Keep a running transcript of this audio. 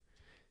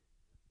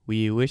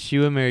We wish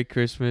you a Merry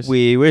Christmas.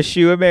 We wish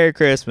you a Merry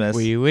Christmas.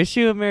 We wish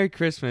you a Merry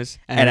Christmas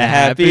and a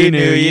Happy New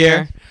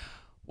Year.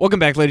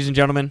 Welcome back, ladies and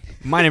gentlemen.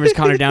 My name is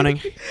Connor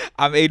Downing.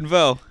 I'm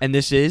Ep12. And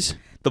this is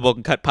The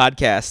Bulk & Cut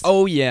Podcast.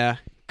 Oh yeah,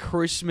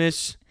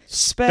 Christmas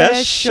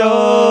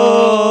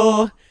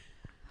special.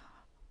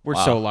 We're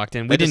so locked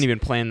in. We didn't even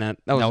plan that.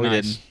 That was no, nice. we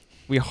didn't.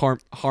 We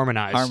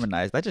harmonized.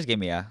 Harmonized. That just gave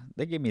me a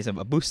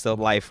boost of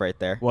life right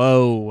there.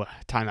 Whoa,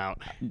 time out.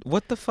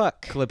 What the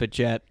fuck? Clip it,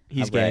 Jet.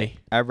 He's All right. gay.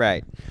 All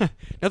right.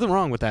 Nothing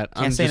wrong with that.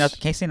 Can't say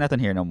nothing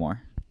here no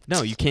more.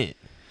 No, you can't.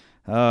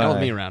 Not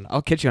with me around.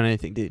 I'll catch you on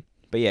anything, dude.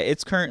 But yeah,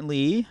 it's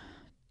currently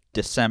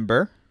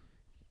December.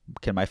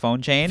 Can my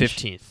phone change?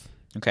 15th.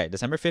 Okay,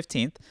 December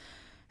 15th.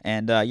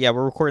 And yeah,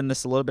 we're recording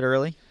this a little bit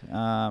early.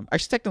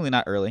 Actually, technically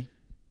not early.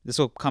 This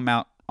will come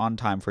out on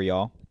time for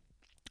y'all.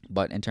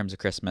 But in terms of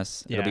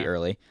Christmas, it'll be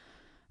early.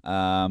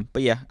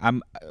 But yeah,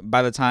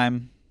 by the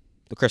time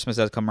the Christmas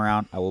does come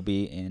around, I will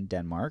be in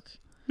Denmark.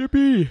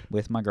 Yippee.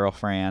 With my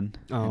girlfriend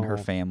and her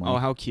family. Oh,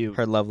 how cute.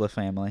 Her lovely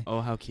family. Oh,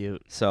 how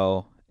cute.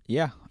 So,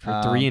 yeah.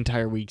 For 3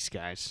 entire weeks,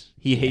 guys.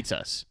 He hates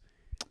us.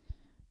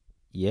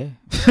 Yeah.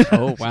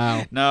 Oh,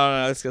 wow.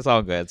 No, it's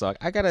all good. So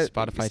I gotta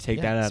Spotify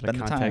take that out of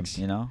context.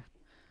 The time,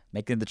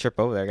 making the trip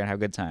over there, gonna have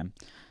a good time.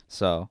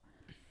 So,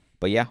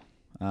 but yeah,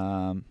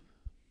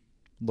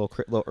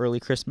 little early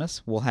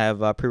Christmas. We'll have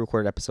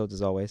pre-recorded episodes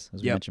as always,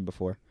 as we mentioned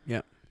before.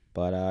 Yeah.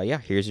 But yeah,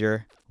 here's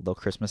your little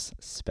Christmas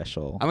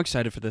special. I'm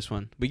excited for this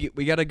one. We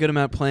got a good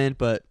amount planned,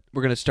 but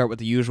we're gonna start with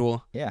the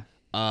usual. Yeah.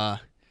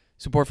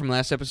 Support from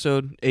last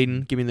episode.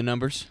 Aiden, give me the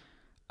numbers.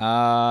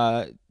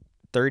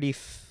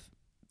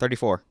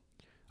 34.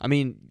 I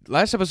mean,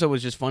 last episode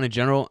was just fun in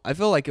general. I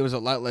feel like it was a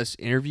lot less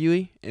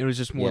interviewey. It was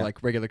just more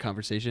like regular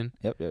conversation.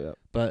 Yep.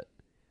 But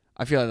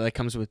I feel like that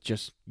comes with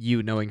just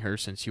you knowing her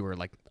since you were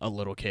like a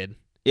little kid.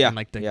 Yeah. And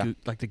like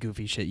the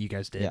goofy shit you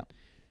guys did. Yeah.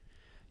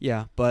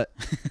 Yeah, but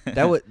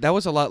that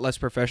was a lot less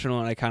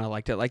professional, and I kind of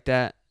liked it like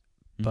that.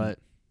 Mm-hmm. But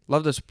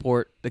love the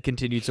support, the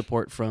continued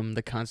support from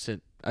the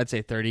constant, I'd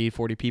say 30,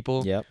 40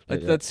 people. Yep.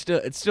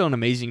 It's still an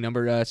amazing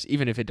number to us,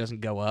 even if it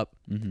doesn't go up.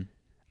 Mm-hmm.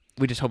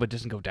 We just hope it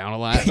doesn't go down a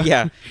lot.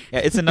 yeah,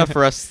 it's enough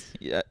for us.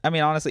 I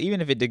mean, honestly, even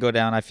if it did go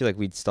down, I feel like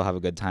we'd still have a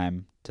good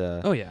time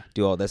to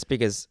do all this,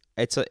 because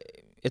it's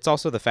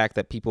also the fact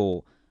that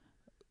people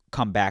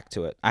come back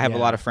to it. I have a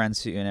lot of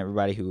friends and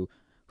everybody who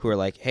are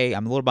like, hey,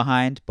 I'm a little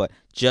behind, but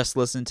just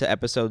listen to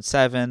episode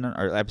 7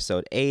 or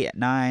episode 8,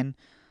 9.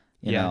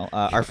 You know,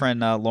 our friend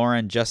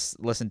Lauren just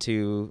listened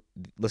to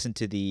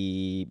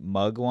the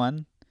mug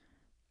one.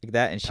 Like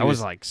that, and she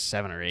was like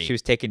 7 or 8. She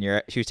was taking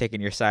your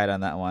side on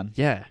that one.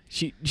 Yeah,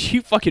 she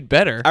fucking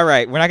better. All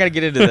right, we're not gonna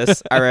get into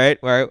this. All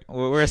right, we're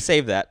gonna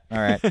save that. All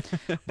right,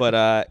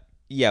 but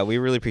yeah, we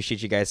really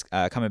appreciate you guys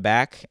coming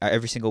back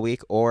every single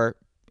week, or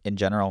in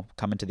general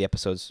coming to the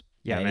episodes.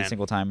 Any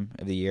single time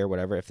of the year,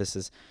 whatever. If this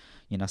is,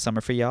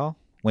 summer for y'all,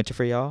 winter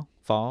for y'all,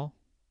 fall,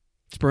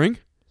 spring,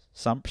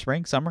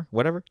 summer,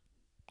 whatever.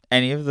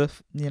 Any of the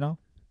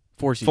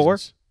 4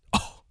 seasons.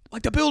 4? Oh,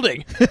 like the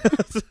building.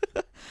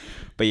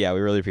 But yeah, we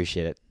really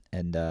appreciate it,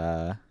 and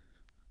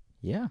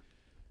yeah.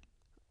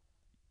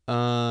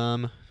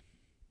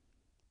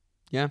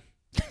 Yeah.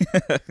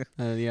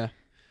 Yeah.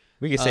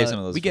 We can save some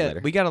of those. We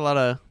got a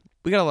lot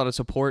of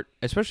support,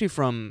 especially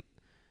from.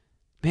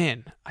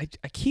 Man, I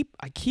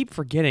keep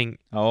forgetting.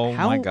 Oh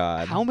my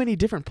God! How many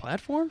different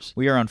platforms?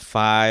 We are on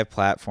 5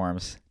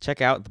 platforms.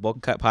 Check out the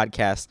Bulk & Cut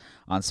Podcast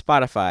on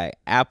Spotify,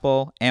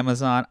 Apple,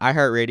 Amazon,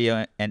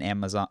 iHeartRadio, and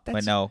Amazon.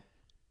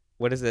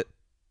 What is it?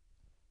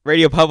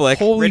 Radio Public.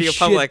 Holy Radio shit,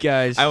 Public.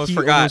 guys! I almost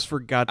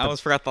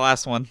forgot the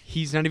last one.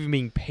 He's not even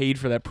being paid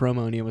for that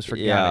promo, and he almost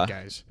forgot it,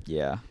 guys.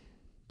 Yeah.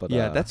 But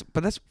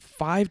that's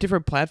 5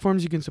 different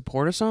platforms you can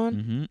support us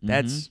on.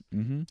 That's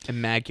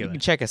immaculate. You can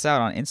check us out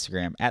on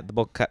Instagram at the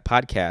Bulk Cut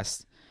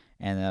Podcast,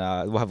 and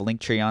we'll have a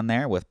link tree on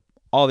there with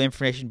all the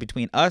information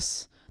between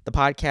us, the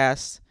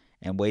podcast,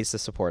 and ways to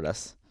support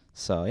us.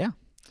 So yeah,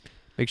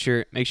 make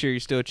sure you're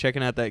still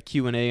checking out that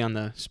Q&A on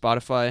the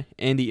Spotify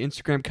and the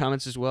Instagram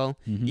comments as well.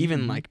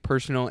 Even like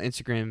personal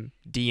Instagram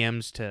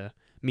DMs to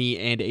me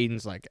and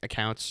Aiden's like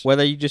accounts.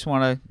 Whether you just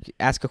want to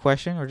ask a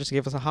question or just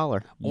give us a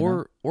holler,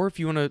 or if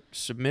you want to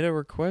submit a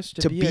request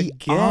to be a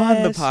guest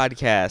on the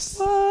podcast.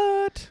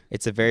 What?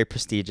 It's a very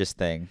prestigious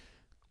thing.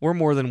 We're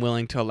more than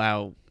willing to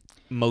allow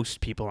most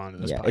people onto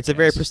this podcast. It's a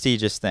very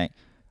prestigious thing.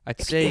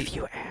 I'd say if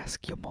you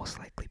ask, you'll most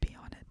likely be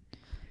on it.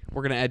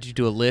 We're gonna add you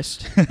to a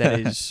list that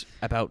is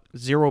about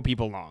 0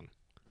 people long.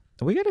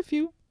 We got a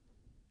few.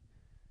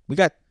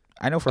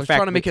 I know for a fact. I was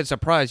trying to make it a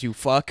surprise, you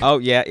fuck. Oh,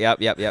 yeah, yep.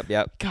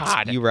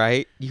 God. You're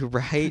right.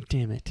 God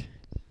damn it.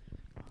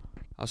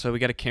 Also, we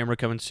got a camera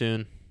coming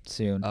soon.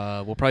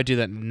 We'll probably do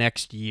that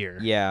next year.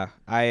 Yeah.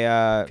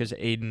 Because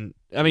Aiden,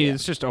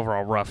 it's just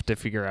overall rough to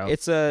figure out.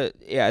 It's a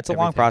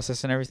long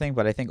process and everything,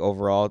 but I think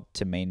overall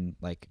to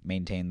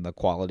maintain the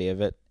quality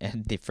of it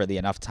and for the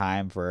enough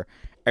time for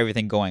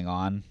everything going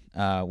on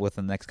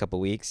within the next couple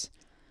of weeks,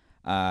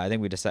 I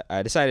think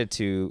I decided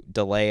to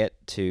delay it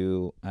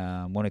to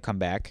when we come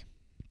back.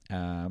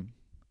 And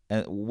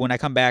when I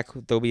come back,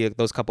 there'll be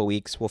those couple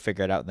weeks. We'll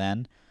figure it out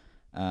then.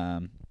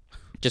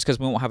 Just because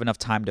we won't have enough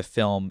time to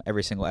film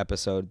every single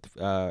episode,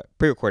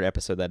 pre-recorded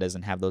episode that is,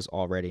 and have those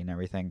all ready and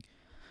everything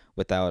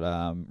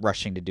without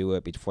rushing to do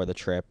it before the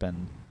trip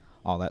and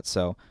all that.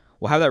 So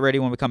we'll have that ready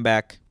when we come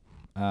back.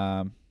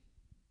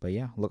 But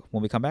yeah, look,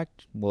 when we come back,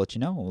 we'll let you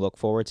know. We'll look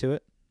forward to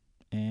it.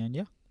 And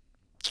yeah.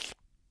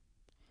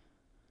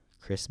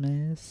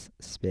 Christmas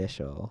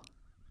special.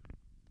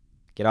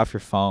 Get off your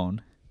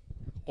phone.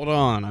 Hold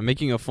on, I'm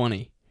making a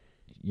funny.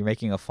 You're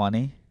making a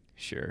funny?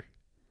 Sure.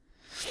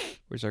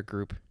 Where's our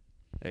group?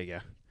 There you go.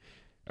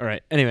 All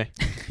right. Anyway.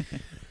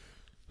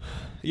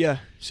 Yeah.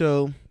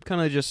 So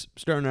kind of just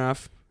starting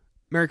off.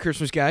 Merry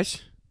Christmas,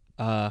 guys.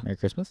 Merry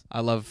Christmas. I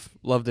love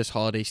this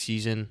holiday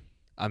season.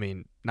 I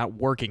mean, not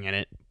working in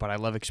it, but I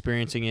love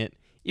experiencing it.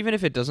 Even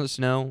if it doesn't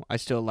snow, I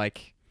still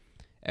like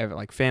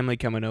family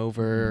coming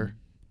over,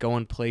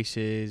 going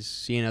places,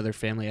 seeing other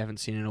family I haven't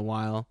seen in a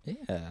while.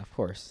 Yeah, of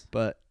course.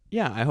 But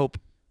yeah, I hope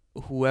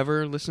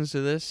whoever listens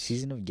to this,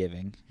 season of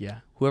giving. Yeah,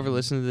 whoever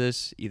listens to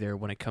this, either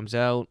when it comes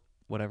out,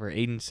 whatever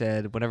Aiden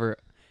said, whatever,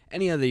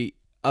 any of the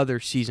other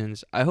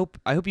seasons, I hope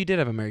you did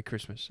have a Merry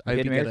Christmas. I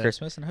hope you had a Merry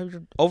Christmas, and I hope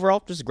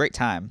overall just a great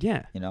time.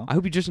 Yeah, I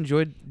hope you just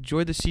enjoyed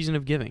the season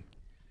of giving,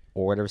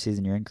 or whatever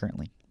season you're in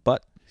currently.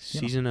 But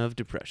season of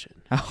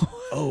depression.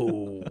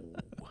 Oh,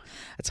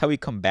 that's how we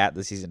combat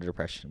the season of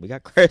depression. We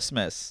got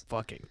Christmas,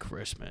 fucking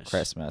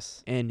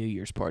Christmas, and New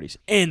Year's parties,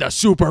 and the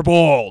Super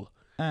Bowl.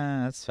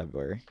 That's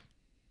February.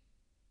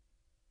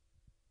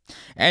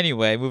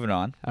 Anyway, moving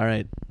on. All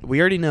right. We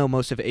already know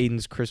most of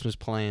Aiden's Christmas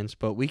plans,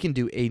 but we can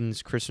do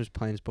Aiden's Christmas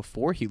plans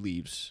before he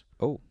leaves.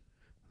 Oh.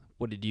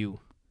 What did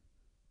you...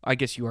 I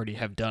guess you already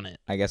have done it.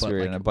 I guess we were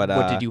going to, but...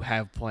 what did you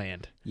have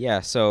planned?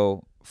 Yeah,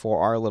 so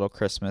for our little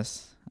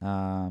Christmas,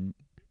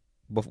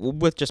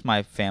 with just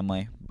my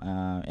family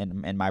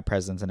and my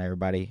presents and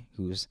everybody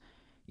who's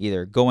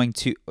either going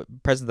to...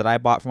 presents that I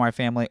bought for my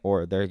family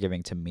or they're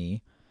giving to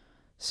me.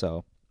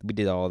 So we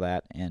did all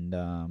that,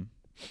 and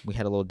we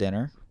had a little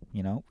dinner.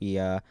 You know, we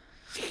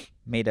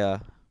made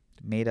a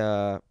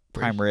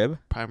prime rib.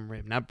 Prime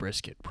rib, not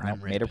brisket.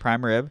 Prime rib. Made a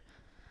prime rib.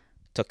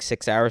 Took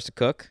 6 hours to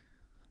cook.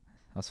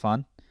 That was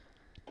fun.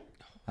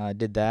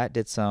 Did that.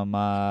 Did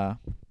some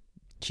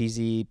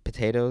cheesy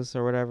potatoes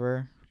or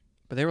whatever.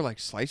 But they were like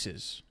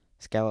slices.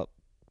 Scallop,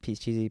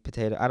 cheesy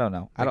potato. I don't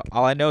know.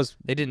 All I know is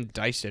they didn't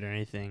dice it or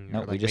anything.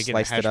 No, we just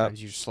sliced it up.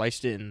 You just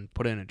sliced it and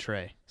put it in a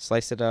tray.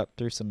 Sliced it up.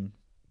 Threw some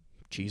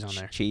cheese on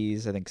there.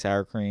 Cheese. I think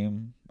sour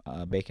cream,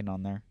 bacon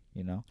on there.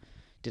 You know,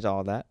 did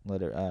all that,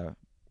 let it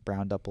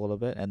browned up a little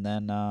bit, and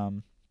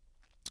then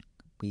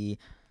we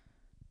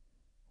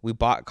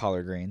bought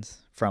collard greens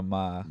from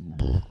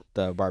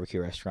the barbecue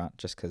restaurant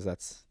just because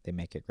they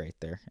make it great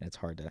there, and it's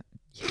hard to.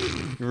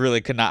 You really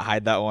could not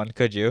hide that one,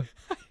 could you?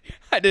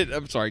 I did.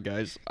 I'm sorry,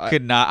 guys.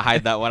 Could not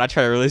hide that one. I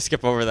try to really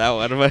skip over that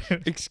one,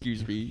 but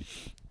excuse me.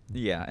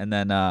 Yeah, and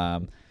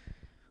then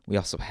we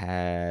also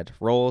had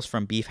rolls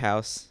from Beef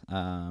House,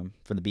 from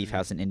the Beef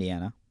House in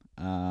Indiana,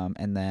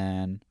 and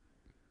then.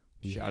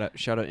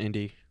 Shout out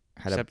Indy.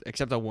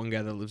 Except that one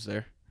guy that lives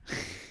there.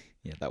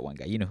 Yeah, that one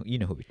guy. You know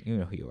who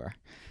you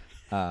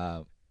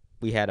are.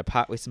 We had a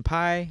pot with some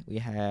pie. We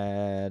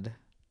had. The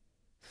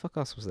fuck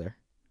else was there?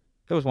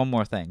 There was one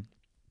more thing.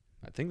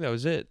 I think that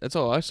was it. That's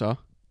all I saw.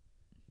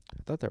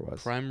 I thought there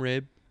was prime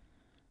rib,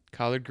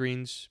 collard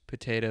greens,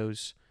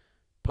 potatoes,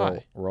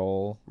 pie.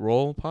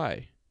 Roll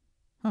pie.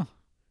 Huh?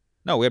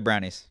 No, we had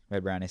brownies.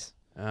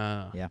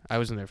 Yeah, I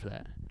wasn't there for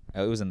that.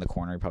 Oh, it was in the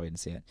corner. You probably didn't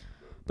see it.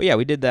 But yeah,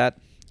 we did that.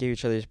 Gave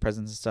each other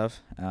presents and stuff.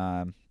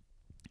 I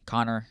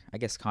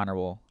guess Connor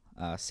will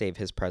save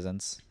his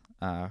presents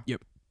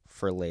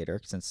for later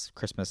since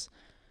Christmas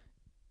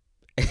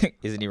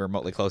isn't even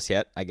remotely close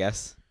yet, I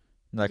guess.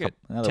 Another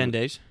 10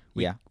 days.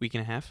 Week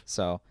and a half.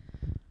 So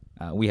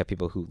we have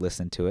people who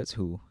listen to it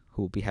who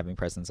will be having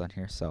presents on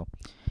here. So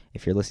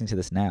if you're listening to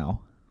this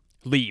now,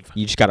 leave.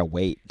 You just got to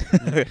wait.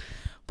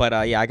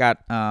 But yeah, I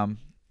got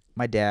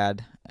my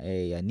dad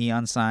a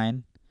neon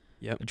sign.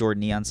 Yep. Jordan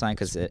neon sign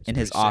because in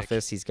his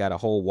office he's got a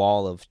whole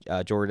wall of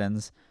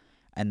Jordans,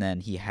 and then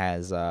he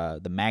has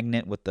the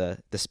magnet with the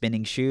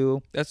spinning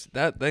shoe.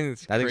 That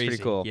thing's pretty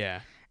cool. Yeah.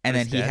 And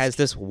then he has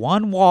this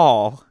one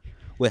wall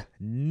with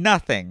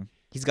nothing.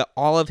 He's got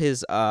all of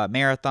his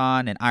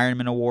marathon and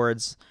Ironman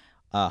awards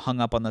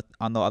hung up on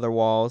the other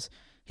walls.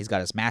 He's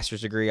got his master's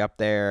degree up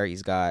there.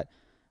 He's got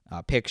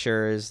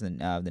pictures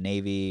and the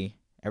Navy,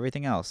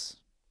 everything else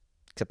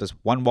except this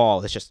one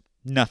wall. It's just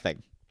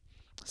nothing.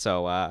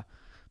 So.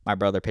 My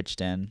brother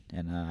pitched in,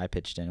 and I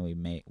pitched in.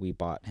 And we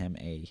bought him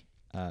a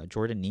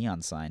Jordan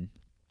neon sign.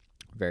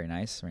 Very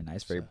nice,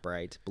 very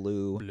bright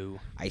blue,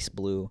 ice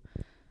blue.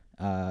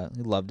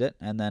 He loved it.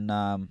 And then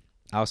I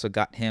also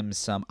got him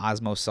some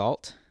Osmo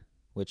salt,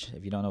 which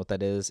if you don't know what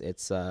that is,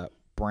 it's a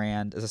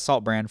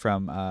salt brand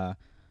from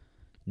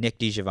Nick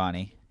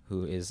DiGiovanni,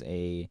 who's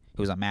a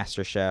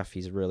master chef.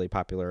 He's really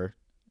popular.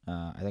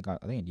 I think on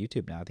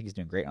YouTube now. I think he's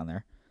doing great on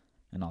there.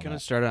 And all that. Kind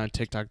of started on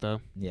TikTok though.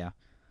 Yeah.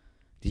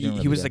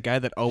 He was the guy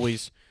that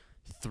always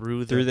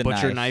threw the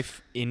butcher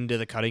knife into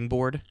the cutting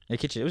board.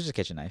 It was just a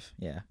kitchen knife,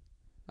 yeah.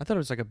 I thought it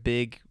was like a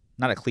big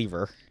not a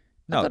cleaver.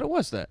 No, I thought it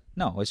was that.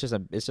 No, it's just a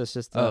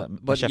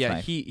but chef yeah,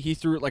 knife. he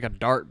threw it like a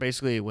dart.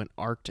 Basically, it went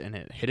arced and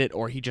it hit it,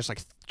 or he just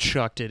like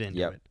chucked it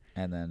into it.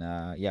 And then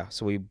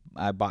so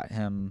I bought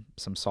him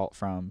some salt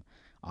from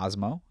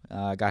Osmo.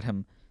 I got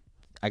him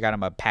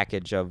a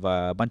package of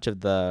a bunch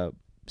of the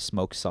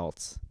smoked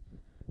salts,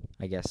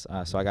 I guess.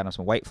 So I got him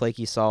some white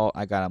flaky salt.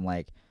 I got him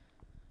like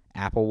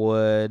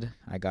applewood.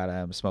 I got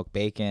him smoked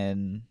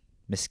bacon,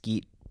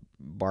 mesquite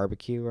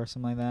barbecue or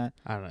something like that.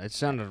 I don't know. It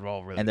sounded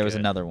all really. And there was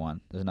good. another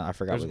one. I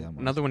forgot what the other one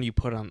was. Another one you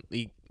put on.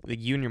 Like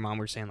you and your mom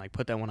were saying, like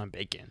put that one on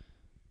bacon.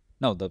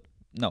 No,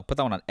 put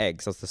that one on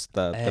eggs. That's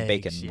the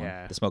bacon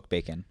one, the smoked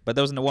bacon. But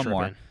there was one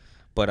more.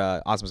 But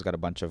Osmo's got a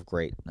bunch of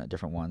great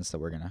different ones that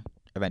we're gonna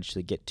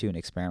eventually get to and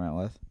experiment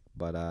with.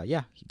 But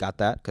he got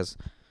that because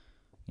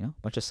a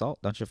bunch of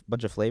salt, bunch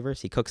of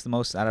flavors. He cooks the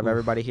most out of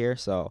everybody here,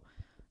 so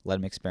let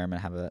him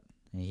experiment, have it.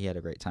 And he had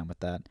a great time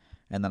with that.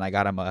 And then I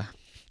got him a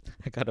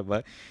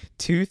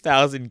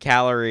 2,000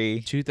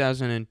 calorie,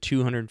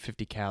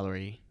 2,250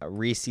 calorie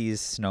Reese's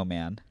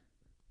snowman.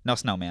 No,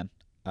 snowman.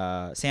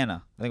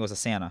 Santa. I think it was a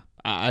Santa.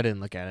 I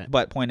didn't look at it.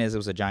 But point is, it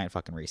was a giant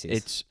fucking Reese's.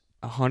 It's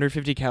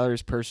 150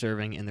 calories per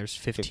serving, and there's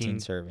 15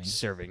 servings.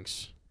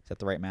 Is that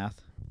the right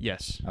math?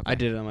 Yes. Okay. I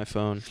did it on my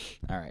phone.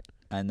 All right.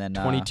 And then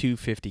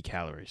 2,250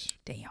 calories.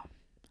 Damn.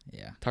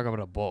 Yeah. Talk about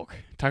a bulk.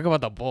 Talk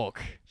about the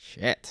bulk.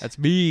 Shit. That's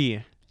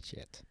me.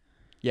 Shit.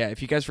 Yeah,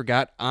 if you guys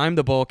forgot, I'm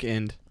the bulk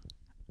and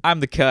I'm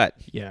the cut.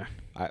 Yeah.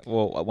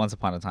 Once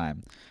upon a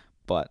time.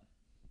 But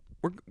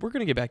we're going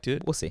to get back to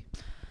it. We'll see.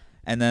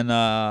 And then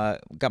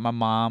got my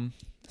mom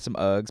some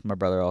Uggs. My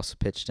brother also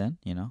pitched in,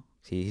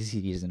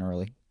 He doesn't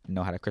really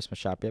know how to Christmas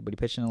shop yet, but he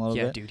pitched in a little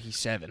bit. Yeah, dude, he's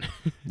 7.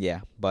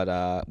 Yeah,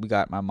 but we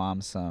got my mom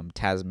some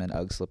Tasman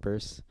Ugg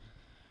slippers.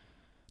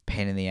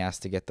 Pain in the ass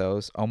to get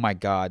those. Oh my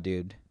god,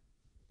 dude.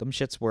 Them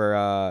shits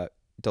were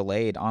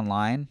delayed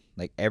online.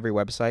 Like every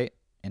website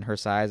in her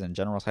size and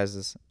general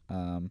sizes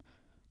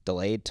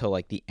delayed till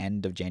like the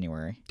end of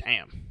January.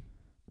 Damn.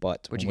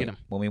 But where'd you get them?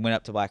 When we went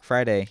up to Black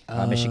Friday,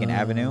 Michigan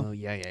Avenue. Oh,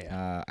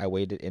 yeah. I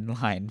waited in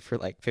line for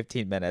like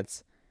 15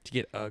 minutes. To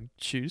get Ugg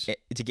shoes?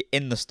 To get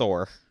in the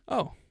store.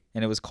 Oh.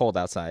 And it was cold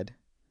outside.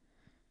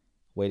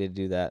 Waited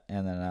to do that.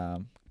 And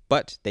then,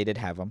 but they did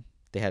have them.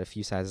 They had a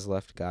few sizes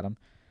left. Got them.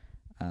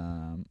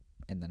 And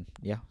then,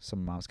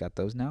 some moms got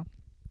those now.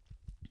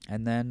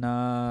 And then,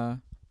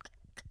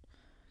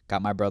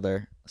 got my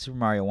brother Super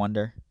Mario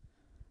Wonder.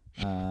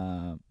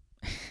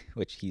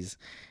 Which he's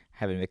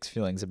having mixed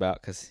feelings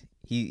about because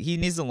he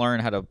needs to learn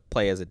how to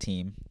play as a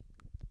team.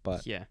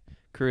 But yeah,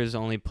 Crew has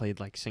only played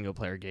like single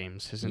player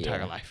games his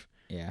entire life.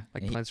 Yeah,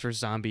 like Plants vs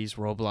Zombies,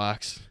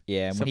 Roblox.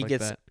 Yeah, and when he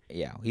gets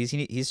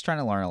he's trying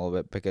to learn a little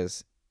bit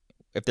because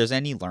if there's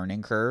any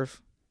learning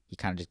curve, he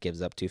kind of just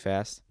gives up too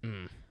fast.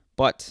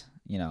 But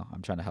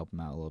I'm trying to help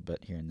him out a little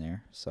bit here and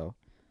there. So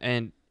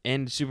and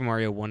Super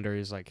Mario Wonder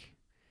is like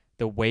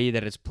the way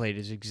that it's played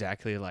is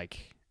exactly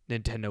like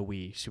Nintendo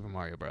Wii Super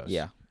Mario Bros.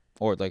 Yeah.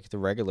 Or like the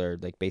regular,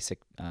 like basic,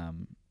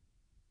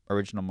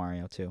 original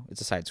Mario too.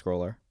 It's a side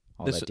scroller.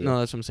 No, that's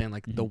what I'm saying.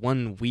 Like the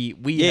one we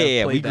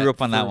we grew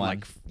up on that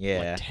one.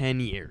 Like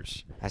 10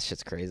 years. That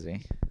shit's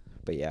crazy.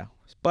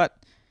 But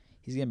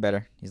he's getting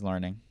better. He's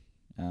learning.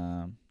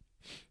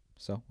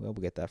 So we'll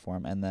get that for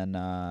him. And then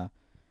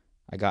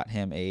I got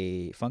him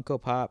a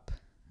Funko Pop,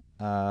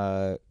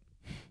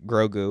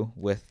 Grogu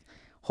with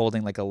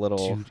holding like a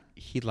little. Dude,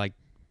 he like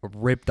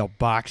ripped the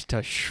box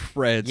to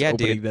shreds. Yeah,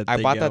 dude.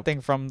 I bought that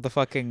thing from the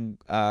fucking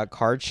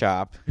card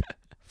shop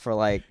for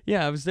like.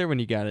 Yeah, I was there when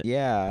you got it.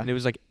 Yeah. And it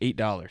was like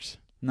 $8.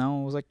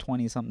 No, it was like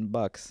 20-something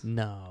bucks.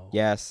 No.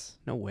 Yes.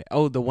 No way.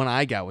 Oh, the one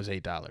I got was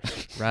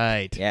 $8.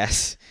 Right.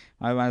 Yes.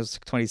 Mine was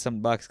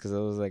 20-something bucks because it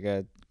was like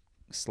a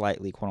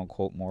slightly quote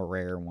unquote more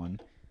rare one.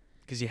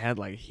 Because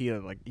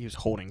he was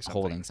holding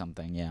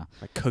something. Yeah.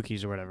 Like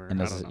cookies or whatever. And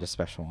this is a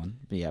special one.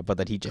 Yeah, but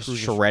that he just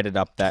shredded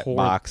up that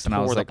box, and I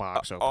was like, the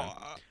box open.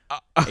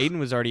 Aiden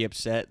was already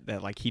upset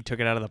that like he took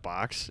it out of the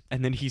box,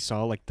 and then he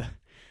saw like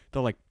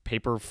the like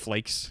paper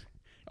flakes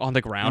on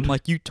the ground. I'm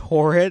like, you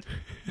tore it?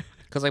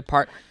 Because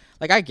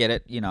I get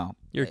it,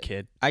 You're a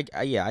kid. I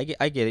get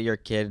it. You're a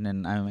kid,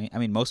 and I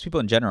mean, most people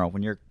in general,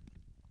 when you're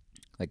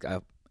like,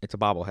 it's a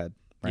bobblehead,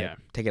 right? Yeah.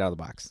 Take it out of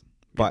the box.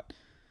 But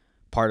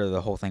part of the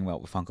whole thing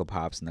about Funko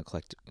Pops and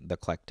the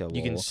collectible,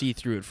 you can see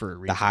through it for a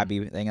reason. The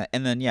hobby thing,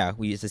 and then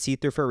we use the see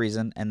through for a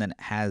reason, and then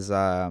it has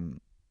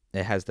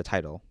the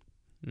title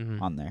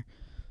on there.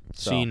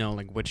 So you know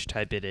like which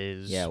type it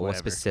is. Yeah, what's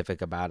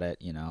specific about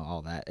it,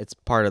 all that. It's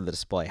part of the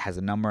display. It has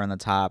a number on the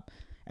top.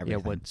 Everything.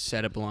 Yeah, what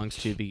set it belongs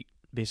to,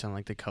 based on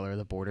like the color of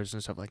the borders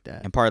and stuff like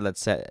that. And part of that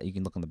set, you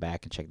can look on the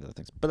back and check the other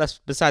things. But that's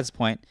besides the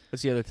point.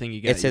 What's the other thing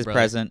you got? It's his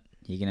present.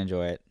 He can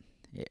enjoy it.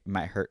 It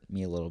might hurt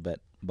me a little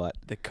bit, but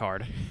the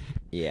card.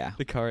 Yeah,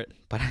 the card.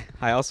 But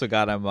I also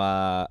got him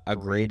a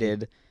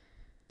graded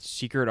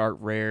Secret Art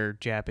Rare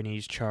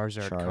Japanese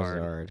Charizard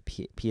card.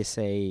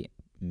 PSA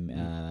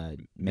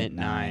Mint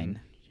 9.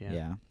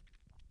 Yeah.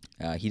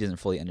 He doesn't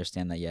fully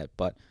understand that yet,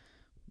 but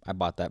I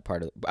bought that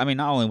part of. I mean,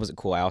 not only was it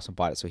cool, I also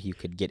bought it so he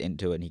could get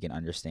into it and he can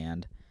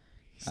understand.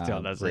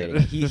 Still doesn't.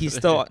 Rating. He's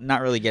still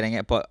not really getting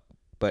it, but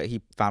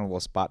he found a little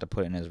spot to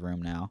put it in his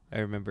room now. I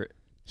remember.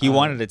 He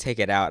wanted to take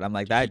it out. I'm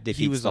like, that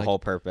defeats the whole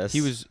purpose.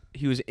 He was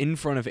in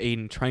front of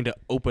Aiden trying to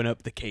open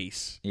up the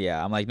case.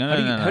 Yeah, I'm like,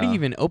 no. How do you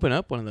even open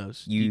up one of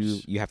those?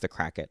 You have to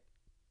crack it.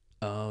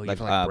 Oh, you have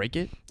to break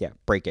it? Yeah,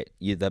 break it.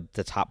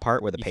 The top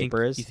part where the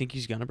paper is. You think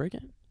he's gonna break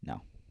it?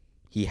 No,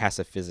 he has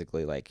to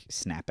physically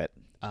snap it.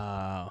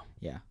 Oh.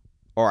 Yeah,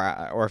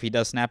 or if he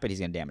does snap it, he's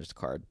gonna damage the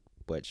card,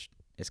 which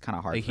is kind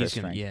of hard.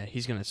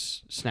 He's gonna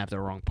snap the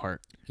wrong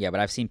part. Yeah, but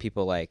I've seen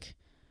people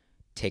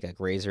take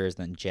razors,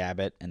 then jab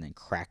it, and then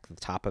crack the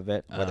top of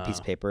it where the piece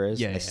of paper is.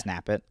 Yeah,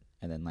 snap it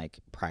and then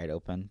pry it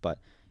open. But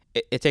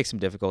it takes some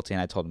difficulty,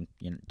 and I told him,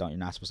 you're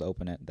not supposed to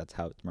open it. That's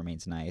how it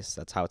remains nice.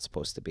 That's how it's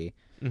supposed to be.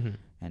 Mm-hmm.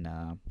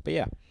 And but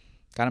yeah,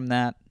 got him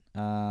that.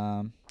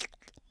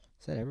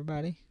 Is that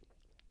everybody?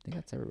 I think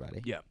that's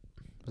everybody. Yeah.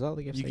 Was all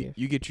the gifts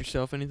you get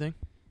yourself anything?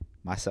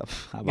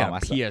 Myself. I bought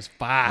myself PS5.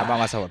 I bought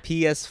myself a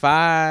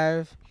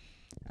PS5.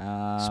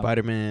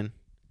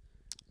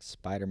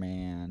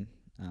 Spider-Man.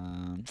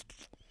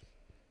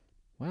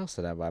 What else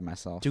did I buy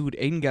myself? Dude,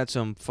 Aiden got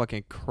some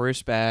fucking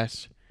crisp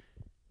ass.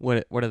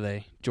 What are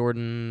they?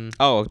 Jordan.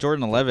 Oh,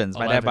 Jordan 11s.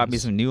 My dad bought me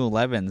some new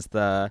 11s.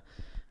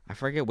 I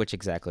forget which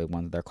exactly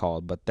ones they're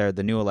called, but they're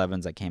the new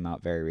 11s that came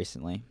out very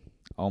recently.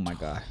 Oh my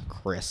god,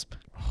 crisp.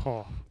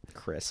 Oh.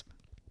 Crisp.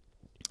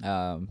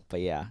 But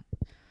yeah,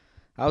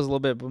 that was a little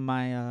bit of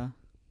my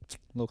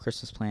little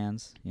Christmas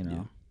plans.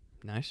 Yeah.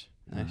 Nice.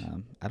 I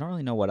don't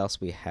really know what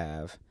else we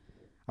have.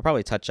 I'll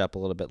probably touch up a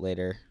little bit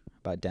later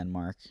about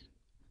Denmark,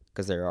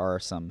 because there are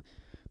some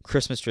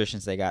Christmas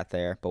traditions they got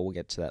there, but we'll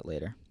get to that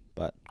later.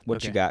 But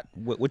what you got?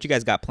 What you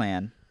guys got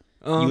planned?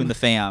 You and the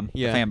fam.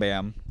 Yeah. The fam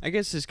bam. I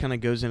guess this kind of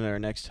goes into our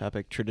next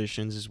topic,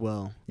 traditions as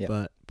well. Yep.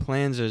 But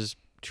plans as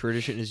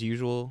tradition as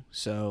usual.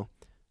 So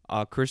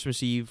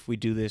Christmas Eve, we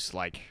do this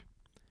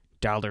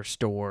dollar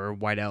store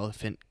white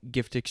elephant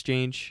gift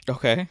exchange.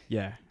 Okay.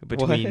 Yeah.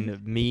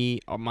 Between me,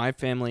 my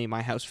family,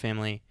 my house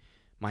family,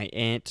 my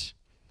aunt,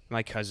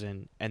 my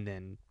cousin, and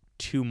then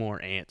 2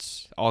 more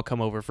aunts all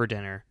come over for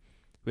dinner.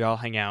 We all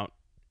hang out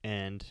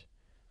and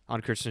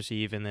on Christmas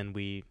Eve, and then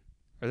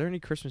are there any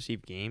Christmas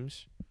Eve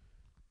games?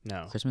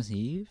 No. Christmas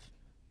Eve?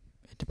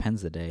 It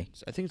depends the day.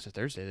 I think it's a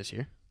Thursday this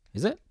year.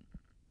 Is it?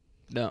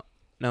 No,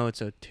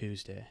 it's a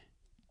Tuesday.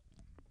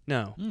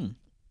 No. Mm.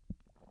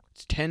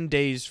 It's 10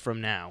 days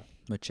from now.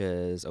 Which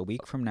is a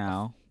week from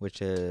now,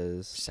 which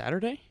is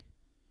Saturday?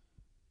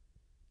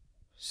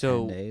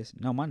 So 10 days.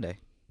 No, Monday.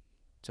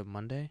 It's a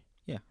Monday?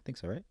 Yeah, I think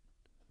so, right?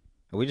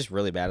 Are we just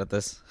really bad at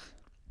this?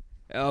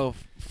 Oh,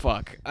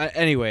 fuck.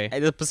 Anyway.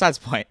 Besides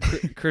the point.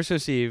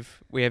 Christmas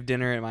Eve, we have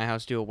dinner at my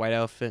house, do a white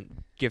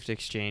elephant gift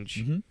exchange.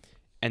 Mm-hmm.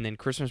 And then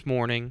Christmas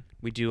morning,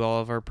 we do all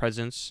of our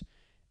presents.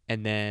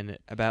 And then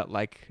about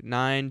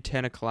 9,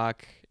 10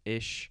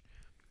 o'clock-ish,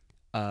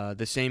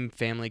 the same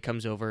family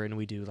comes over and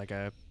we do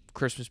a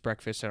Christmas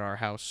breakfast at our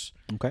house.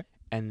 Okay.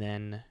 And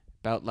then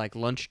about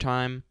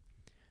lunchtime,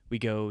 we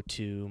go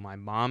to my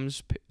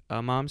mom's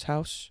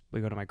house.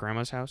 We go to my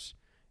grandma's house.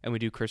 And we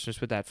do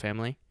Christmas with that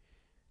family.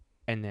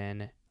 And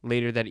then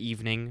later that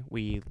evening,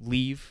 we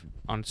leave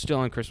still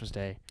on Christmas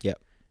Day.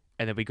 Yep.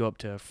 And then we go up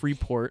to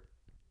Freeport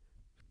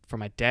for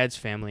my dad's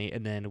family.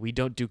 And then we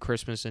don't do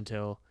Christmas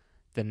until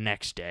the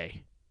next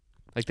day,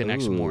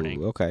 next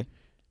morning. Okay. And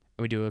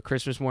we do a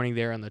Christmas morning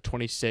there on the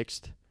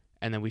 26th.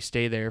 And then we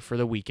stay there for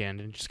the weekend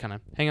and just kind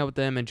of hang out with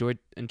them, enjoy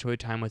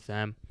time with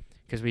them,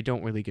 because we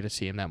don't really get to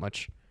see them that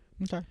much.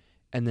 Okay.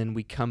 And then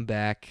we come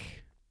back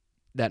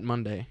that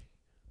Monday.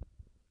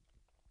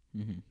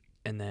 Mm-hmm.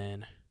 And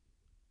then,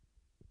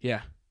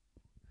 yeah.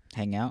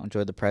 Hang out,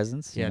 enjoy the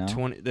presents. Yeah,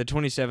 the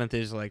 27th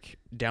is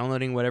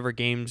downloading whatever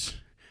games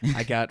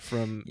I got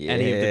from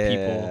any of the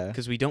people.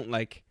 Because we don't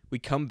we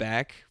come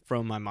back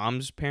from my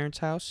mom's parents'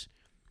 house,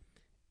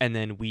 and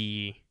then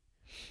we'd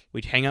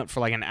hang out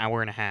for an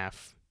hour and a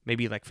half,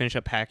 maybe finish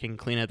up packing,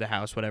 clean up the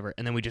house, whatever,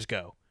 and then we just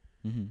go.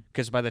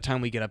 Because by the time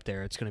we get up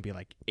there, it's going to be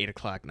 8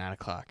 o'clock, 9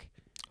 o'clock.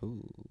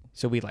 Ooh.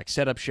 So we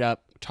set up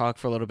shop, talk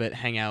for a little bit,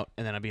 hang out,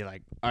 and then I'd be all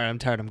right, I'm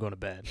tired, I'm going to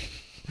bed.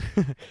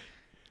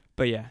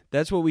 But yeah,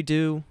 that's what we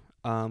do.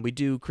 We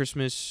do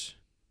Christmas.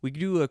 We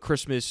do a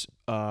Christmas,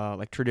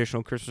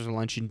 traditional Christmas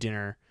lunch and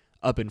dinner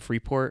up in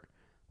Freeport,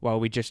 while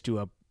we just do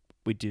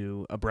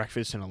a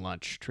breakfast and a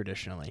lunch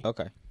traditionally.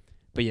 Okay.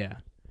 But yeah,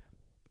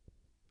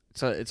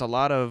 so it's a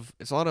lot of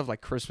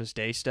Christmas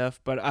Day stuff,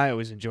 but I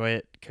always enjoy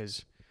it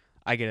because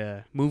I get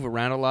to move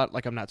around a lot.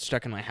 I'm not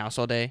stuck in my house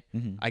all day.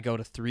 Mm-hmm. I go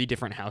to 3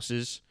 different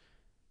houses,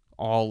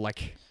 all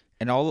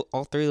And all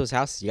 3 of those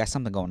houses, you got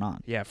something going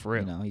on. Yeah, for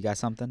real. You got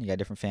something. You got a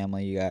different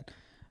family. You got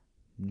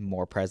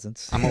more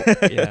presents. I'm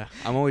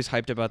always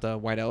hyped about the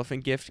white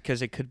elephant gift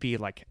because it could be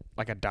like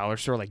a dollar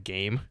store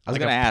game. I was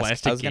gonna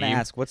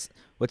ask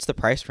what's the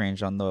price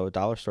range on the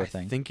dollar store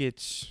thing? I think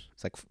it's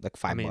like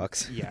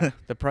 $5. Yeah,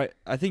 the price.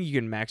 I think you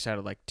can max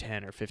out at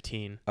 10 or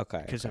 15.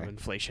 Okay. Because of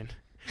inflation.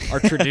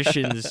 Our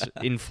traditions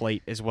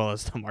inflate as well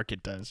as the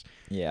market does.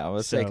 Yeah, I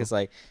would say because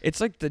it's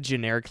the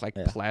generic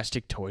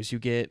plastic toys you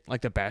get,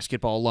 the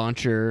basketball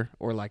launcher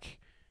or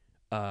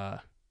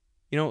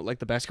You know, like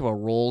the basketball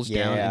rolls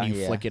down and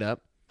you flick it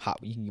up.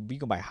 You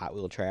can buy Hot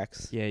Wheel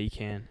tracks. Yeah, you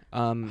can.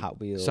 Hot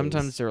Wheels.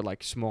 Sometimes they're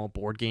like small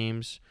board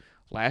games.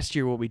 Last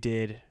year, what we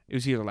did, it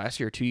was either last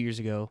year or 2 years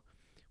ago,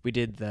 we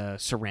did the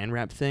saran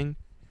wrap thing.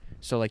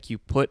 So like you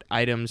put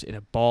items in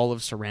a ball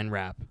of saran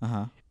wrap,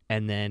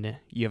 and then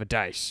you have a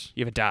dice.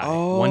 You have a die,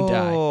 one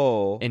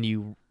die,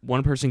 and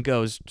one person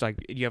goes. It's like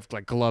you have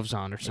like gloves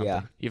on or something.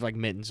 Yeah. You have like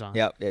mittens on.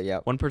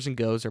 Yep. One person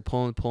goes. They're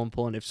pulling.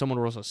 If someone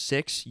rolls a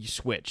 6, you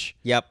switch.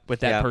 Yep. With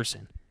that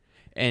person.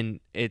 And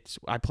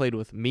I played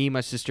with me,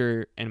 my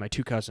sister, and my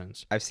 2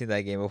 cousins. I've seen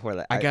that game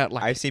before.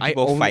 I've seen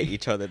people fight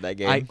each other in that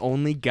game. I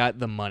only got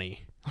the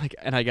money,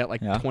 and I got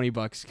like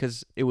 $20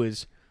 because it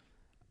was.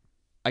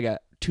 I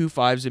got 2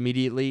 5s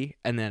immediately,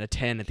 and then a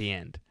 10 at the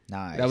end.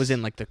 Nice. That was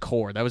in like the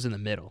core. That was in the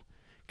middle,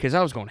 because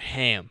I was going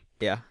ham.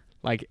 Yeah.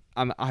 Like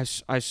I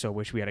so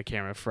wish we had a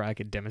camera for I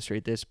could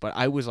demonstrate this, but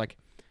I was like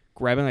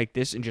grabbing like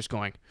this and just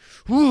going,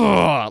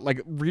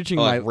 like reaching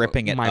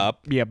ripping it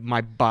up. Yeah,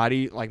 my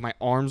body, like my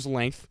arm's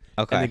length.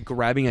 Okay. And then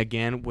grabbing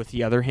again with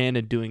the other hand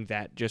and doing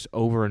that just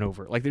over and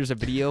over. Like there's a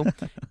video,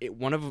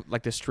 one of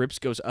like the strips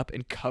goes up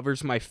and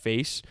covers my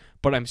face,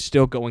 but I'm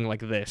still going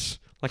like this.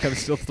 Like I'm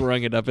still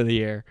throwing it up in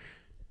the air.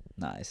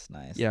 Nice.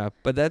 Yeah,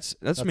 but that's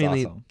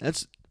mainly awesome.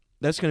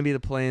 that's going to be the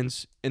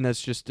plans, and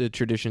that's just the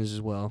traditions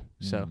as well.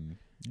 So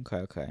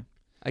okay.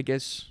 I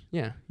guess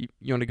you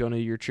want to go into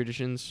your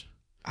traditions,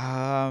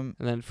 and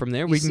then from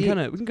there we can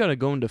kind of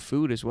go into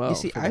food as well. You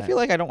see, I feel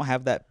like I don't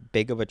have that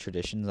big of a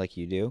tradition like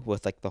you do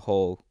with like the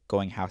whole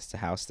going house to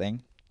house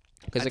thing.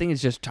 Because I think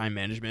it's just time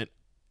management.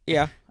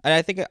 Yeah, and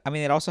I think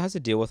it also has to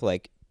deal with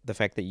like the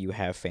fact that you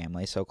have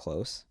family so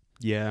close.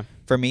 Yeah.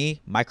 For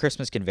me, my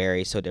Christmas can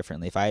vary so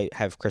differently. If I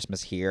have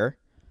Christmas here,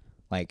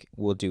 like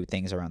we'll do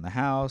things around the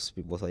house,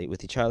 we'll eat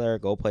with each other,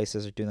 go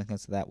places, or do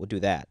things like that. We'll do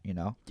that,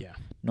 Yeah.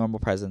 Normal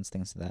presents,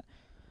 things like that.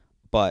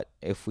 But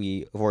if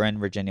we're in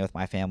Virginia with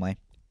my family,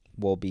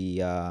 we'll be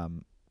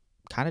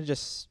kind of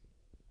just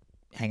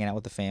hanging out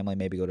with the family.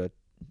 Maybe go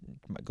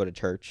to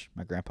church.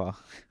 My grandpa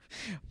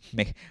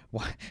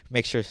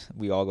make sure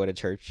we all go to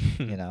church.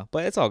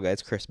 But it's all good.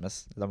 It's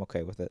Christmas. I'm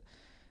okay with it.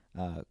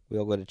 We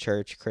all go to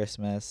church,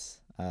 Christmas,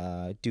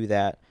 do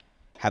that,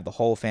 have the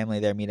whole family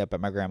there, meet up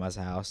at my grandma's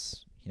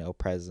house,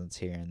 presents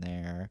here and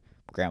there.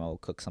 Grandma will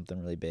cook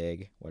something really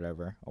big,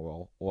 whatever,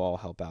 or we'll all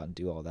help out and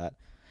do all that.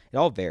 It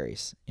all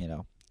varies,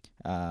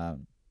 but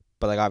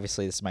like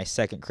obviously this is my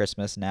second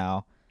Christmas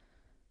now,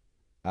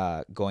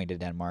 going to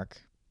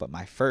Denmark, but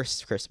my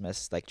first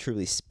Christmas, like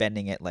truly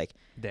spending it like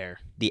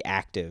there, the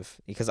active,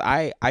 because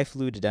I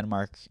flew to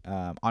Denmark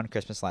on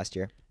Christmas last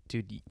year.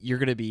 Dude, you're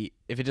going to be,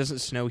 if it doesn't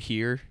snow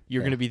here,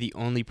 you're going to be the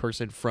only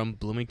person from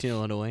Bloomington,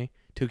 Illinois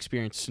to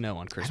experience snow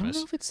on Christmas. I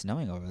don't know if it's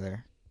snowing over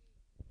there.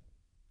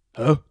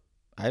 Oh?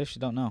 I actually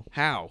don't know.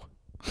 How?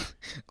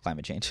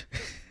 Climate change.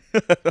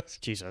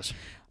 Jesus.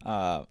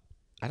 I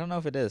don't know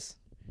if it is.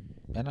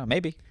 I don't know,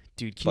 maybe.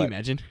 Dude, can you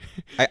imagine?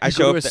 I you show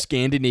go to up a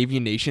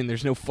Scandinavian nation,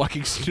 there's no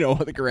fucking snow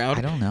on the ground.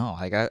 I don't know.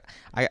 Like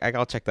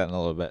I'll check that in a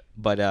little bit.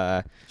 But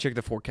check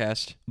the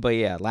forecast. But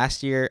yeah,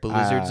 last year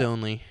blizzards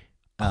only.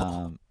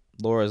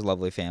 Laura's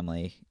lovely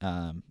family,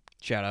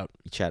 shout out,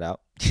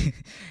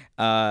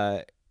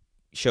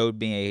 showed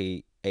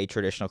me a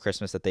traditional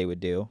Christmas that they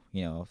would do.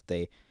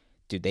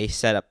 They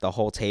set up the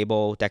whole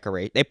table,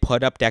 they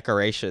put up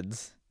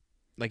decorations,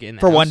 like in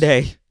the for house? one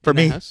day for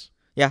me. House?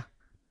 Yeah,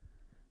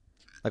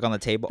 like on the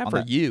table. Not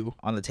for you.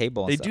 On the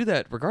table. They do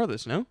that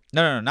regardless, no?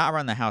 No, not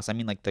around the house. I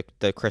mean, like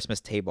the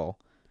Christmas table.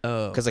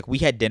 Oh, because like we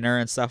had dinner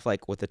and stuff,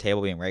 like with the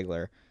table being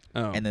regular.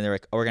 Oh. And then they're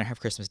like, "Oh, we're gonna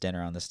have Christmas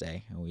dinner on this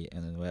day." And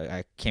then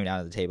I came down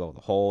to the table. The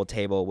whole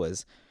table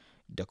was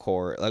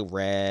decor, like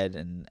red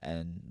and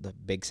the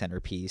big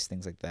centerpiece,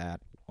 things like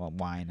that.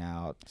 Wine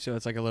out. So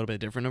it's like a little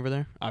bit different over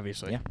there,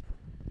 obviously. Yeah.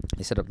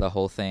 They set up the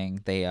whole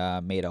thing. They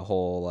made a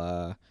whole.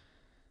 I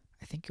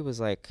think they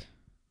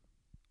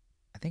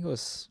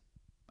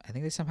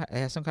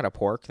had some kind of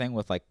pork thing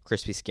with like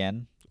crispy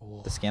skin,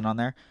 the skin on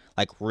there,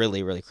 like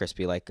really really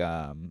crispy, like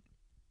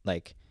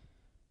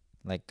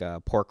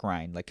pork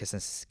rind, like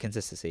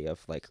consistency of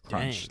like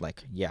crunch. Dang.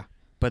 Like yeah.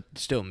 But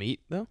still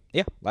meat though.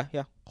 Yeah. Like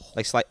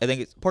I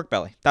think it's pork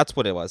belly. That's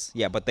what it was.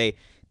 Yeah, but they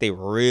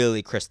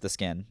really crisp the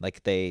skin.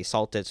 Like they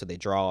salt it so they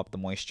draw up the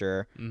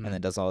moisture, and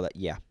then does all that.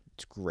 Yeah,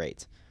 it's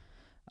great.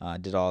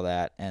 Did all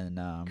that and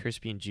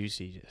crispy and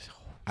juicy. Just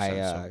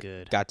so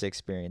good. Got to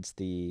experience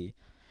the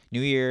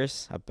New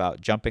Year's about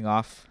jumping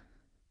off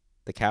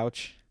the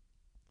couch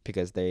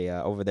because they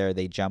over there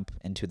they jump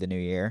into the new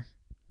year.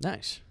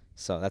 Nice.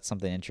 So that's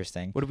something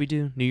interesting. What do we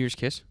do? New Year's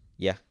kiss?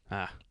 Yeah.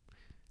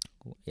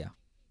 Yeah.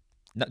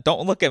 No,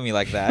 don't look at me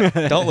like that.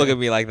 Don't look at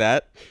me like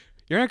that.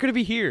 You're not going to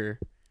be here.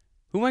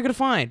 Who am I going to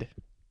find?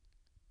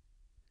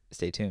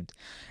 Stay tuned.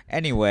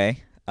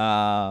 Anyway,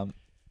 but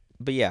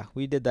yeah,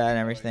 we did that and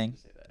everything.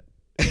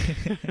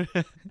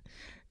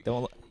 They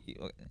won't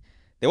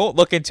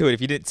look into it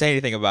if you didn't say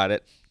anything about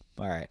it.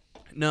 All right.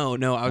 No,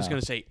 I was going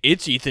to say,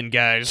 it's Ethan,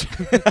 guys.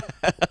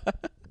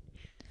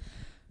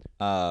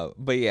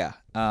 But yeah.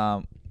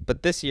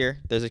 But this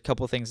year, there's a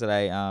couple things that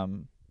I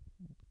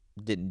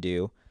didn't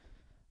do.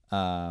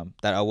 That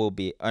I will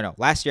be. Oh no,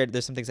 last year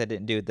there's some things I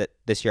didn't do that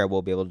this year I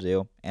will be able to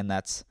do, and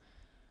that's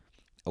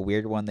a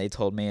weird one. They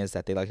told me is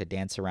that they like to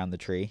dance around the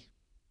tree.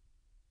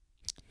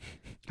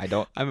 I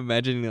don't. I'm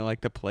imagining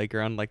like the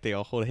playground, like they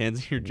all hold hands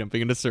and you're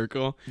jumping in a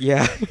circle.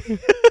 Yeah.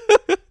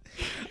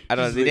 I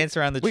don't know. They dance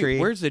around the tree.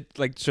 Where's it?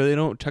 Like, so they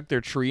don't tuck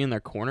their tree in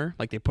their corner?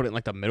 Like they put it in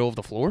like the middle of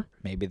the floor?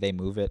 Maybe they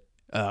move it.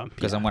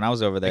 Because when I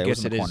was over there, it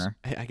was in the corner.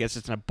 I guess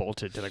it's not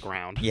bolted to the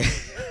ground. Yeah.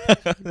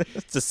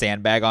 It's a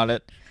sandbag on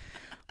it.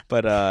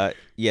 But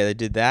yeah, they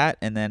did that,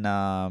 and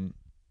then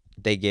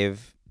they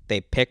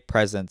pick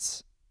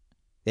presents.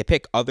 They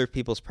pick other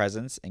people's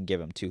presents and give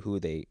them to who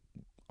they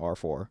are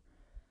for.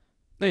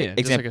 Oh, yeah,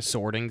 just like a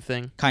sorting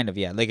thing. Kind of,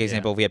 yeah. Like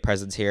example, if we had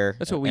presents here,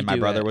 that's what we and my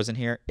brother wasn't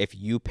here. If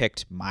you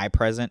picked my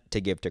present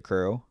to give to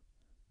crew,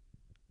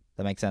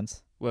 that makes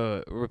sense.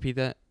 Well, repeat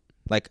that.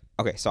 Like,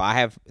 okay, so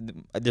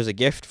there's a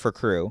gift for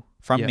crew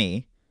from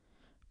me,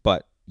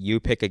 but you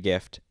pick a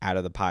gift out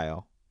of the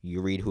pile.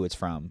 You read who it's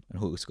from and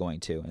who it's going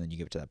to, and then you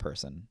give it to that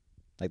person.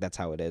 Like, that's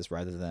how it is,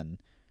 rather than,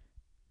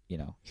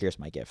 here's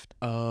my gift.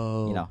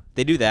 Oh.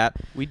 They do that.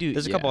 We do.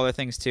 There's a couple other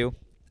things, too.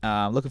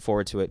 Looking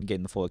forward to it and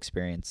getting the full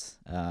experience.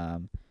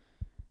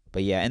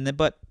 But, yeah,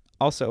 but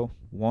also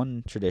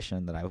one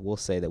tradition that I will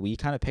say that we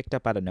kind of picked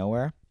up out of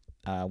nowhere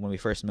when we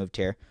first moved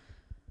here.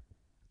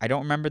 I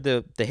don't remember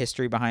the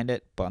history behind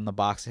it, but on the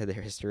box it had the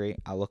history.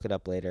 I'll look it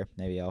up later.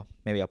 Maybe I'll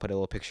put a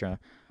little picture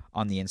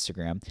on the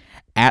Instagram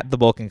at the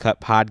Bulk and Cut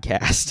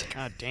Podcast.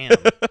 God damn.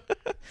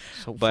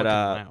 So fucking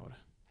loud.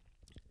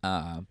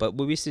 But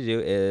what we used to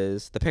do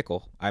is the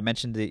pickle. I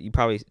mentioned that you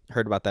probably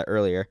heard about that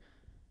earlier.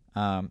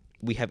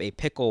 We have a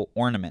pickle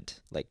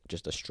ornament, like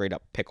just a straight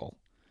up pickle.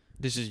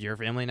 This is your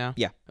family now?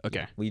 Yeah. Okay.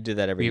 Yeah, we do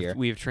that every year.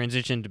 We've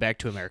transitioned back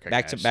to America.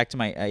 Back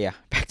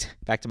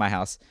to my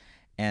house.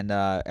 And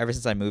ever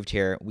since I moved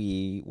here,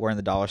 we were in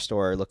the dollar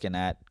store looking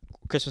at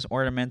Christmas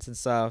ornaments and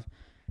stuff,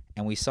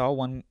 and we saw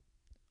one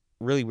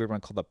really weird one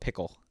called the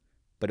pickle,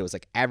 but it was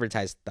like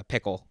advertised the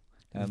pickle,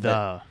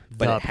 but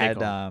it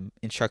had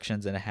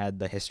instructions and it had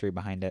the history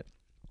behind it.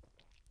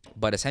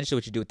 But essentially,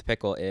 what you do with the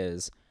pickle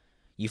is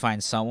you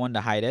find someone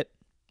to hide it,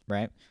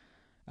 right?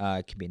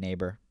 It could be a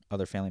neighbor,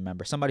 other family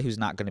member, somebody who's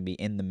not going to be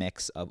in the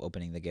mix of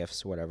opening the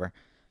gifts or whatever.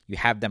 You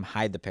have them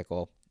hide the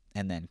pickle,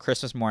 and then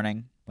Christmas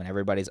morning, when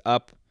everybody's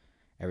up,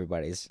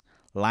 everybody's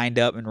lined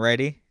up and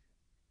ready,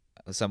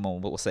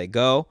 someone will say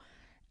go,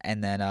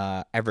 and then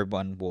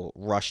everyone will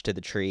rush to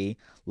the tree,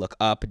 look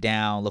up,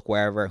 down, look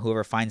wherever.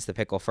 Whoever finds the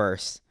pickle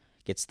first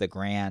gets the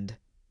grand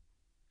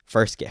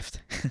first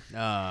gift.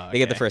 Okay. They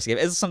get the first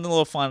gift. It's something a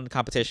little fun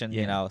competition,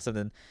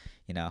 something,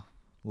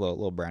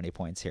 little brownie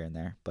points here and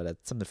there, but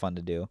it's something fun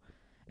to do.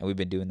 And we've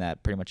been doing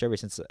that pretty much ever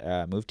since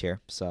I moved here.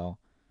 So,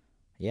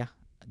 yeah,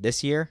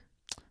 this year,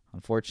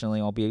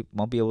 unfortunately,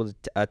 won't be able to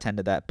attend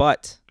to that,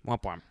 but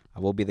womp womp. I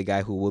will be the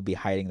guy who will be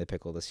hiding the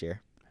pickle this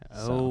year.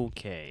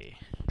 Okay.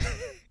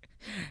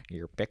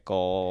 Your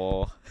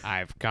pickle.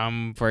 I've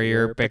come for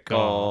your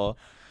pickle.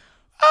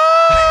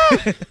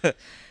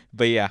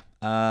 But yeah,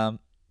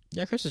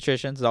 Christmas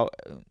traditions. Other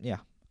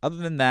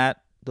than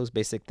that, those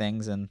basic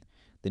things and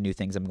the new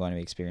things I'm going to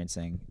be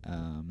experiencing.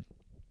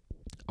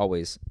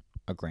 Always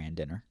a grand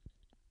dinner.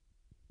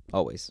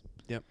 Always.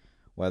 Yep.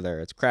 Whether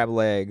it's crab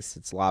legs,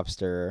 it's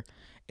lobster,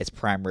 it's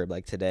prime rib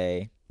like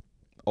today,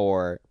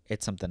 or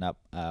it's something up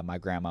my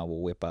grandma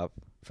will whip up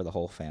for the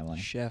whole family.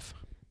 Chef.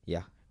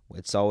 Yeah.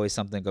 It's always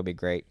something going to be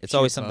great. It's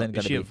always something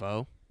going to be. Is she a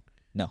vo?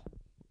 No.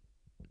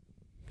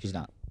 She's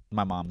not.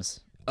 My mom's.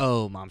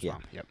 Oh, mom's yeah.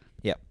 mom. Yep.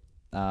 Yep.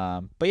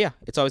 But yeah,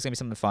 it's always going to be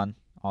something fun.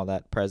 All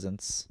that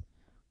presents,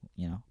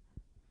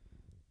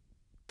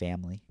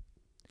 family.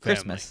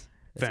 Christmas.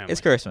 Family. It's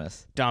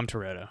Christmas. Dom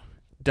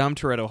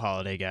Toretto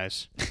holiday,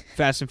 guys.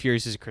 Fast and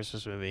Furious is a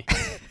Christmas movie.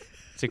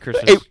 It's a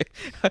Christmas.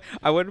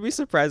 I wouldn't be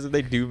surprised if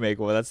they do make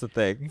one. That's the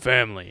thing.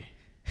 Family.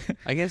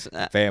 I guess.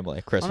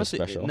 Family. Christmas honestly,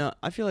 special. No,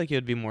 I feel like it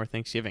would be more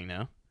Thanksgiving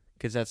now.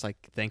 Because that's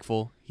like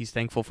thankful. He's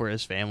thankful for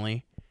his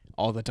family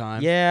all the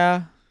time.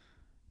 Yeah.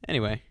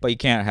 Anyway. But you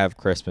can't have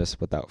Christmas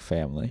without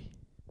family.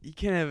 You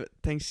can't have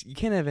You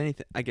can't have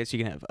anything. I guess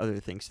you can have other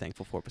things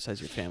thankful for besides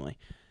your family.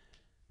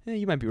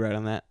 You might be right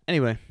on that.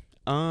 Anyway.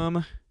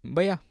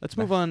 But yeah, let's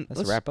move on.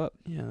 Let's wrap up.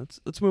 Yeah,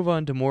 let's move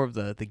on to more of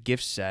the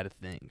gift side of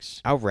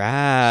things. All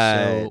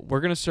right. So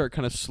we're gonna start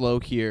kind of slow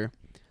here.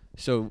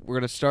 So we're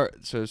gonna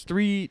start. So there's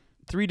three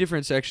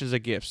different sections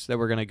of gifts that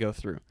we're gonna go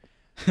through.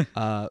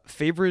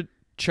 Favorite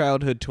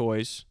childhood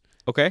toys.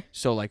 Okay.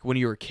 So like when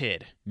you were a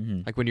kid,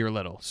 like when you were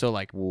little. So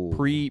like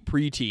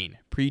preteen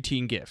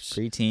gifts.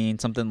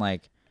 Preteen, something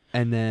like.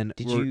 And then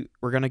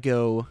we're gonna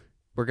go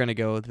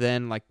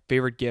then like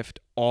favorite gift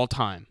all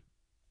time.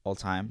 All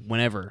time,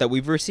 whenever that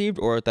we've received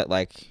or that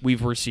like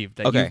we've received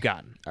that you've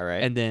gotten. All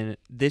right, and then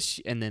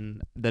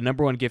the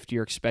number one gift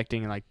you're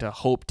expecting like to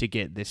hope to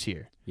get this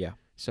year. Yeah.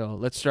 So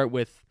let's start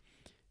with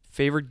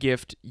favorite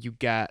gift you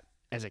got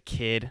as a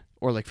kid,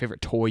 or like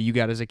favorite toy you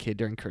got as a kid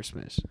during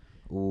Christmas.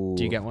 Ooh.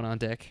 Do you got one on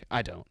deck?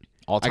 I don't.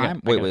 All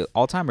time? Wait,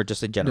 all time or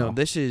just in general? No,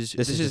 this is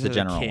just the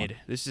general kid. one.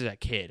 This is a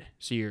kid.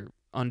 So you're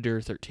under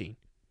 13.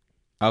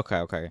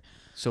 Okay.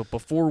 So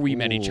before we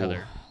met each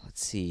other.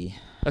 Let's see.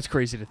 That's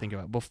crazy to think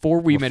about. Before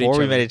we met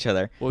each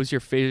other. What was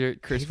your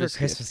favorite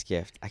Christmas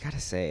gift? I gotta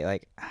say,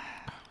 like, oh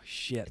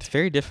shit, it's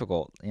very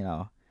difficult, you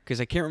know,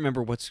 because I can't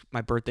remember what's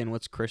my birthday and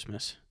what's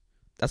Christmas.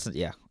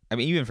 Yeah. I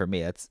mean, even for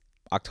me, it's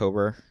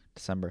October,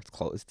 December. It's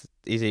close.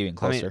 It's even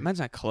closer. I mean, mine's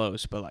not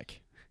close, but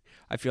like,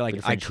 I feel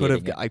like I could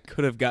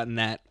have gotten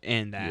that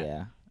and that.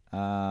 Yeah.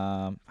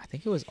 I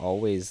think it was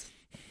always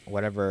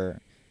whatever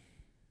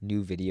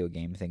new video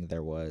game thing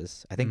there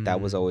was. I think that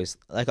was always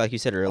like you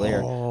said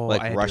earlier,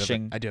 like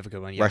rushing. I do have a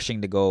good one. Yeah.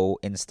 Rushing to go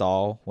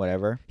install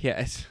whatever. Yeah,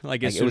 it's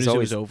like as soon as it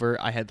was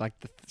over, I had like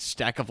the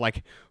stack of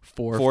like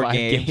four or five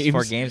games.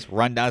 4 games.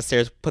 Run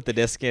downstairs, put the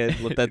disc in,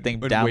 let that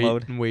thing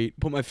download. Wait.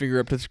 Put my finger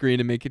up to the screen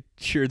to make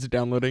sure it's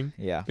downloading.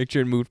 Yeah. Make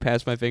sure it moved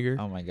past my finger.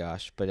 Oh my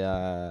gosh, but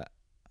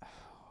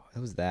it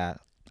was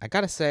that. I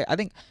gotta say, I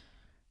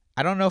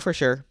don't know for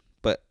sure,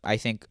 but I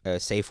think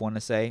a safe one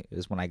to say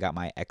is when I got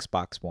my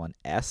Xbox One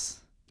S.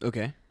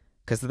 Okay.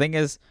 Because the thing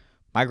is,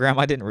 my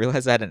grandma didn't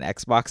realize I had an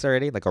Xbox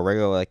already, like a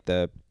regular, like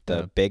the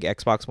big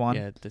Xbox One.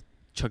 Yeah, the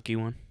chunky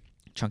one.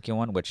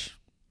 Which,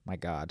 my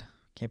God,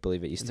 can't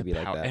believe it used to be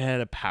like that. It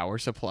had a power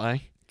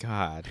supply.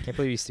 God, can't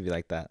believe it used to be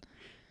like that.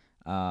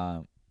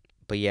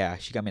 But yeah,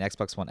 she got me an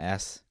Xbox One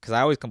S. Because I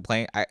always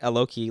complain, I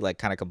low-key, like,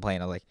 kind of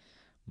complain. I'm like,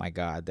 my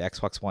God, the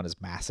Xbox One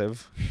is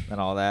massive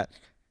and all that.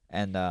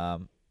 And,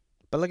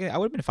 but like, I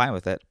would have been fine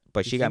with it.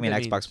 But she got me an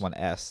Xbox One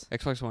S.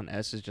 Xbox One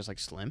S is just like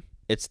slim?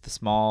 It's the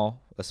small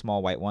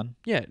white one.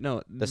 Yeah,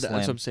 no, that's slim.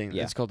 what I'm saying.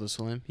 Yeah. It's called the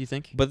Slim, you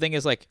think? But the thing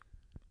is, like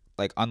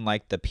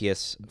unlike the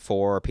PS4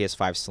 or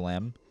PS5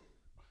 Slim,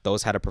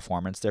 those had a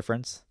performance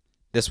difference.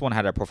 This one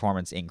had a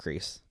performance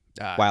increase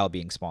while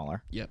being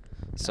smaller. Yep.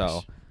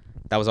 So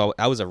that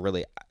was a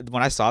really,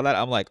 when I saw that,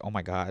 I'm like, oh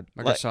my God.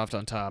 Microsoft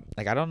on top.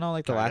 Like, I don't know,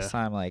 like the last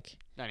time, like.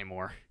 Not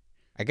anymore.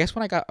 I guess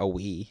when I got a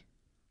Wii,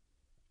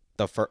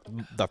 the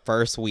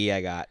first Wii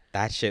I got,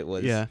 that shit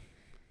was. Yeah.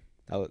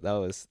 That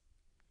was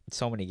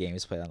so many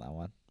games played on that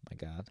one. My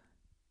God.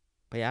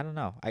 But yeah, I don't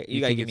know. You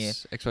gotta give me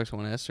Xbox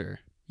One S, or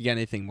you got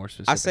anything more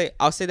specific?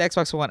 I'll say the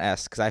Xbox One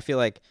S because I feel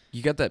like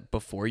you got that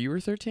before you were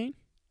 13.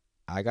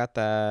 I got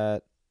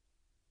that.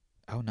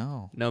 Oh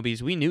no. No,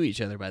 because we knew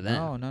each other by then.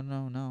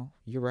 No.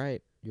 You're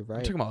right. I'm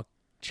talking about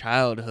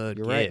childhood.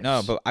 You're gifts. right.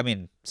 No, but I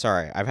mean,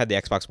 sorry, I've had the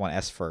Xbox One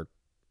S for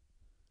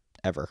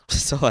ever.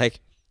 So like,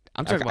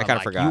 I'm talking about. I kind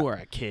of forgot. You were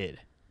a kid.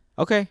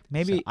 Okay,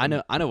 maybe so I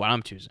know what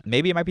I'm choosing.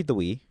 Maybe it might be the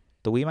Wii.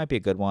 The Wii might be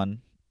a good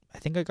one. I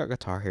think I got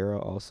Guitar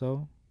Hero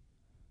also,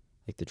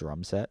 like the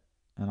drum set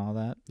and all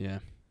that. Yeah,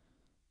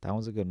 that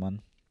one's a good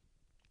one.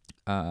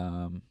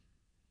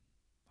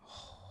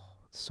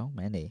 So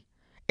many.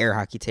 Air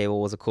hockey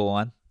table was a cool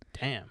one.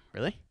 Damn,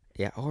 really?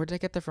 Yeah. Or did I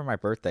get that for my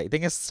birthday? The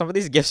thing is, some of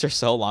these gifts are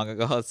so long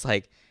ago. It's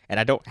like, and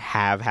I don't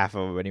have half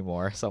of them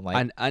anymore. So I'm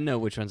like, I know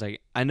which ones I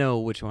know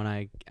which one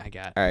I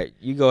got. All right,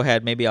 you go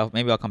ahead. Maybe I'll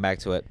come back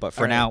to it. But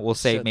for now, we'll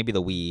say maybe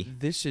the Wii.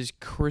 This is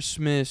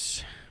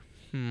Christmas.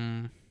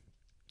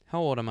 How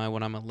old am I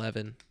when I'm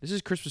 11? This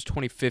is Christmas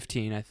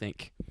 2015, I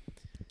think.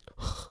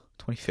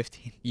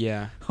 2015.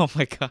 Yeah. Oh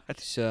my God.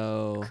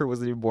 So Kurt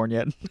wasn't even born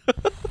yet.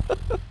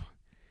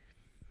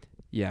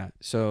 Yeah.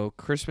 So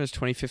Christmas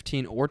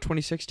 2015 or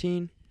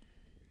 2016.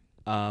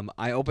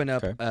 I opened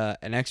up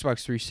an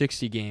Xbox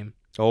 360 game.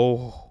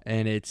 Oh.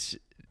 And it's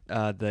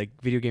the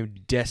video game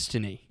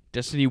Destiny.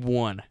 Destiny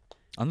 1.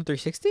 On the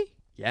 360?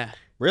 Yeah.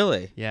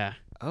 Really? Yeah.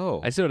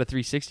 Oh. I still had a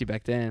 360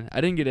 back then.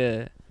 I didn't get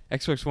a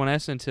Xbox One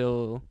S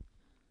until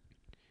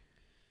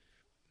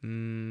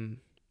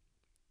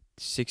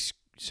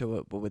So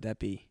what would that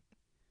be?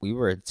 We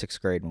were in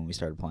 6th grade when we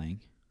started playing.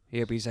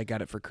 Yeah, because I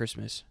got it for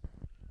Christmas.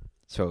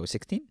 So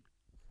 16?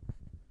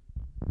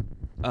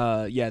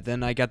 Yeah,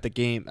 then I got the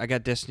game. I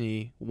got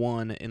Destiny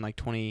 1 in like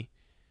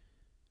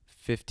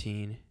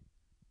 2015.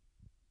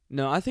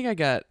 No, I think I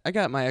got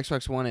my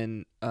Xbox One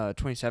in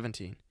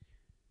 2017.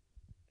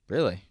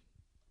 Really? I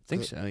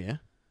think so, yeah.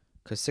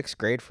 Because 6th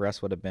grade for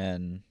us would have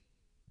been,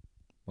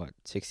 what,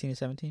 16 to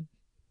 17?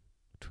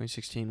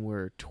 2016,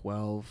 we're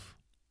 12.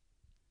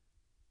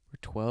 We're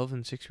 12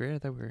 in 6th grade? I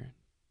thought we're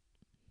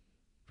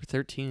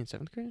 13 in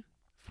 7th grade?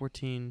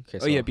 14.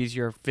 Okay, yeah, because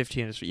you're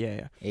 15.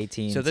 Yeah.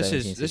 18. So this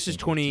 17, is 16,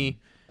 20.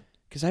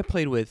 Because I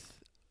played with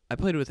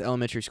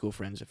elementary school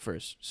friends at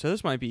first. So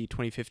this might be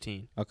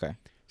 2015. Okay.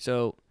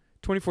 So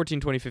 2014,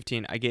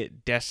 2015, I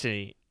get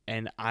Destiny,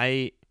 and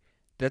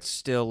that's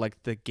still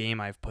like the game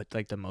I've put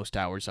like the most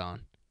hours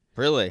on.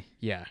 Really?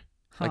 Yeah.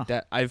 Huh. Like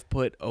that, I've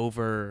put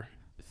over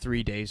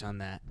 3 days on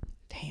that.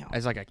 Damn.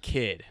 As like a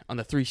kid on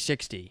the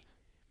 360.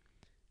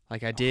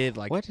 Like I did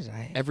like what did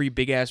I? Every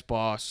big ass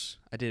boss.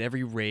 I did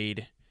every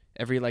raid,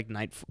 every like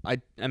night.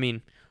 I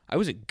mean, I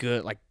wasn't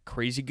good, like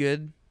crazy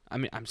good. I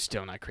mean, I'm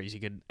still not crazy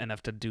good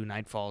enough to do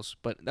Nightfalls,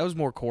 but that was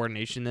more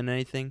coordination than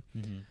anything.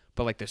 Mm-hmm.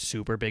 But like the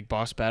super big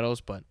boss battles,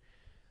 but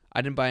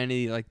I didn't buy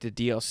any like the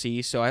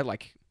DLC, so I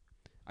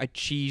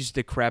cheesed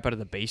the crap out of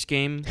the base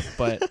game,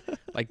 but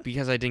like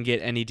because I didn't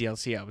get any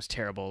DLC, I was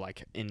terrible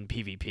like in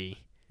PvP.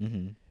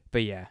 Mm-hmm.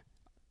 But yeah,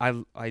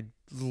 I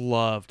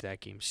loved that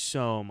game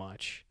so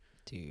much.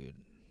 Dude.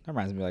 That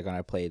reminds me like when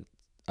I played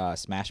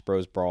Smash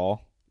Bros.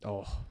 Brawl.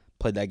 Oh,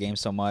 played that game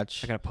so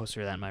much. I got a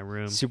poster of that in my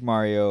room. Super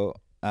Mario.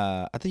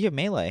 I think you have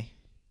Melee.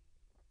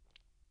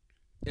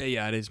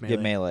 Yeah, it is Melee. You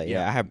have Melee.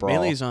 Yeah, I have Brawl.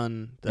 Melee's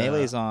on the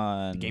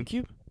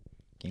GameCube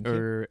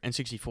or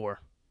N64.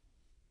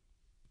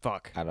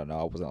 Fuck. I don't know.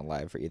 I wasn't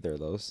alive for either of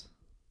those.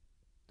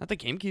 Not the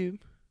GameCube.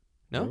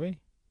 No. Were we?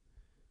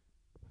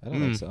 I don't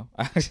think so.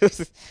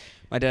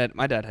 My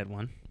dad had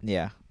one.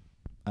 Yeah.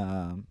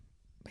 But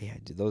yeah,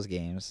 dude, those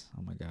games.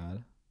 Oh my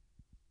god.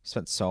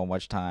 Spent so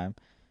much time.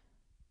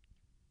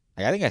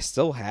 I think I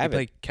still have it.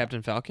 Played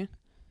Captain Falcon?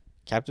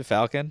 Captain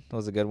Falcon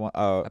was a good one.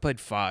 Oh, I played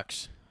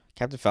Fox.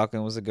 Captain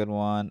Falcon was a good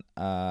one.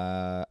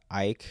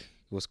 Ike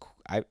was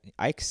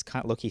Ike's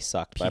kind of low-key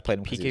sucked, but I played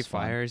him because he was PK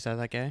Fire, fun. is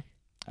that guy?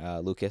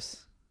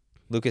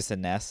 Lucas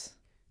and Ness.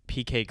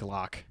 PK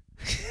Glock.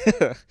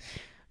 But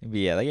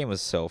yeah, that game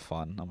was so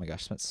fun. Oh my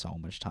gosh, spent so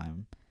much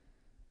time.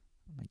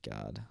 Oh my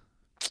god,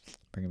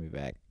 bringing me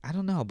back. I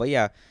don't know, but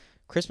yeah,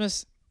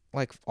 Christmas,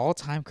 like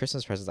all-time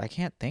Christmas presents. I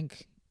can't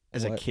think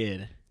As a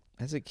kid,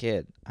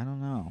 I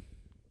don't know.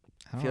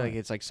 I feel like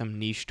it's like some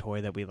niche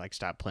toy that we like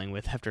stopped playing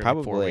with after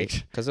probably, like 4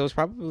 weeks. Because it was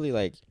probably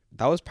like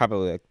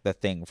the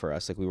thing for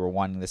us. Like we were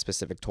wanting this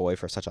specific toy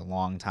for such a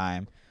long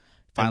time.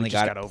 Finally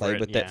got played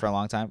with it for a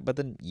long time, but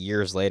then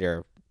years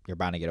later, you're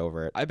bound to get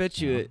over it. I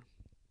bet you,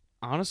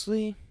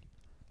 honestly,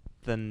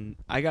 then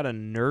I got a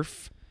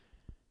Nerf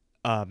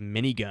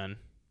minigun,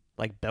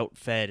 like belt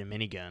fed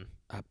minigun.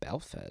 A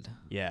belt fed?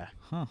 Yeah.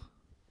 Huh.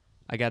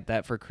 I got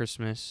that for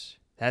Christmas.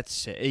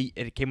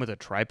 It came with a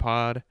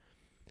tripod.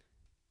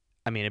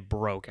 I mean, it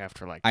broke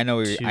after like I know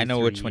which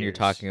 3 one you're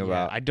talking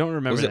about. I don't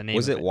remember the name.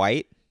 Was it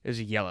white? It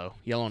was yellow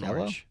and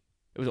orange.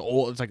 It was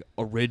old. It's like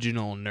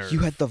original Nerf. You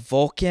had the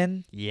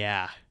Vulcan?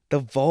 Yeah. The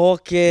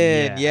Vulcan.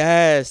 Yeah.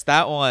 Yes,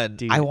 that one.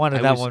 Dude, I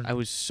wanted that one. I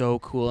was so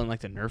cool in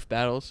like the Nerf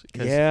battles.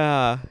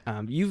 Yeah.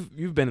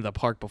 You've been to the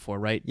park before,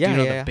 right? Yeah. Do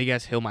you know the big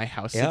ass hill my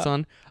house sits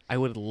on? I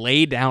would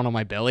lay down on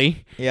my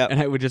belly. Yeah. And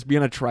I would just be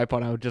on a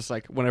tripod. I would just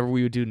like whenever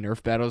we would do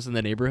Nerf battles in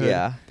the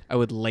neighborhood. I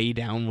would lay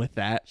down with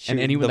that. Shooting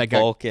and anyone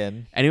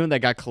that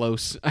got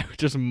close, I would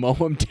just mow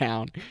them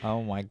down.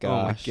 Oh my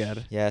gosh. Oh my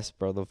god. Yes,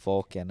 bro, the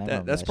Vulcan.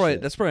 That's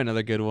probably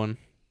another good one.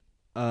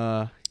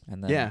 And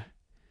then, yeah.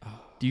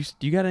 Do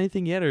you got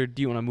anything yet, or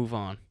do you want to move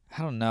on?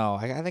 I don't know.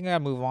 I think I gotta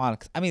move on.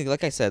 I mean,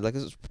 like I said, like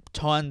there's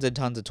tons and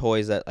tons of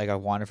toys that like I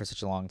wanted for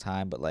such a long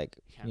time, but like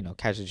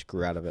casually just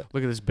grew out of it.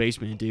 Look at this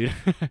basement, dude.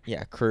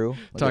 Yeah, crew.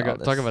 Talk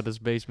about this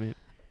basement.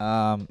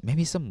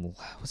 Maybe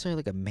was there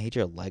like a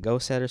major Lego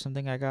set or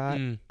something I got?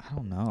 I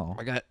don't know.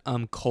 I got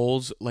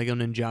Cole's Lego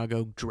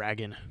Ninjago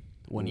Dragon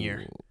one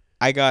year.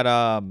 I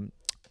got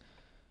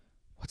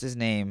what's his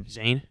name?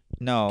 Zane?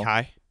 No.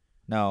 Kai?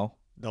 No.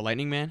 The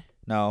Lightning Man?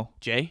 No.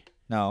 Jay?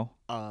 No.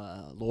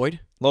 Lloyd?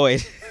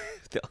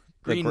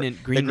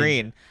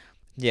 Green.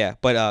 Yeah,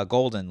 but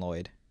Golden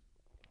Lloyd.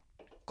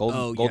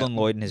 Golden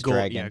Lloyd and his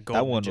dragon. Yeah,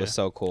 that one was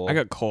so cool. I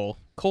got Cole.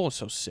 Cole is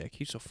so sick.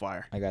 He's so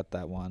fire. I got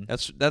that one.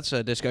 That's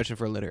a discussion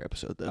for a later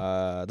episode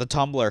though. The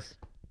tumbler.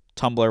 The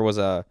tumbler was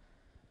a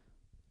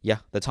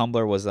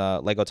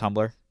Lego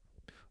tumbler.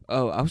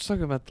 Oh, I was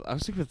thinking about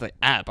the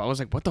app. I was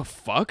like, what the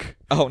fuck?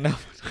 Oh no.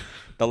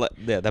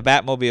 The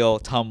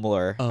Batmobile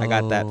tumbler. I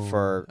got that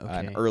for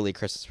an early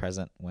Christmas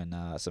present when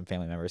some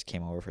family members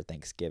came over for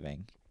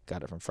Thanksgiving.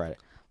 Got it from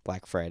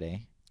Black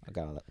Friday. I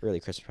got an early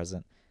Christmas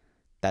present.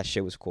 That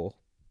shit was cool.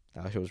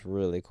 That shit was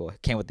really cool.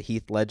 It came with the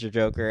Heath Ledger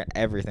Joker and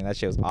everything. That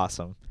shit was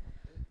awesome.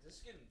 This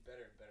is getting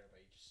better and better by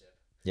each sip.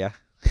 Yeah.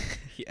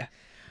 Yeah.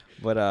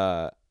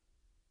 But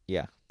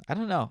yeah. I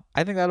don't know.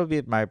 I think that'll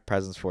be my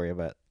presents for you,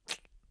 but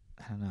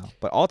I don't know.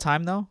 But all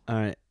time though. All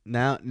right.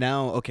 Now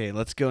okay,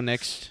 let's go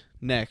next.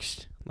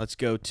 Let's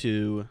go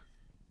to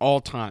all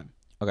time.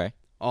 Okay.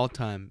 All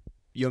time.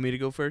 You want me to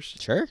go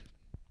first? Sure.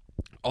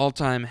 All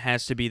time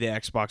has to be the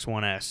Xbox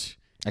One S.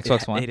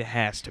 Xbox One? It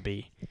has to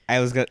be. I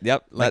was good.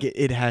 Yep. Like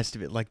it has to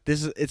be. Like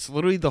it's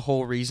literally the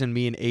whole reason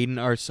me and Aiden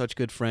are such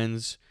good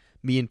friends.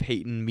 Me and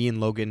Peyton, me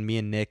and Logan, me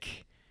and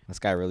Nick. This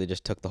guy really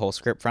just took the whole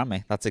script from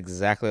me. That's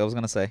exactly what I was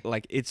going to say.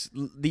 Like it's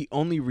the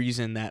only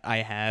reason that I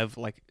have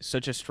like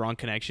such a strong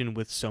connection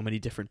with so many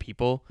different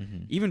people.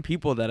 Mm-hmm. Even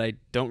people that I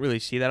don't really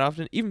see that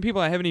often. Even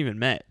people I haven't even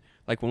met.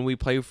 Like when we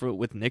play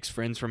with Nick's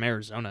friends from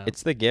Arizona.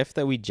 It's the gift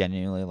that we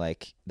genuinely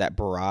like that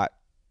brought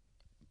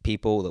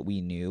people that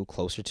we knew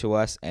closer to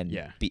us and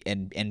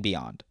and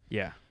beyond.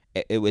 Yeah.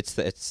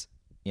 It's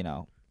you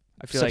know,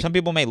 I feel like some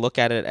people may look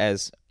at it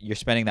as you're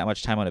spending that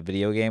much time on a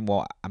video game.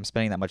 Well, I'm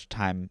spending that much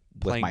time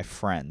with my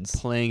friends.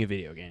 Playing a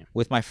video game.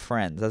 With my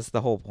friends. That's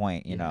the whole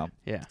point, you know.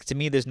 Yeah. To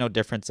me, there's no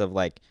difference of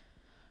like,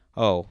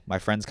 oh, my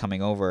friend's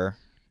coming over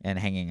and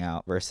hanging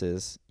out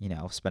versus, you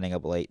know, spending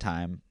up late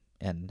time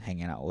and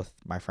hanging out with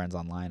my friends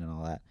online and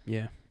all that.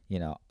 Yeah. You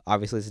know,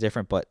 obviously it's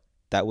different, but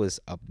that was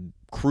a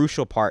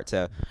crucial part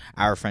to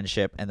our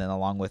friendship, and then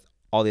along with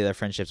all the other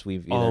friendships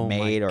we've either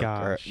made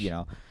or you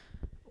know,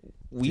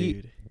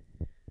 Dude.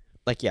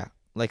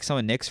 like some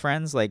of Nick's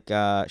friends, like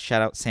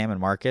shout out Sam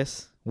and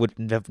Marcus, would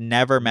have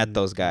never met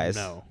those guys.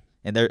 No.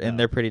 And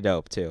they're pretty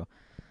dope too.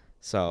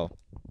 So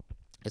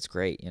It's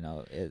great,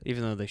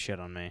 Even though they shit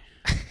on me,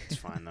 it's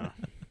fine though.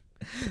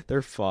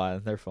 They're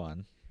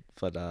fun.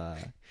 But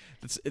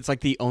it's like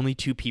the only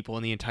 2 people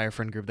in the entire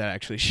friend group that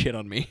actually shit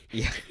on me.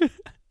 Yeah.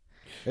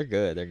 They're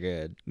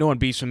good. No one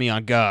beats with me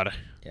on God.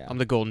 Yeah. I'm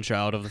the golden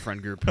child of the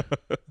friend group.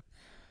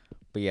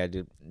 But yeah,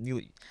 dude,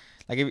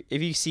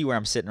 if you see where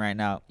I'm sitting right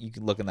now, you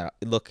can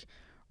look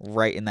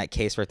right in that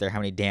case right there how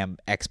many damn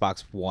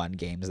Xbox One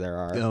games there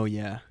are. Oh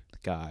yeah.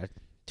 God,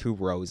 2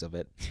 rows of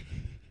it.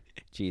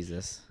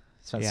 Jesus.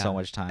 Spent so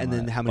much time. And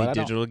then how many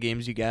digital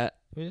games you got?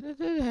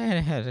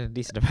 A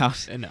decent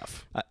amount.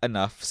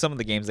 Enough. Some of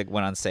the games that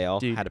went on sale,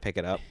 dude, had to pick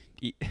it up.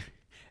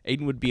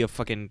 Aiden would be a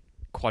fucking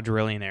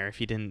quadrillionaire if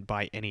he didn't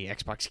buy any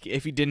Xbox.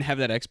 If he didn't have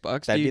that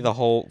Xbox, that'd be the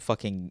whole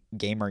fucking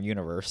gamer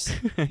universe.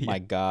 Yeah. My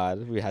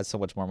God, we had so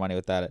much more money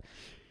with that.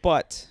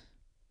 But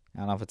I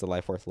don't know if it's a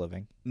life worth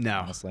living. No,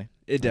 honestly,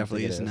 it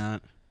definitely is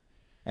not.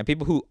 And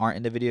people who aren't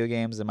into video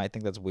games, they might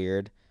think that's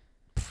weird.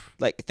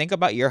 Like, think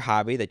about your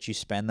hobby that you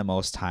spend the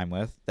most time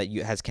with, that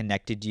has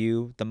connected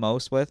you the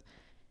most with,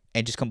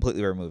 and just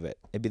completely remove it.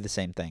 It'd be the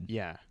same thing.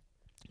 Yeah.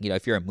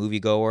 If you're a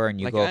moviegoer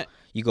and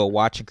you go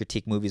watch and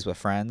critique movies with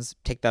friends,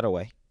 take that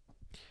away.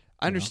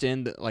 I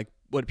understand that, like,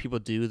 what people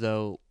do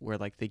though, where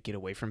like they get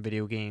away from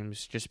video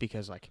games just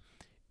because like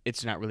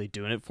it's not really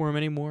doing it for them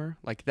anymore.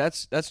 Like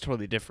that's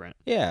totally different.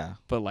 Yeah.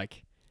 But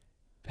like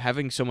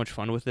having so much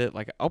fun with it,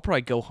 like I'll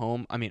probably go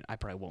home. I mean, I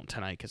probably won't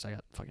tonight because I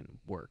got fucking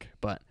work,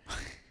 but.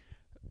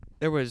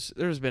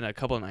 There's been a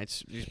couple of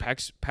nights these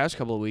past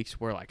couple of weeks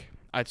where like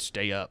I'd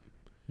stay up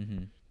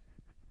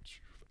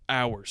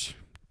hours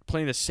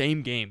playing the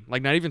same game,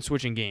 like not even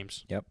switching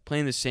games. Yep.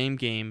 Playing the same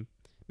game,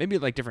 maybe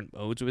like different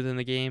modes within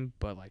the game,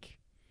 but like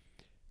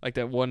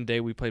that one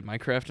day we played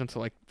Minecraft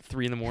until like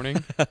 3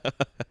 a.m.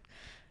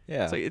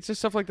 Yeah. It's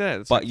just stuff like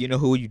that. But you know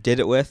who you did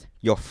it with?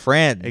 Your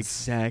friends.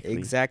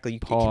 Exactly. You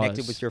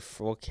connected with your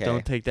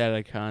Don't take that out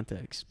of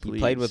context, please. He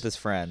played with his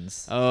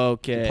friends.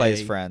 Okay. He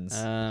plays friends.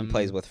 He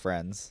plays with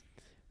friends.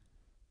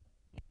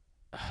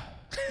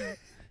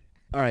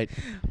 All right.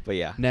 But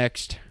yeah.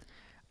 Next.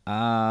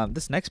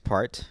 This next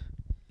part.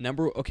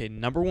 Number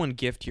 1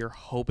 gift you're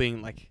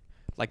hoping like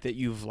that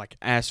you've like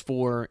asked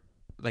for,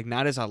 like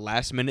not as a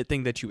last minute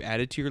thing that you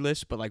added to your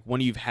list, but like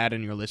one you've had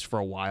on your list for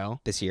a while.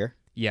 This year?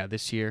 Yeah,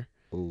 this year.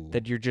 Ooh.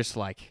 That you're just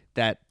like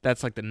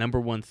that's like the number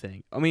 1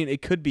 thing. I mean,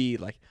 it could be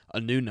like a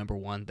new number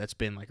 1 that's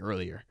been like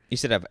earlier. You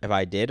said if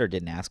I did or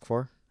didn't ask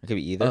for? It could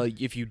be either.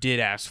 If you did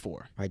ask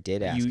for. I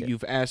did ask.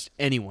 You've asked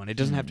anyone. It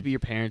doesn't have to be your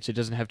parents. It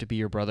doesn't have to be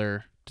your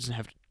brother. Doesn't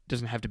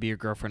have to be your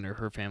girlfriend or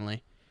her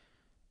family.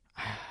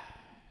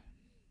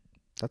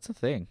 That's the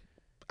thing.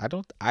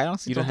 I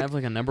honestly don't have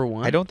like a number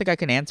 1. I don't think I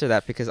can answer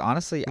that because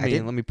honestly,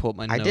 let me pull up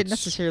my notes. I didn't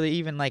necessarily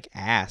even like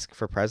ask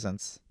for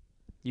presents.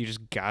 You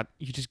just got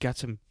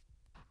some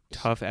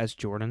tough ass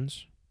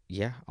Jordans.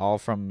 Yeah, all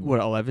from what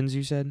 11s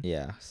you said?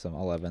 Yeah, some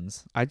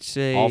 11s. I'd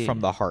say all from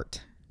the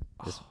heart.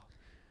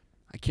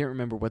 I can't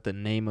remember what the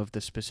name of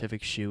the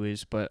specific shoe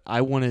is, but I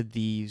wanted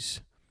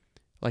these.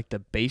 Like the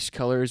base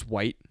color is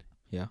white.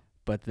 Yeah.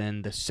 But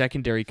then the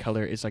secondary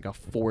color is like a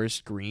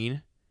forest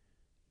green.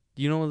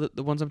 You know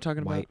the ones I'm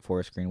talking about? White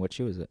forest green. What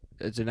shoe is it?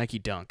 It's a Nike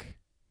Dunk.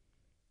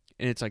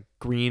 And it's like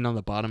green on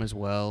the bottom as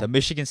well. The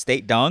Michigan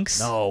State Dunks?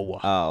 No.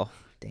 Oh,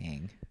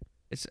 dang.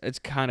 It's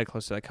kind of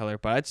close to that color,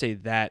 but I'd say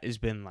that has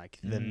been like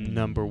the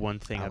number 1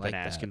 thing I've been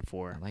asking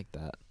for. I like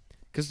that.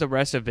 Because the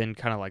rest have been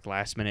kind of like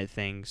last minute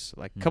things,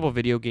 like a couple of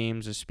video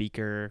games, a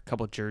speaker, a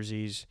couple of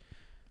jerseys,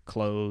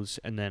 clothes,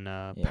 and then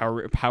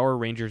Power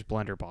Rangers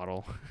blender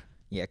bottle.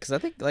 Yeah, because I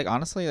think like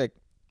honestly like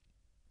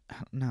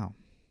no,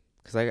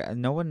 because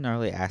no one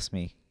really asked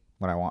me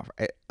what I want.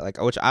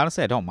 Which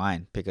honestly I don't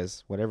mind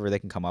because whatever they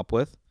can come up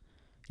with,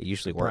 it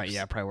usually works. Right,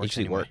 yeah, probably works. It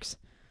usually works.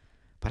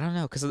 But I don't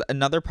know, because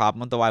another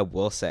problem though I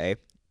will say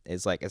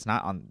is like it's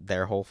not on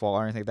their whole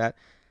fault or anything like that.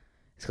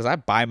 It's because I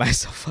buy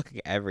myself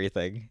fucking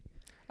everything.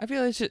 I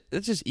feel like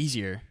it's just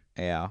easier.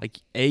 Yeah.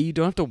 Like A, you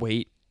don't have to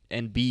wait,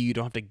 and B, you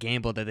don't have to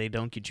gamble that they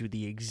don't get you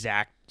the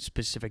exact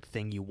specific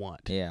thing you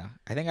want. Yeah.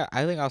 I think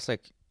I was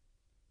like,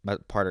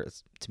 but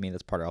to me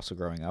that's part of also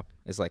growing up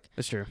is like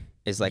that's true.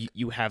 Is like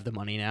you have the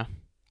money now.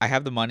 I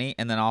have the money,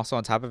 and then also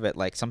on top of it,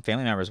 like some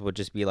family members would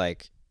just be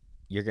like,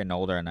 "You're getting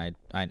older, and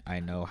I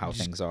know how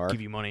things are."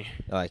 Give you money.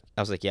 Like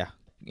I was like, "Yeah,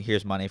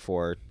 here's money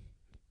for,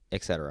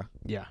 etc."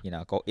 Yeah.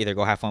 Go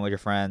have fun with your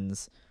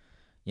friends.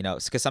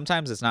 Because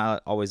sometimes it's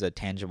not always a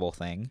tangible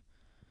thing.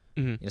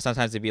 Mm-hmm.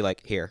 Sometimes it'd be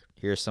like,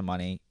 here's some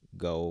money,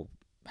 go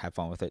have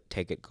fun with it,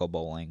 take it, go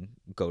bowling,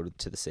 go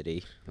to the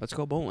city. Let's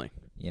go bowling.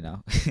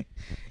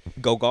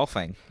 Go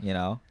golfing.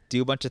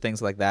 Do a bunch of things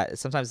like that.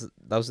 Sometimes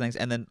those things,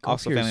 and then Golf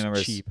also family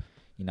members. Cheap.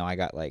 I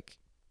got like,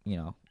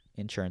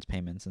 insurance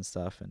payments and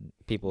stuff, and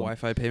people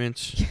Wi-Fi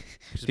payments.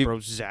 Bro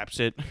zaps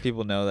it.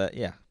 People know that.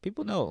 Yeah,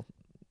 people know.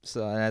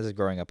 So and as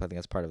growing up, I think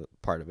that's part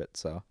of it.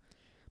 So.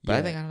 But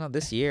I think, I don't know,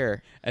 this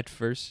year. At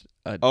first.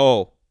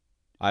 I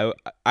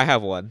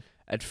have one.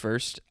 At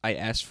first, I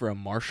asked for a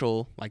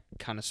Marshall, like,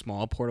 kind of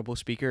small portable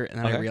speaker, and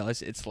then I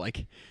realized it's,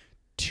 like,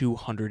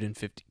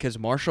 $250. Because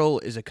Marshall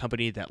is a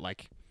company that,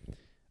 like,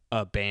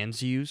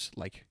 bands use.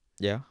 Like,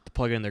 Yeah. to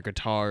plug in their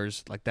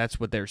guitars. Like that's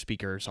what their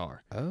speakers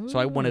are. Oh. So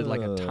I wanted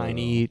like a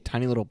tiny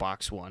little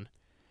box one,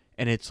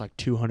 and it's like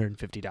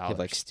 $250.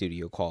 Like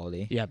studio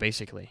quality. Yeah,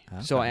 basically.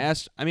 Okay. So I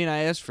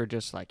asked for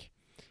just like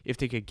if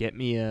they could get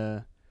me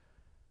a.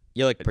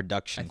 Yeah, like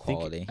production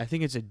quality. I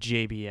think it's a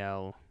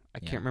JBL. I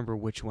can't remember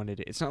which one it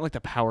is. It's not like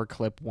the Power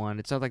Clip one.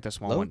 It's not like the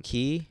small one. Low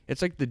key.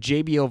 It's like the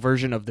JBL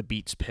version of the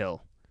Beats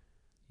pill.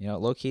 You know,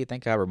 low key.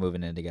 Thank God we're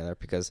moving in together,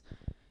 because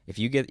if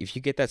you get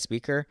that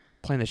speaker,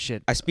 playing the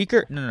shit. A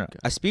speaker. No.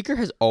 A speaker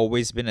has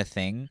always been a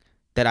thing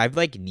that I've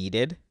like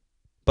needed,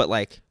 but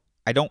like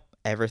I don't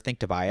ever think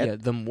to buy it. Yeah.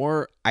 The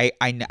more I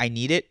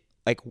need it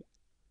like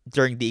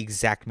during the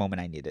exact moment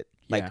I need it.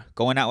 Like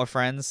going out with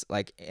friends,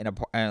 like in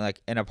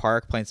a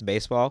park playing some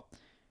baseball.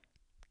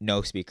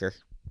 No speaker.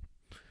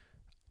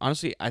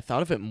 Honestly, I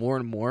thought of it more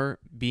and more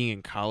being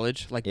in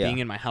college, like being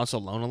in my house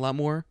alone a lot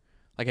more.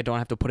 Like I don't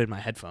have to put in my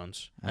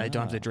headphones. I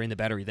don't have to drain the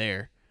battery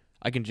there.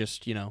 I can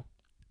just, well,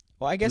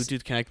 I guess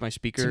Bluetooth connect my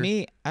speaker. To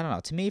me, I don't know.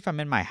 To me, if I'm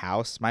in my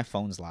house, my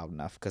phone's loud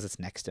enough because it's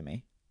next to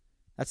me.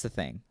 That's the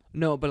thing.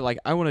 No, but like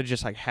I want to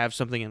just like have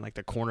something in like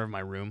the corner of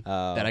my room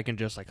that I can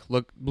just like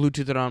look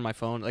Bluetooth it on my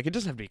phone. Like it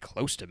doesn't have to be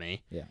close to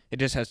me. Yeah. It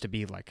just has to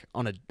be like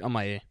on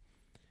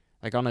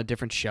a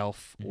different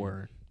shelf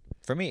or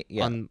for me,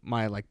 on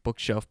my like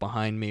bookshelf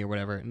behind me or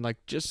whatever, and like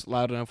just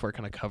loud enough where it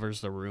kind of covers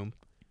the room.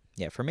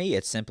 Yeah, for me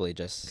it's simply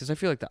just because I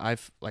feel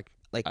like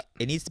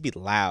it needs to be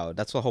loud.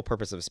 That's the whole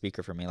purpose of a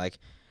speaker for me. Like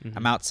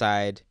I'm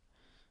outside.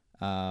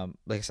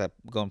 Like I said,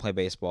 go and play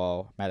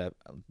baseball. I'm at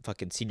a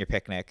fucking senior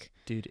picnic.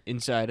 Dude,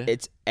 inside.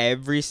 It's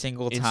every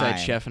single time. Inside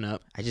chefing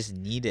up. I just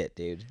need it,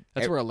 dude.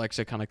 That's where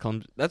Alexa kind of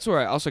comes. That's where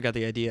I also got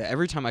the idea.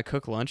 Every time I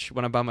cook lunch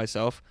when I'm by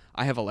myself,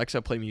 I have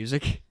Alexa play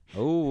music.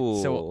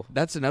 Oh. So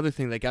that's another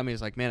thing that got me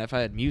is like, man, if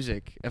I had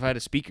music, if I had a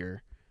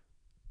speaker,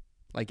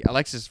 like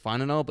Alexa's fine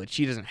and all, but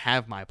she doesn't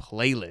have my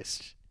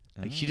playlist.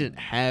 Like she didn't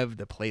have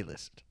the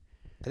playlist.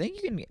 I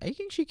think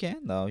she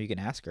can though. You can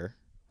ask her.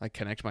 Like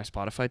connect my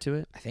Spotify to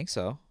it? I think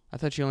so. I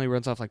thought she only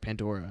runs off like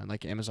Pandora and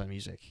like Amazon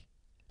Music.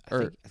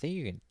 I think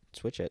you can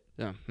switch it.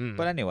 Yeah.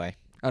 But anyway.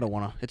 I don't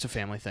want to. It's a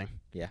family thing.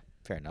 Yeah,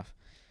 fair enough.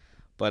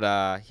 But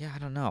I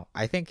don't know.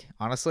 I think,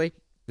 honestly,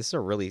 this is a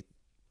really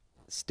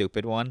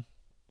stupid one.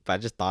 But I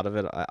just thought of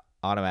it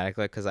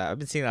automatically because I've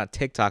been seeing it on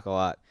TikTok a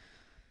lot.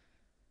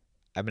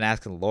 I've been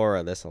asking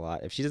Laura this a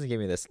lot. If she doesn't give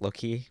me this,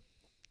 low-key,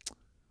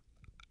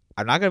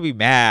 I'm not going to be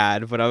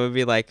mad, but I'm going to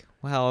be like,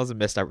 well, it was a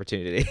missed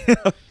opportunity.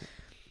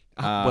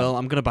 Well,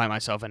 I'm gonna buy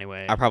myself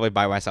anyway. I'll probably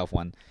buy myself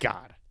one.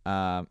 God.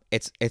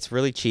 It's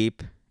really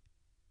cheap.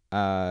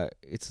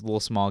 It's a little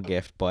small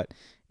gift, but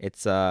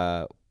it's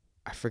I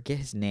forget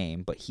his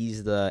name, but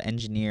he's the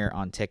engineer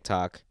on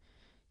TikTok.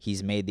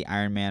 He's made the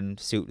Iron Man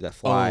suit that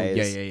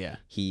flies. Oh, yeah.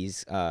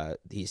 He's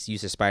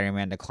used a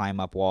Spider-Man to climb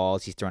up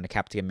walls. He's thrown a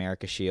Captain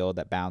America shield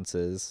that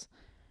bounces.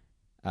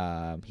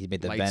 He's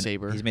made the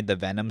lightsaber. He's made the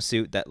Venom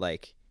suit that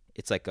like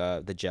it's like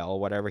the gel or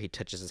whatever. He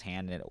touches his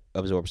hand and it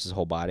absorbs his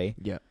whole body.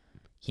 Yeah.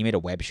 He made a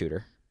web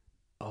shooter.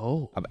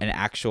 Oh. An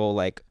actual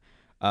like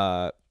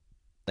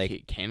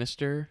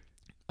canister.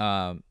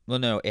 Well,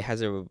 no, it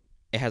has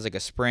like a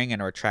spring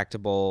and a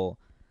retractable,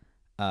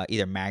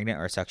 either magnet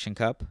or suction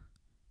cup,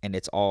 and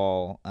it's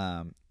all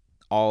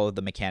of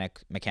the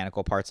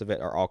mechanical parts of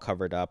it are all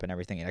covered up and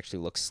everything. It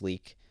actually looks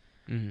sleek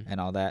and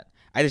all that.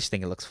 I just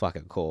think it looks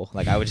fucking cool.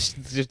 Like I would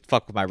just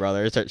fuck with my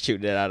brother and start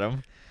shooting it at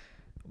him.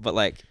 But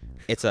like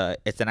it's an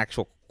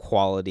actual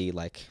quality,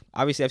 like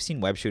obviously I've seen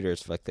web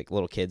shooters for like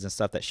little kids and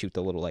stuff that shoot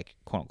the little like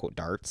quote unquote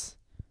darts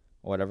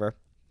or whatever,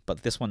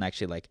 but this one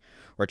actually like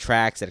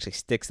retracts. It actually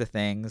sticks to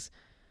things.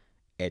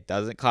 It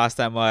doesn't cost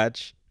that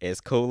much. It's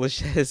cool as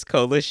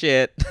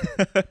shit.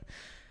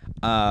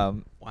 Why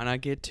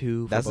not get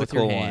two? That's the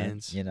cool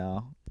hands?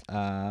 One,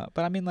 but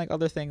I mean like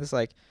other things,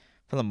 like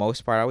for the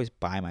most part I always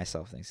buy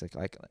myself things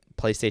like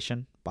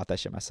PlayStation. Bought that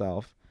shit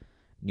myself.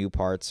 New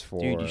parts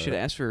for. Dude, you should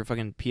ask for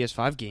fucking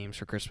PS5 games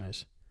for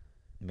Christmas.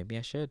 Maybe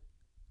I should.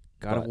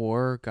 God of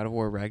War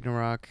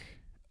Ragnarok,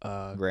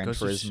 Gran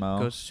Turismo,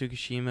 Ghost of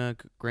Tsushima,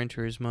 Gran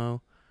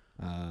Turismo.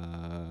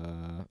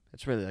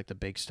 It's really like the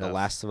big stuff. The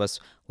Last of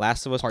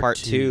Us Part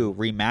 2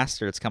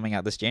 remastered. It's coming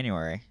out this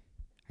January.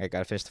 I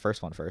gotta finish the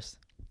first one first.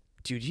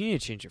 Dude, you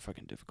need to change your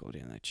fucking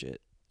difficulty on that shit.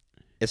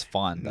 It's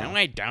fun, though. No,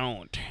 I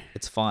don't.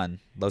 It's fun.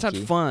 It's not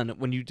fun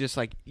when you just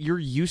like you're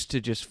used to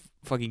just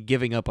fucking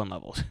giving up on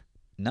levels.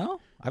 No,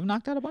 I've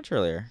knocked out a bunch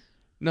earlier.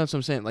 No, that's what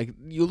I'm saying. Like,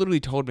 you literally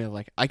told me,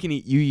 like,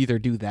 you either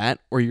do that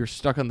or you're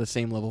stuck on the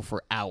same level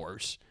for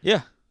hours.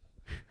 Yeah.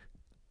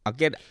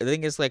 The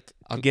thing is, like...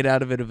 I'll get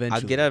out of it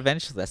eventually. I'll get out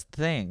eventually. That's the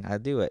thing. I'll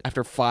do it.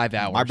 After 5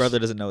 hours. My brother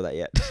doesn't know that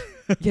yet.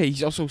 Yeah,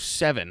 he's also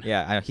 7.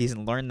 Yeah, he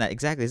hasn't learned that.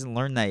 Exactly, he hasn't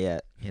learned that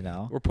yet, you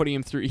know? We're putting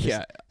him through...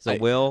 Yeah. So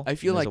will, I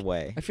feel like, a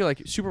way. I feel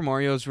like Super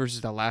Mario's versus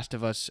The Last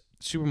of Us...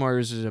 Super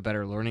Mario's is a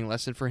better learning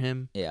lesson for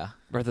him. Yeah.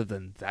 Rather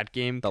than that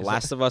game. The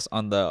Last of Us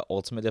on the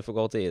ultimate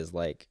difficulty is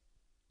like...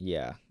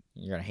 Yeah,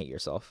 you're gonna hate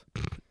yourself.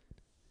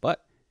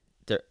 But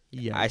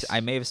I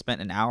may have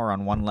spent an hour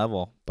on one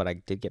level, but I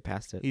did get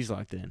past it. He's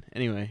locked in.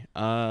 Anyway,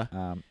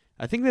 I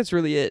think that's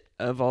really it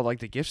of all like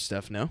the gift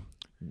stuff. No.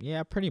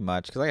 Yeah, pretty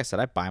much. Because like I said,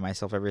 I buy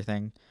myself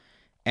everything,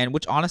 and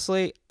which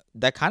honestly,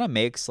 that kind of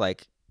makes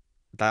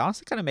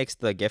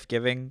the gift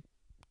giving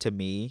to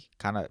me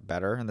kind of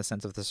better in the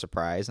sense of the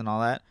surprise and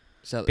all that.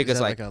 Is that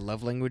like a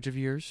love language of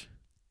yours?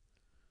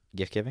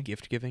 Gift giving?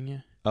 Gift giving, yeah.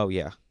 Oh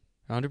yeah.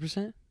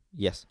 100%?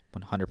 Yes,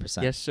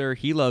 100%. Yes, sir.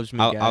 He loves me,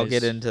 guys. I'll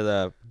get into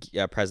the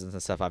presents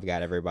and stuff I've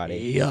got everybody.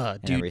 Yeah,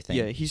 and dude. Everything.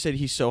 Yeah, he said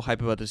he's so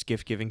hype about this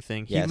gift giving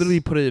thing. Yes. He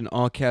literally put it in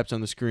all caps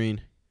on the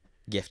screen.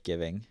 Gift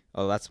giving.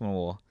 Oh, that's when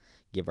we'll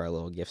give our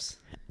little gifts.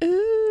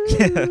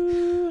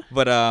 Ooh.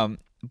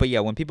 But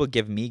yeah, when people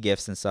give me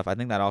gifts and stuff, I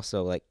think that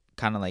also like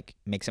kind of like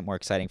makes it more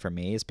exciting for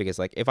me. Is because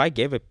like if I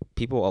give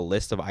people a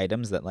list of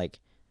items that like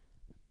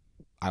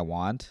I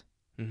want,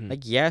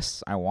 like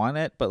yes, I want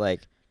it, but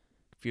like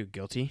feel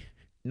guilty.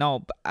 No,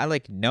 but I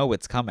like know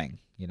it's coming,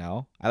 you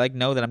know? I like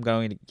know that I'm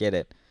going to get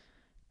it.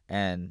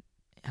 And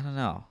I don't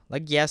know.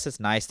 Like yes, it's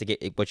nice to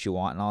get what you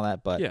want and all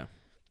that, but yeah.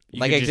 You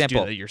like can example,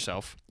 just do that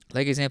yourself.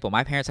 Like example,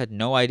 my parents had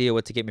no idea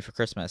what to get me for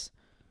Christmas.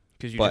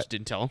 Cuz you just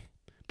didn't tell them.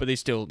 But they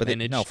still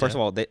managed no, first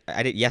of all,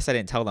 I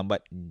didn't tell them,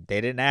 but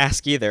they didn't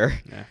ask either.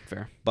 Yeah,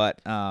 fair.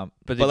 But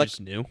they like, just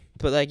knew.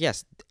 But like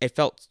yes, it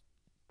felt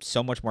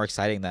so much more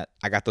exciting that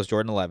I got those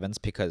Jordan 11s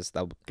because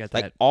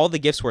all the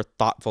gifts were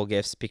thoughtful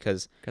gifts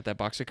because got that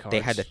box of cards.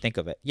 They had to think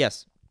of it.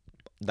 Yes,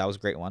 that was a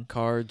great one.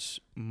 Cards,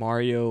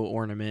 Mario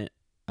ornament.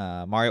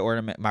 Mario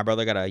ornament. My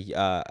brother got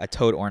a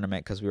Toad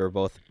ornament because we were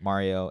both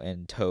Mario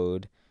and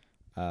Toad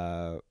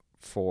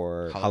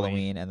for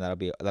Halloween, and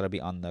that'll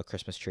be on the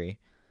Christmas tree.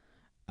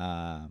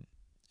 And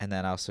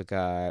then I also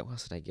got, what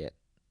else did I get?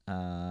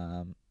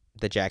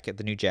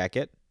 The new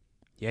jacket.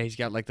 Yeah, he's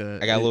got like I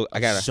got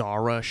a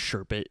Zara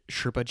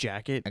Sherpa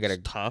jacket. I got a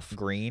tough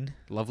green,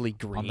 lovely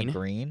green. On the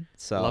green,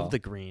 so love the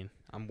green.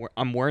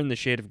 I'm wearing the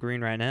shade of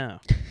green right now.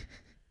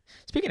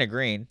 Speaking of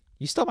green,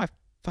 you stole my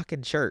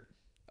fucking shirt.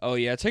 Oh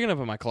yeah, it's hanging up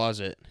in my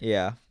closet.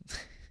 Yeah,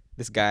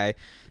 this guy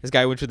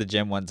went to the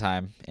gym one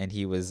time and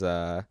he was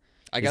I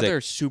got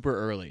there super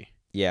early.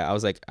 Yeah, I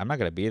was like, I'm not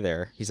gonna be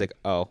there. He's like,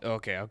 oh,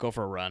 okay, I'll go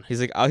for a run. He's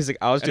like, I'll just do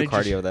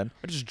cardio then.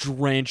 I just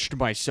drenched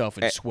myself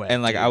in sweat.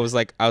 And like, dude. I was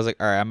like, all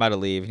right, I'm about to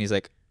leave. And he's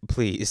like,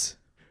 please,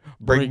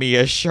 bring me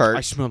a shirt.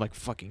 I smell like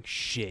fucking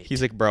shit.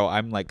 He's like, bro,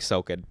 I'm like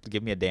soaking.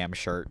 Give me a damn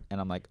shirt. And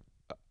I'm like,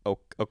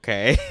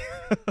 okay.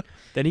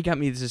 Then he got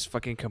me this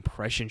fucking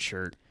compression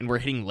shirt, and we're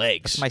hitting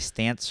legs. That's my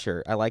stance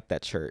shirt. I like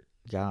that shirt.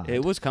 God,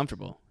 it was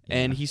comfortable. Yeah.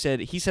 And he said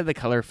the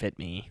color fit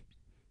me.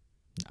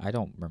 I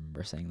don't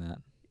remember saying that.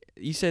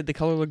 You said the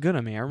color looked good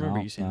on me. I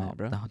remember you saying that,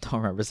 bro. No,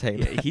 don't remember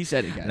saying that. He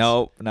said it, guys.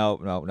 No.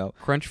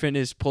 Crunch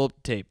Fitness pull-up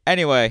tape.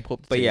 Anyway,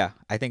 yeah,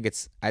 I think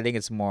it's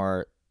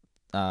more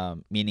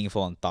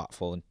meaningful and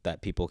thoughtful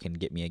that people can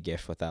get me a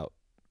gift without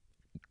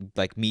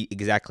like me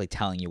exactly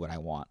telling you what I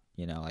want.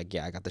 You know, like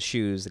yeah, I got the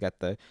shoes, I got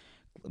the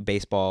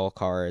baseball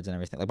cards and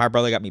everything. Like my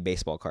brother got me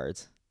baseball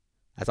cards.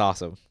 That's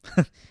awesome.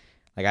 Like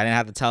I didn't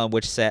have to tell him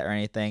which set or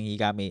anything. He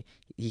got me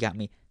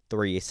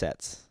 3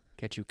 sets.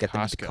 Get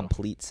the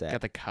complete set.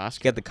 Got the Costco.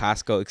 Get the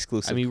Costco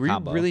exclusive. I mean, we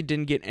combo. really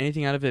didn't get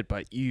anything out of it,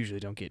 but you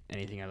usually don't get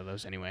anything out of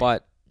those anyway.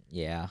 But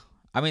yeah,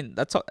 I mean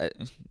that's all.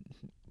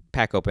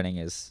 Pack opening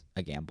is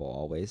a gamble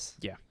always.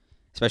 Yeah.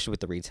 Especially with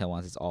the retail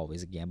ones, it's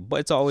always a gamble. But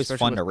it's always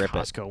fun to rip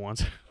Costco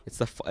ones.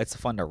 It's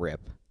fun to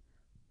rip.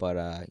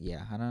 But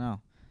yeah, I don't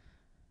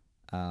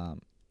know.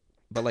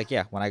 But like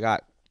yeah, when I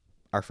got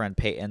our friend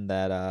Peyton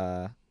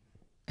that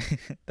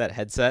that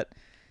headset,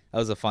 that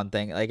was a fun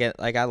thing.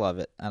 Like I love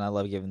it, and I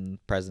love giving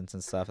presents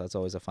and stuff. That's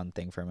always a fun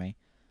thing for me.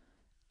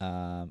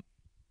 But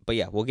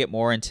yeah, we'll get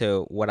more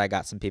into what I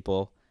got some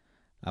people.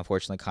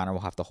 Unfortunately, Connor will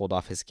have to hold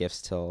off his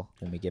gifts till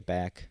when we get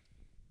back.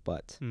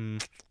 But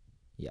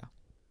yeah,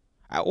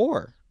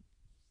 or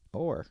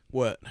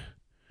what?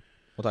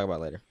 We'll talk about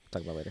it later.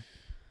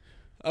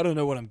 I don't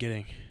know what I'm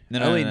getting. I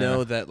only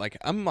know that like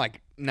I'm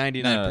like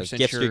 99% sure.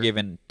 Gifts you're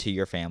giving to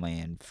your family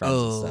and friends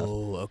and stuff.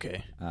 Oh,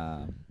 okay.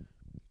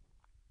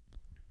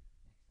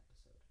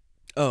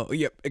 Oh,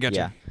 yep, I gotcha.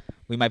 Yeah,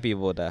 we might be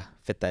able to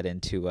fit that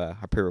into a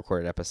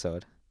pre-recorded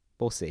episode.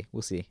 We'll see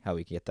how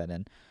we can get that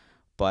in.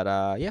 But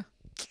yeah,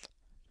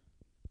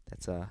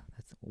 that's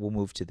we'll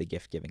move to the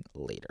gift giving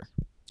later.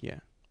 Yeah,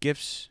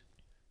 gift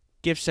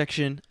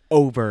section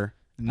over.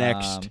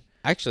 Next.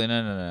 Actually,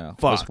 no.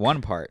 Fuck. There's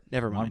one part.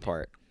 Never mind. One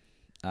part.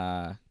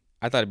 I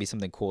thought it'd be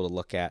something cool to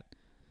look at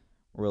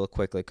real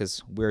quickly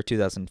because we're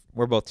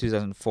both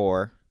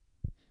 2004,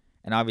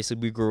 and obviously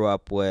we grew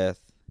up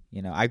with.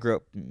 You know, I grew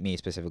up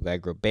Beyblades,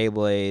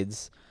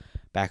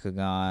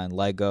 Bakugan,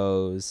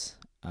 Legos,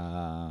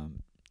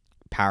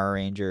 Power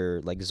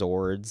Ranger, like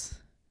Zords,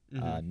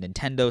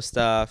 Nintendo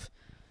stuff,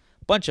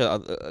 bunch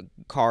of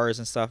cars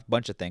and stuff,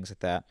 bunch of things like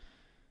that.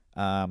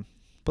 But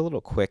a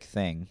little quick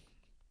thing.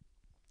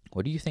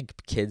 What do you think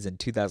kids in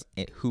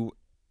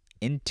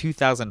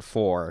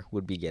 2004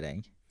 would be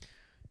getting?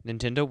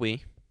 Nintendo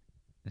Wii.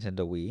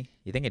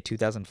 You think in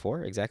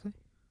 2004 exactly?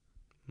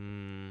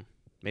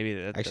 Maybe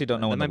that. I actually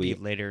don't know when the might Wii.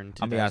 be later in 2000s.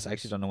 I'll be honest. I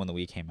actually don't know when the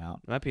Wii came out.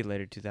 It might be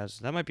later 2000s.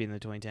 That might be in the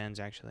 2010s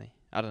actually.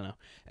 I don't know.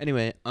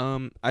 Anyway,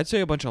 I'd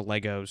say a bunch of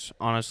Legos.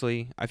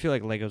 Honestly, I feel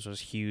like Legos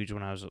was huge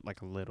when I was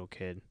like a little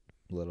kid.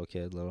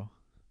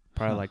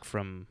 Probably like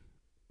from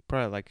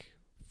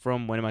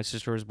when my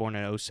sister was born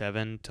in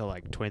 2007 to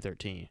like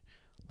 2013.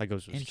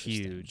 Legos was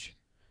huge.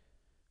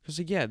 Because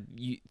yeah,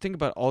 you think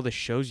about all the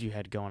shows you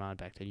had going on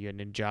back then. You had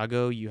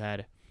Ninjago. You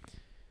had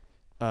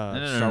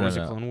Star Wars: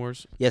 The Clone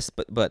Wars. Yes,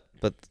 but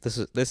this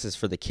is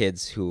for the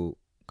kids who,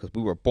 because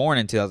we were born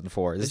in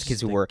 2004. This is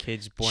kids who were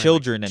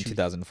children in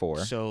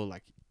 2004. So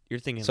like you're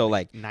thinking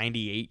like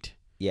 98.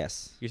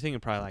 Yes. You're thinking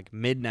probably like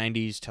mid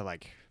 90s to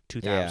like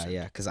 2000.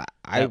 Yeah. Because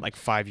I like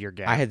 5-year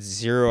gap. I had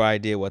zero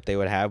idea what they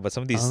would have, but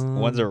some of these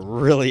ones are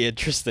really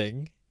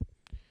interesting.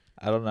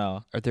 I don't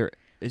know.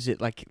 Is it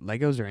like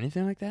Legos or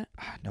anything like that?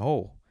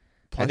 No.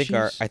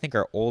 Plushies? I think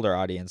our older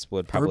audience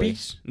would probably.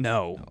 Furbies?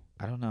 No.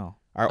 I don't know.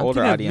 Our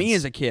older audience. Me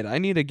as a kid, I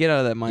need to get out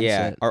of that mindset.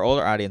 Yeah, our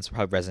older audience will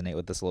probably resonate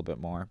with this a little bit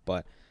more,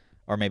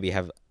 or maybe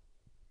have,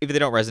 if they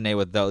don't resonate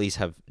with, they'll at least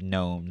have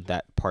known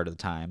that part of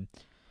the time.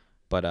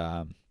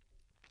 But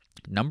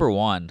number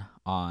one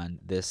on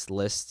this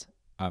list,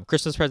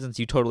 Christmas presents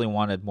you totally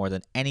wanted more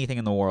than anything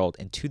in the world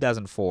in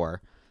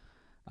 2004,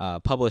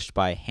 published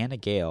by Hannah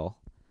Gale.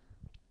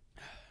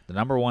 The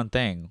number one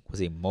thing was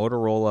a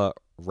Motorola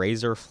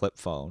Razr flip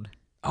phone.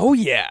 Oh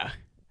yeah.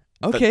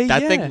 Okay,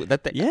 that yeah. thing,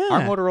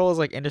 our Motorola is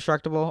like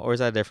indestructible, or is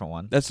that a different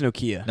one? That's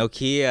Nokia.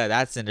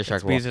 That's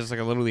indestructible. It's like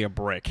literally a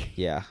brick.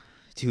 Yeah,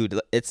 dude,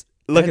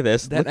 look at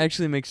this. That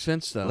actually makes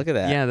sense though. Look at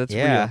that. Yeah,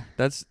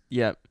 that's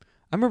real. I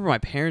remember my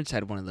parents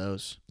had one of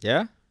those.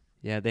 Yeah.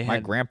 Yeah, they had. My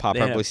grandpa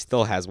probably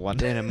still has one.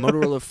 They had a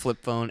Motorola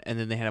flip phone, and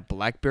then they had a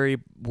BlackBerry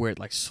where it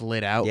like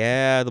slid out.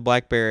 Yeah, the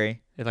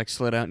BlackBerry. It like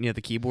slid out near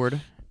the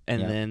keyboard,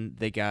 and then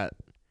they got.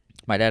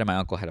 My dad and my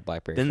uncle had a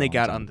BlackBerry. Then they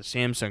got on the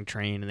Samsung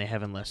train, and they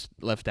haven't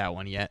left that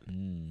one yet.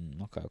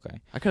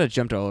 Okay. I could have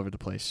jumped all over the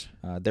place.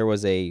 There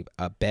was a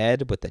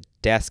bed with a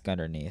desk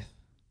underneath.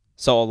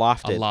 So a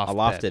lofted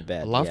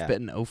bed. A loft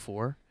bed in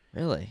 2004.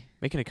 Really?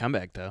 Making a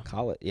comeback though.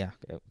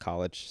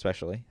 College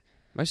especially.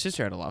 My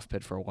sister had a loft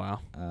bed for a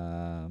while.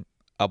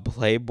 A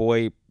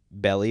Playboy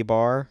belly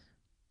bar.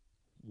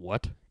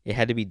 What? It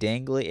had to be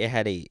dangly. It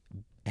had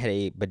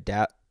a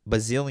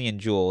bazillion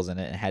jewels in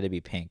it. And it had to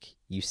be pink.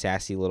 You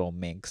sassy little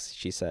minx,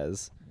 she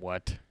says.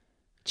 What?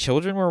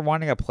 Children were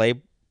wanting a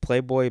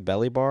Playboy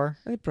belly bar?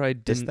 They probably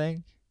didn't. This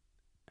thing?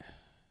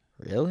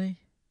 Really?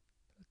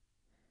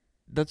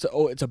 It's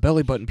a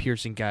belly button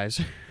piercing,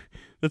 guys.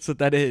 That's what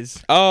that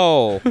is.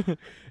 Oh.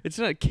 It's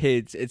not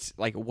kids. It's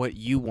like what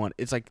you want.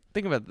 It's like,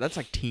 think about it. That's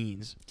like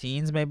teens.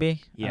 Teens,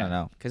 maybe? Yeah. I don't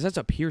know. Because that's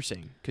a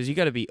piercing. Because you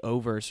got to be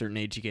over a certain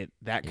age to get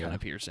that kind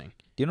of piercing.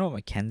 Do you know what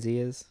Mackenzie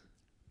is?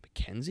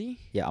 Mackenzie?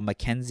 Yeah, a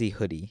Mackenzie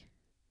hoodie.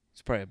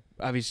 It's probably,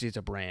 obviously it's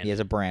a brand. Yeah,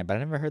 it's a brand, but I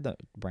never heard the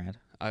brand.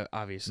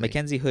 Obviously.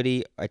 Mackenzie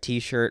hoodie, a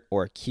t-shirt,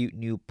 or a cute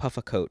new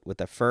puffer coat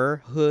with a fur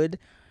hood,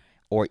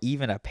 or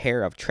even a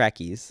pair of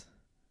trackies.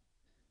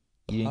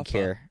 You didn't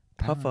care.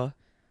 Puffa.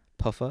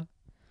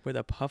 With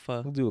a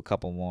puffa. We'll do a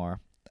couple more.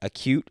 A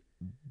cute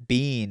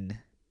bean.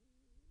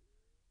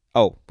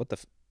 Oh,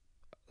 that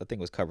thing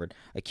was covered.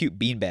 A cute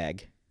bean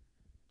bag.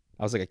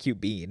 I was like a cute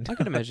bean. I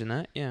could imagine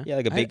that. Yeah. Yeah,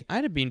 like a big. I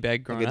had a bean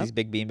bag growing up. These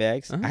big bean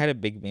bags. I had a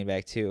big bean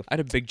bag too. I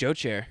had a big Joe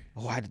chair.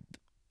 Oh,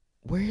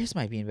 where is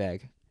my bean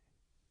bag?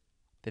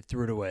 They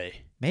threw it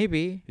away.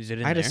 Maybe. Is it in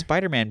there? I had a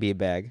Spider-Man bean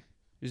bag.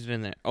 Is it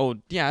in there? Oh,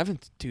 yeah.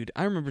 Dude,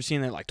 I remember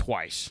seeing that like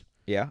twice.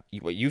 Yeah.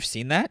 You've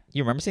seen that?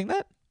 You remember seeing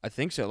that? I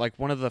think so. Like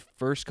one of the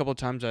first couple of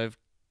times I've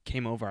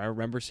came over, I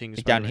remember seeing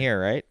Spider-Man. Down here,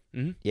 right?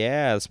 Mm-hmm.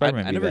 Yeah, the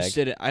Spider-Man bean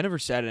bag. I never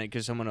sat in it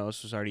because someone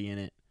else was already in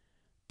it.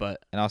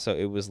 And also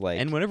it was like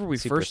whenever we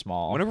first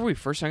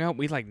hung out,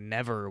 we like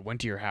never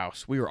went to your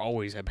house. We were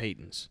always at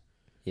Peyton's.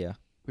 Yeah.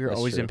 We were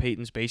always in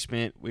Peyton's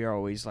basement. We were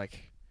always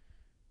like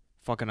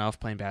fucking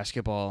off playing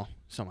basketball,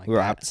 something like that. We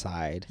were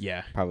outside.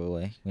 Yeah.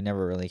 Probably. We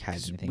never really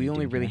had anything. We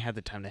only really had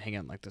the time to hang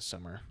out in like the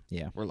summer.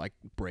 Yeah. Or like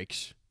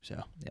breaks.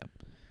 So. Yeah.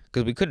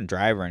 Because we couldn't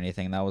drive or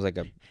anything. That was like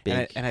a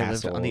big and I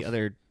lived on the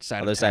other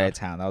side of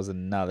town. That was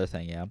another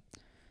thing,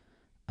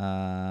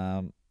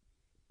 yeah.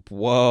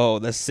 Whoa,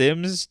 The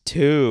Sims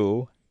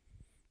 2.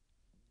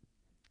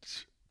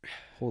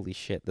 Holy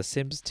shit. The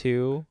Sims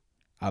 2,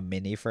 a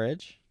mini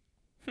fridge,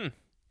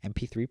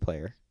 MP3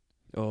 player.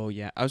 Oh,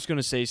 yeah. I was going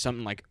to say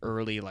something like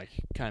early, like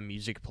kind of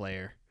music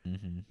player.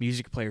 Mm-hmm.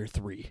 Music player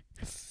 3.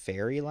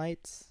 Fairy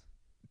lights?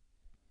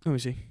 Let me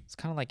see. It's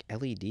kind of like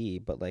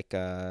LED, but like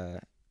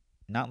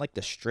not like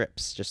the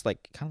strips, just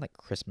like kind of like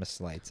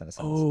Christmas lights in a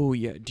sense. Oh,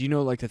 yeah. Do you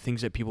know like the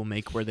things that people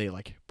make where they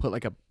like put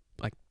like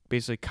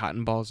basically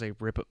cotton balls, they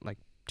rip it, like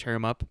tear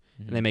them up,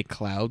 and they make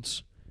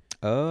clouds?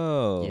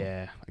 Oh.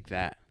 Yeah, like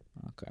that.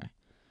 Okay.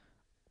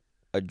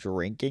 A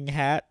drinking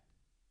hat,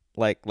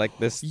 like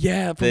this.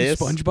 Yeah, from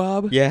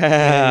SpongeBob.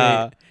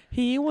 Yeah.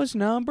 He was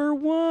number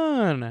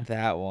 1.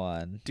 That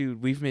one,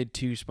 dude. We've made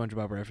 2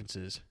 SpongeBob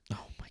references.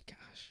 Oh my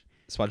gosh,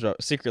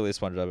 SpongeBob, secretly a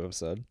SpongeBob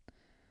episode.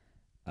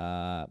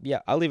 Yeah,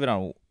 I'll leave it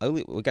on.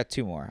 We got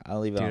 2 more. I'll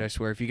leave it on. Dude, I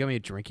swear, if you got me a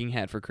drinking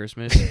hat for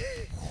Christmas.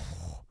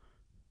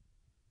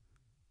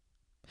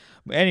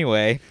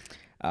 Anyway,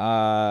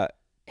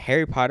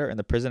 Harry Potter and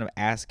the Prison of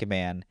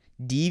Azkaban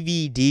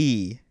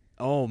DVD.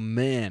 Oh,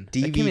 man.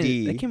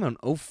 DVD. That came out in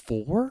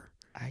 2004?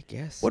 I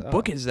guess What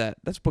book is that?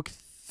 That's book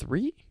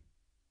 3,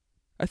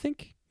 I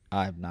think.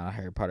 I'm not a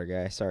Harry Potter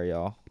guy. Sorry,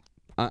 y'all.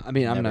 I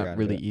mean, I'm not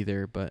really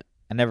either, but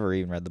I never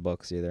even read the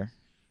books either.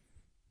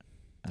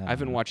 I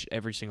haven't watched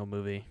every single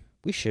movie.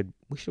 We should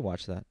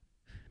watch that.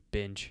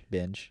 Binge.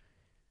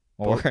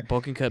 Or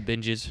bulk and cut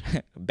binges.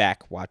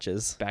 Back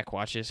watches. Back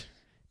watches.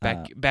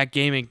 Back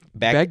gaming.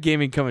 Back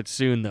gaming coming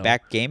soon though.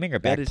 Back gaming or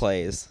back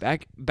plays?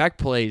 Back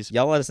plays.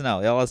 Y'all let us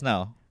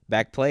know.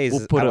 Back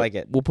plays. I like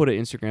it. We'll put an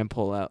Instagram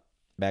poll out.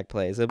 Back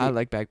plays. I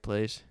like back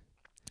plays.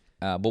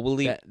 But we'll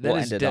leave. We'll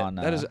end it on.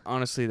 That is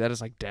honestly, that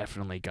is like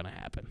definitely gonna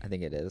happen. I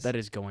think it is. That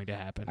is going to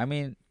happen. I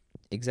mean,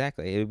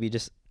 exactly. It would be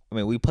just. I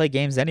mean, we play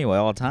games anyway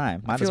all the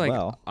time. Might as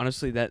well.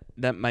 Honestly,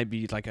 that might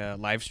be like a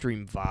live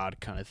stream VOD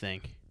kind of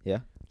thing. Yeah.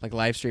 Like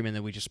live stream and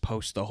then we just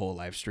post the whole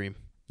live stream.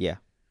 Yeah.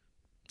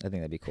 I think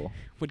that'd be cool.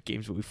 What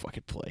games would we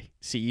fucking play?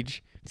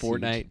 Siege,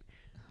 Fortnite.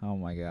 Oh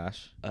my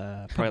gosh.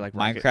 Probably like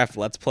Minecraft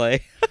Let's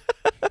Play.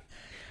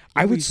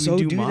 I would so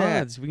do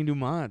mods. that. We can do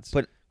mods.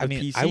 But I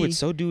mean, PC. I would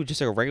so do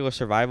just a regular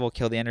survival,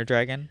 kill the Ender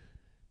Dragon.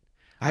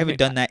 I haven't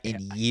done that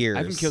in years. I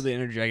haven't killed the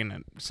Ender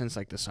Dragon since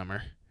like the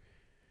summer.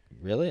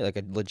 Really? Like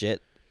a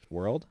legit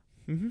world?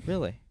 Mm-hmm.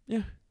 Really?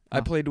 Yeah. Oh.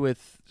 I played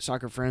with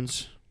soccer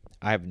friends.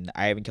 I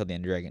haven't killed the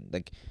Ender Dragon.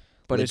 But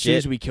legit, as soon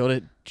as we killed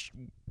it,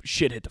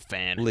 shit hit the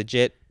fan.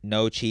 Legit,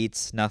 no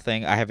cheats,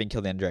 nothing. I haven't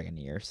killed the Ender Dragon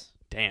in years.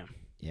 Damn.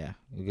 Yeah.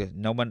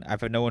 I've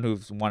had no one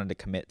who's wanted to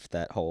commit for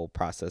that whole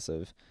process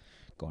of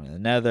going to the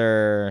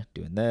Nether,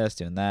 doing this,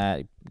 doing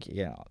that.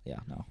 Yeah,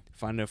 no.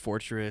 Finding a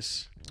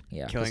fortress.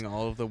 Yeah. Killing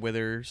all of the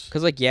withers.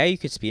 Because you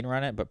could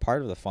speedrun it, but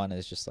part of the fun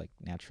is just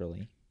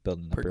naturally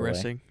building up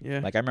progressing.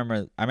 Your way. Yeah.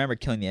 I remember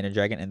killing the Ender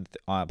Dragon and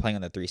playing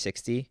on the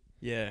 360.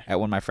 Yeah. At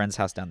one of my friend's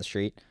house down the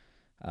street.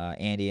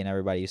 Andy and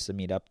everybody used to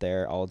meet up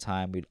there all the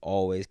time. We'd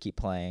always keep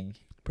playing.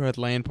 Bro, at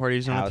LAN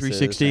parties on a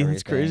 360.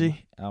 That's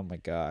crazy. Oh my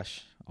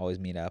gosh. Always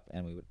meet up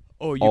and we would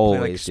you play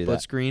like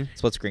split screen?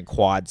 Split screen,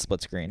 quad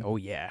split screen. Oh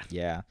yeah.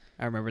 Yeah.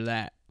 I remember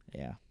that.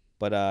 Yeah.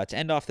 But to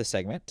end off the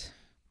segment,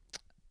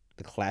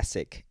 the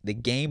classic, the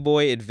Game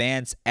Boy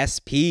Advance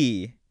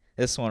SP.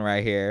 This one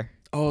right here.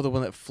 Oh, the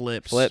one that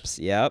flips. Flips,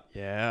 yep.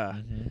 Yeah.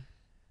 Mm-hmm.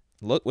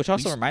 Look, which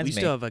also reminds me.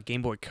 We still have a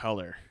Game Boy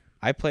Color.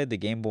 I played the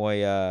Game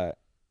Boy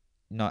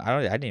no,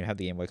 I didn't even have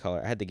the Game Boy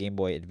Color. I had the Game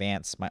Boy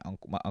Advance, my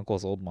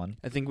uncle's old one.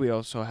 I think we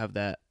also have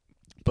that.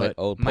 But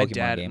old my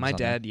Pokemon games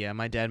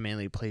my dad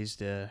mainly plays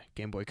the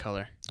Game Boy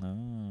Color. Oh,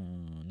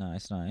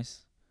 nice.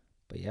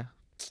 But yeah,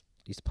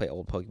 used to play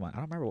old Pokemon.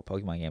 I don't remember what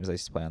Pokemon games I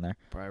used to play on there.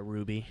 Probably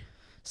Ruby.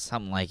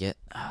 Something like it.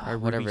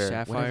 Ruby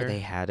Sapphire. Whatever they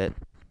had it.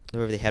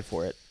 Whatever they had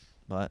for it.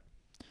 But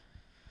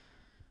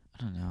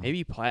I don't know.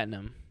 Maybe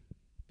Platinum.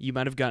 You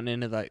might have gotten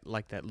into that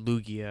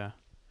Lugia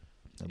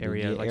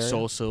area, like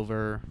Soul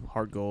Silver,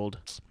 Heart Gold.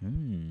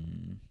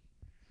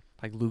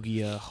 Like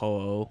Lugia,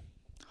 Ho-Oh.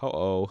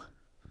 Ho-Oh.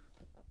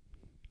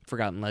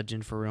 Forgotten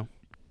Legend, for real.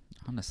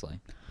 Honestly.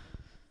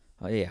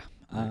 Oh, yeah.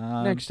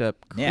 Next up.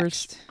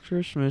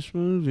 Christmas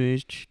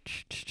movies.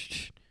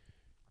 It's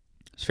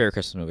a favorite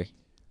Christmas movie.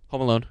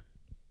 Home Alone.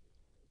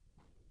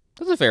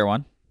 That's a fair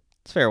one.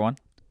 It's a fair one.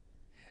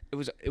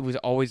 It was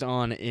always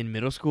on in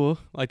middle school.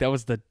 Like, that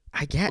was the...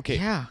 I get, okay.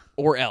 Yeah.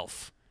 Or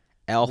Elf.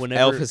 Elf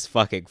is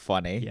fucking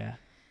funny. Yeah.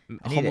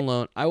 Home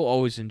Alone. I will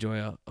always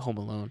enjoy Home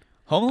Alone.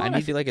 Home Alone,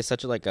 I feel like it's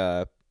such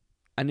a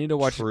I need to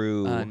watch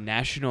true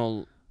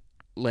National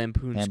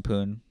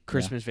Lampoon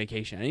Christmas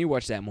Vacation. I need to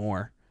watch that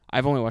more.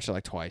 I've only watched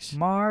it twice.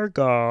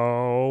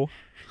 Margot.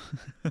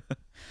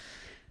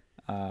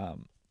 What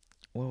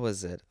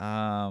was it?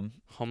 Home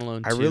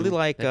Alone 2. I really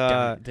like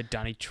the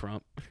Donnie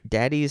Trump.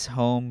 Daddy's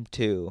Home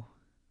 2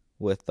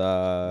 with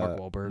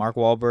Mark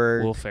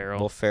Wahlberg,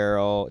 Will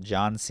Ferrell,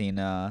 John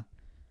Cena,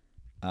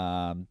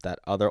 that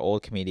other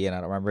old comedian. I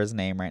don't remember his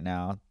name right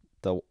now.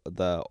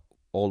 The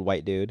old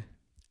white dude.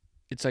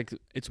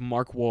 It's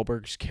Mark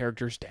Wahlberg's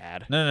character's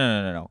dad.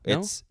 No.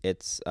 It's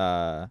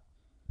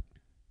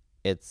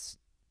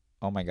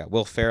oh my god,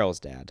 Will Ferrell's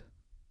dad.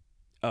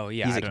 Oh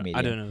yeah, he's a comedian.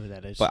 I don't know who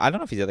that is. But I don't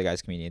know if he's the other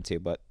guy's comedian too.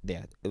 But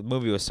yeah, the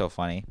movie was so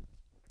funny,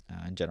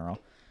 in general,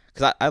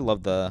 because I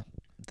love the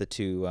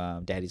two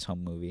Daddy's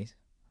Home movies.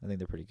 I think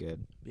they're pretty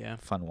good. Yeah,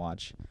 fun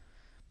watch.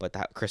 But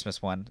that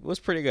Christmas one was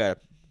pretty good.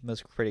 It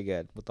was pretty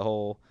good with the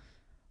whole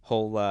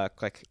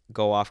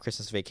go off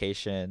Christmas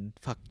vacation,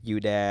 fuck you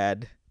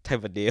dad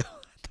type of deal.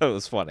 I thought it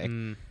was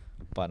funny.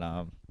 But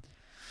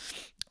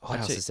what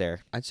else is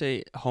there? I'd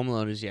say Home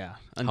Alone is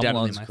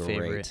undoubtedly my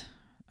favorite.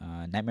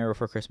 Nightmare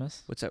Before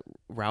Christmas. What's that?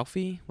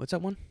 Ralphie? What's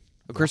that one?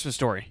 A Christmas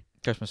Story.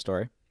 Christmas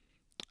Story.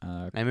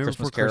 Nightmare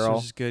Before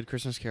Christmas is good.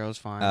 Christmas Carol is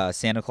fine.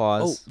 Santa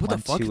Claus. Oh, what 1,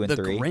 the fuck? 2, and the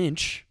 3.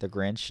 Grinch. The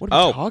Grinch. What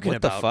are you talking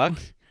about? What the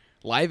fuck?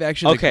 Live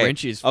action Okay. The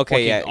Grinch is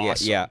fucking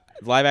awesome. Yeah.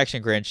 Live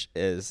action Grinch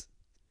is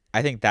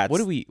I think that's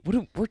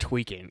we're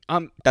tweaking.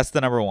 That's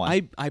the number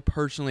one. I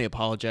personally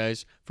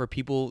apologize for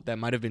people that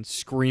might have been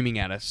screaming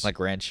at us. Like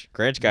Grinch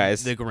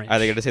guys. The Grinch. Are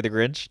they gonna say the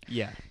Grinch?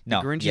 Yeah.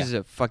 No. The Grinch is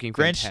a fucking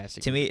Grinch,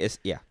 fantastic. To me is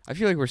I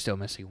feel like we're still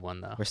missing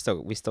one though.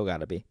 We still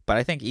gotta be. But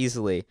I think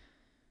easily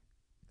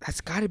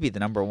that's gotta be the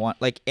number one.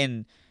 Like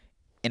in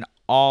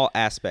all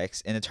aspects,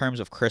 in the terms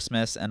of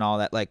Christmas and all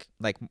that, like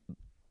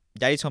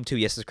Daddy's Home 2,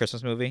 yes, it's a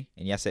Christmas movie,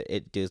 and yes,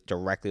 it deals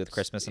directly with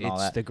Christmas and all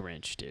that. It's the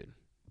Grinch, dude.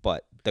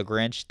 But the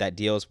Grinch that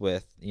deals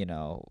with,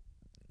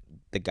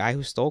 the guy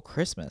who stole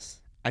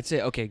Christmas. I'd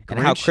say, okay,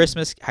 Grinch.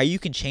 And how you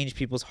can change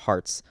people's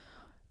hearts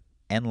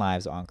and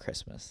lives on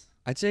Christmas.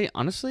 I'd say,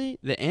 honestly,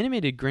 the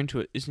animated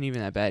Grinch isn't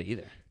even that bad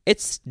either.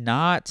 It's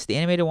not. The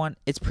animated one,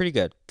 it's pretty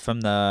good.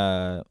 From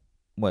the,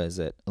 what is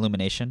it,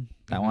 Illumination,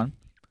 that one.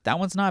 That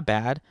one's not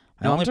bad.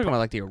 No, I'm talking about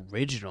like the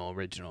original.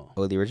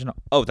 Oh, the original?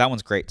 Oh, that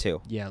one's great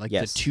too. Yeah, like the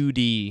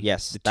 2D.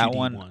 Yes, the that 2D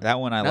one. That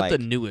one I Not like. the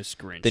newest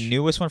Grinch. The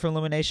newest one from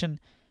Illumination,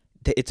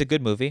 it's a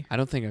good movie. I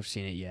don't think I've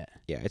seen it yet.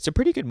 Yeah, it's a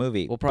pretty good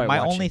movie. We'll probably my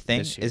watch only it thing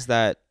this year. is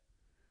that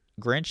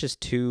Grinch is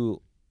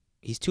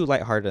he's too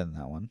lighthearted in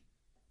that one.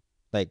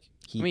 Like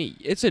I mean,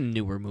 it's a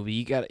newer movie.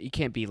 You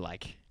can't be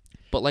like.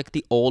 But like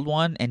the old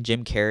one and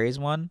Jim Carrey's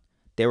one,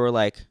 they were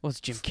like, well, it's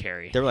Jim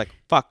Carrey. They were like,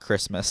 fuck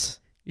Christmas.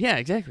 Yeah,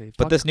 exactly.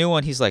 But this new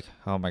one, he's like,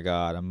 oh my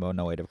god, I'm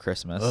annoyed of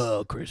Christmas.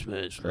 Oh,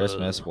 Christmas.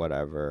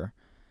 Whatever.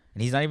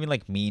 And he's not even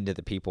like mean to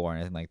the people or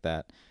anything like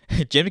that.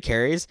 Jim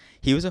Carrey's,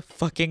 he was a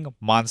fucking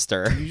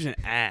monster. He was an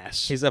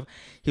ass. He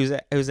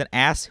was an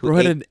ass who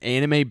had an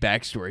anime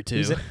backstory too. He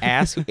was an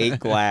ass who ate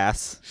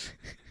glass.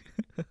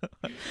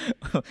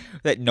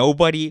 That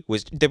nobody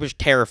was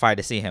terrified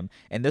to see him.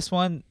 And this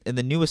one, in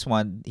the newest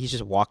one, he's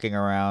just walking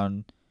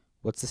around.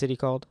 What's the city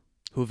called?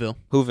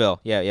 Whoville.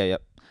 Yeah.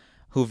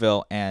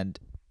 Whoville, and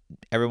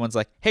everyone's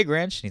like, "Hey,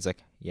 Grinch," and he's like,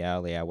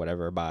 "Yeah,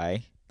 whatever,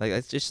 bye." Like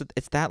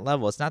it's that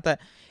level. It's not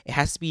that it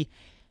has to be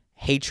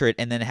hatred,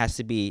 and then it has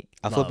to be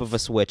a flip of a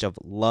switch of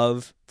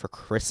love for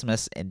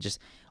Christmas and just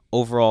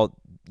overall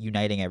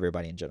uniting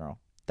everybody in general.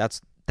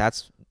 That's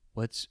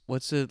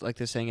what's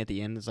the saying at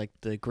the end is like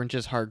the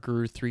Grinch's heart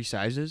grew 3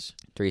 sizes.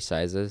 3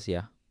 sizes,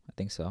 yeah, I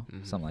think so,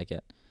 something like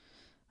it.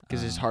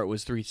 Because his heart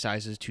was 3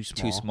 sizes too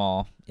small. Too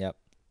small, yep.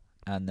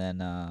 And then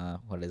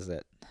what is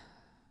it?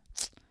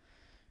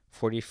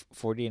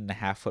 40 and a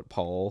half foot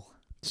pole.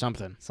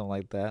 Something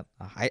like that.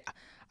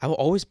 I'm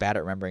always bad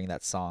at remembering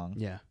that song.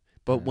 Yeah.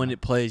 But when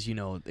it plays, you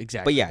know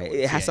exactly. But yeah,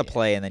 it has to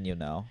play and then you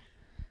know.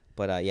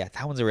 But yeah,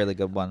 that one's a really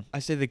good one. I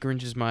say the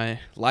Grinch is my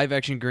live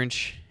action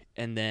Grinch,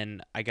 and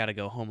then I gotta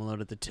go Home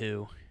Alone at the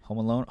 2. Home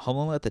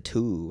Alone at the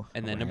 2.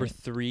 And then number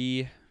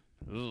 3,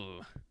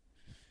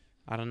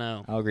 I don't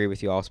know. I'll agree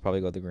with you. I'll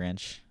probably go with the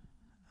Grinch.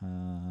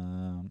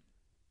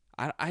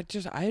 I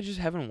just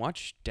haven't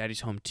watched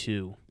Daddy's Home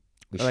 2.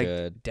 We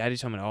should.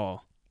 Daddy's Home at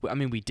all. I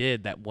mean, we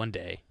did that one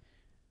day.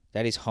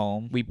 Daddy's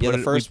Home. We put the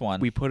first one.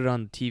 We put it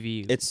on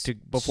TV.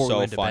 Before we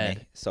went funny. to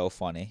bed. So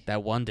funny.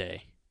 That one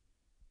day.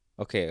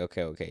 Okay.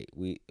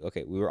 We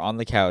were on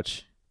the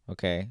couch.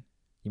 Okay.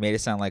 You made it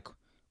sound like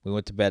we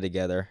went to bed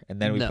together,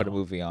 and then we put a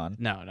movie on.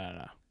 No.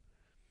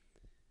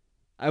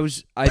 I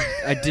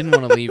didn't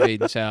want to leave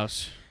Aiden's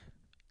house.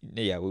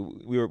 Yeah,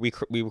 we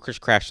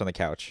just crashed on the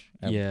couch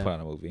and put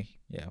on a movie.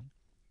 Yeah.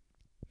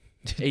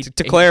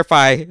 To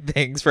clarify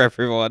things for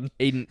everyone.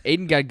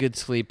 Aiden got good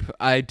sleep.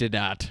 I did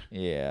not.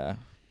 Yeah.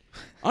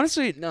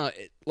 Honestly, no.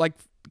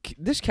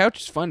 This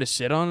couch is fun to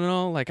sit on and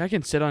all. Like, I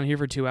can sit on here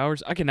for 2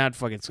 hours. I cannot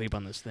fucking sleep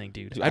on this thing,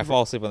 dude. I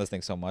fall asleep on this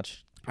thing so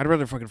much. I'd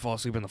rather fucking fall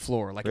asleep on the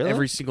floor. Like, really?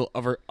 Every single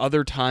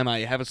other time I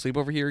have a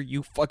sleepover here,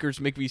 you fuckers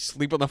make me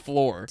sleep on the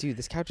floor. Dude,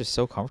 this couch is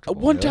so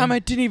comfortable. One time I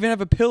didn't even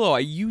have a pillow. I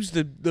used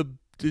the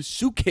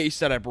suitcase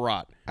that I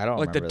brought. I don't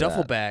remember the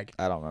duffel bag.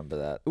 I don't remember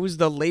that. It was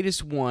the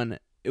latest one.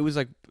 It was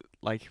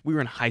like we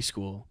were in high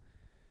school.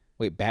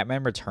 Wait,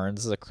 Batman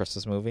Returns is a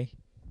Christmas movie?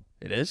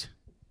 It is?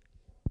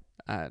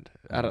 I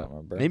don't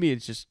remember. Maybe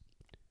it's just...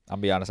 I'll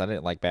be honest, I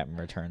didn't like Batman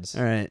Returns.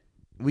 All right.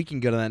 We can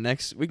go to that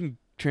next... We can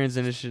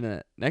transition to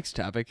that next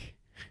topic.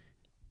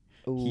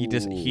 Ooh. He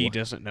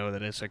doesn't know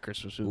that it's a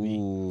Christmas movie.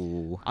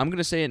 Ooh. I'm going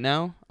to say it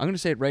now. I'm going to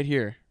say it right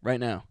here, right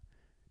now.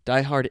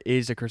 Die Hard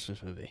is a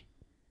Christmas movie.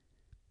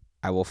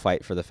 I will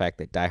fight for the fact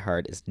that Die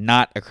Hard is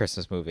not a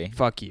Christmas movie.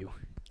 Fuck you.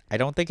 I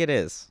don't think it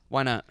is.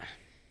 Why not?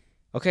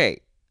 Okay.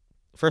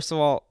 First of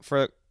all,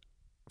 for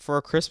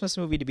a Christmas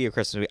movie to be a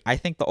Christmas movie, I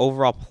think the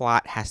overall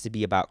plot has to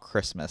be about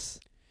Christmas.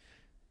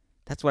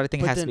 That's what I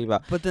think it has to be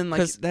about. But then,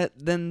 like that,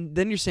 then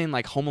you're saying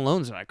like Home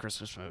Alone's not a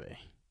Christmas movie.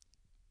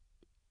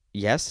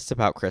 Yes, it's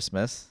about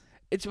Christmas.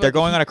 They're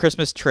going on a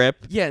Christmas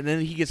trip. Yeah, and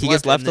then he gets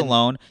left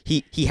alone.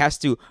 He has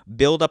to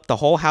build up the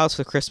whole house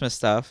with Christmas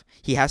stuff.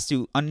 He has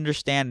to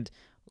understand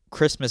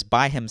Christmas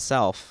by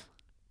himself.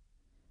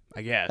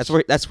 I guess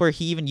that's where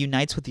he even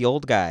unites with the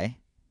old guy.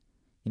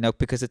 You know,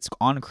 because it's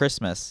on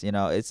Christmas. You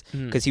know, it's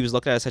because he was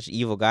looked at as such an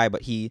evil guy,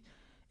 but he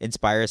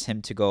inspires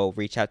him to go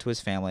reach out to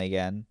his family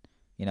again.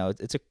 You know,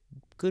 it's a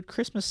good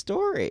Christmas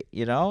story.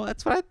 You know,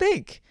 that's what I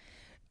think.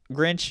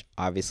 Grinch,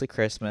 obviously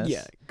Christmas.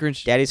 Yeah,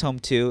 Grinch. Daddy's Home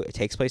 2, it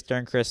takes place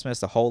during Christmas.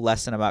 The whole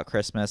lesson about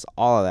Christmas,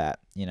 all of that,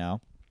 you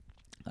know.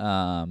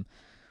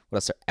 What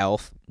else?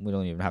 Elf. We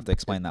don't even have to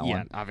explain that one.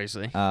 Yeah,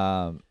 obviously.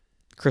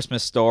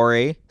 Christmas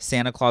Story,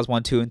 Santa Claus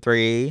 1, 2, and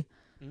 3.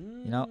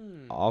 You know,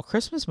 all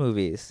Christmas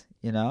movies.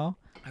 You know.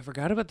 I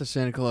forgot about the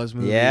Santa Claus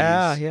movies.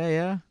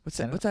 Yeah. What's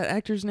that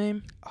actor's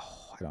name?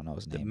 Oh, I don't know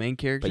his name. The main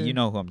character. But you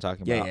know who I'm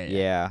talking about.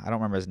 Yeah. I don't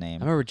remember his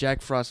name. I remember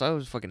Jack Frost. I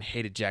always fucking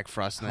hated Jack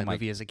Frost in that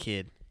movie as a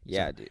kid.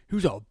 Yeah, so, dude.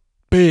 Who's a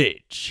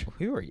bitch?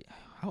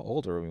 How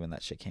old were we when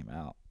that shit came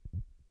out?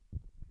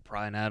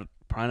 Probably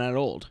not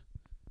old.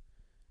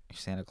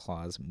 Santa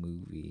Claus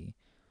movie.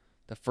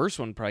 The first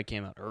one probably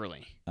came out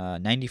early.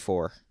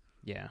 94.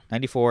 Yeah.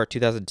 94,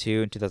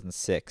 2002, and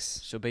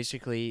 2006. So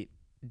basically,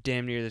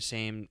 damn near the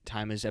same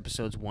time as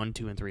episodes 1,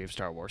 2, and 3 of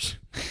Star Wars.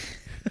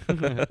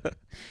 Because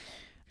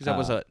that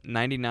was a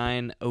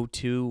 99,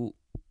 02,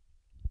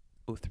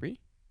 03?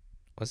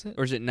 Was it?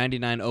 Or is it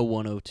 99,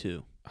 01,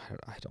 02?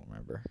 I don't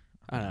remember.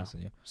 I don't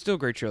know. Still a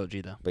great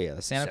trilogy, though. But yeah,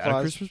 the Santa Is Claus. that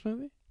a Christmas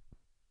movie?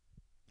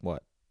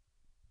 What?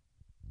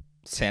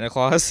 Santa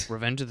Claus?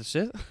 Revenge of the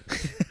Sith?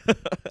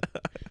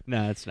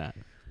 No, it's not.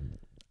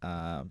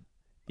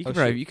 You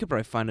could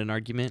probably find an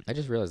argument. I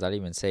just realized I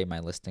didn't even say my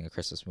listing of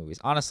Christmas movies.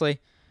 Honestly,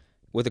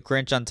 with The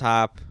Grinch on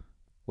top,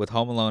 with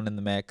Home Alone in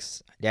the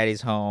mix,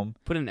 Daddy's Home.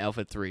 Put an Elf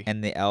at 3.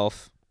 And The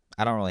Elf.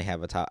 I don't really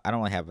have a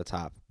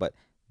top. But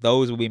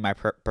those will be my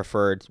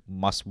preferred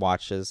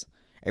must-watches.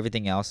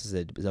 Everything else is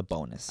a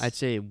bonus. I'd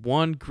say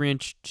 1,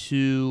 Grinch,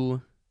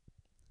 2,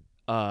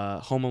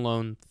 Home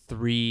Alone,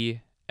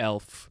 3,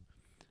 Elf.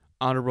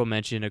 Honorable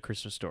mention, A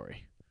Christmas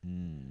Story.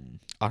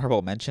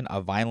 Honorable mention,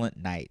 A Violent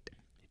Night.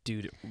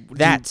 Dude,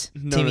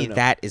 Timmy,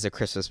 that is a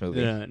Christmas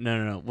movie.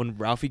 No. When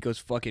Ralphie goes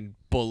fucking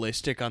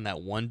ballistic on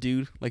that one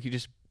dude, like he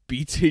just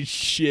beats his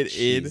shit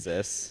in.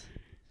 Jesus.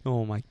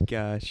 Oh my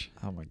gosh.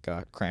 Oh my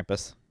god,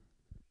 Krampus.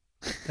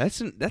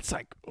 That's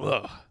like,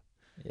 ugh.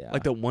 Yeah.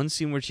 Like the one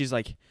scene where she's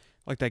like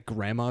that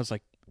grandma's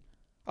like,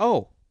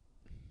 oh,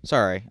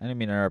 sorry, I didn't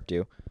mean to interrupt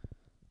you.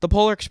 The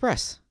Polar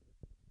Express.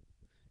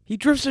 He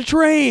drifts a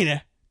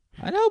train.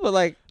 I know, but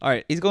like, all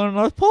right, he's going to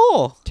North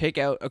Pole. Take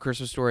out A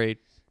Christmas Story,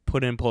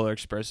 put in Polar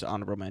Express,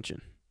 honorable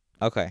mention.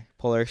 Okay,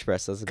 Polar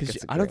Express. Because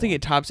I don't think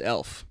it tops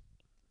Elf.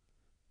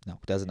 No,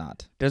 it does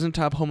not. Doesn't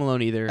top Home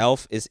Alone either.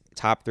 Elf is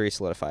top 3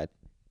 solidified.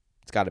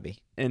 It's got to be.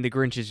 And The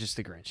Grinch is just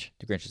The Grinch.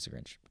 The Grinch is The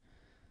Grinch.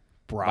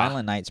 Bruh.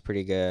 Violent Night's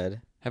pretty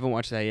good. Haven't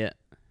watched that yet.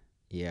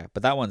 Yeah,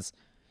 but that one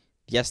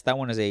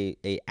is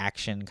a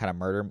action kind of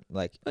murder,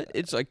 like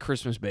it's like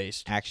Christmas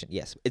based action.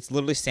 Yes, it's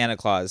literally Santa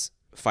Claus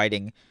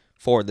fighting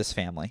for this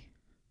family.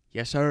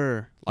 Yes,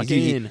 sir.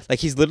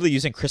 He's literally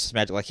using Christmas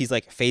magic. Like he's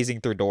like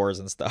phasing through doors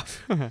and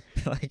stuff.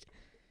 Like,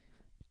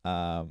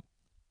 but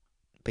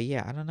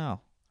yeah, I don't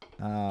know.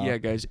 Yeah,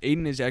 guys,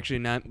 Aiden is actually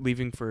not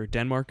leaving for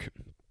Denmark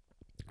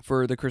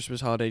for the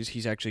Christmas holidays.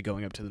 He's actually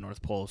going up to the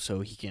North Pole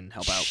so he can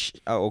help out.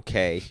 Oh,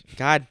 okay.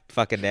 God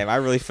fucking damn. I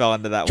really fell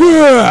into that one.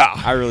 Yeah!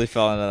 I really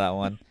fell into that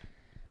one.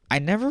 I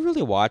never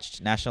really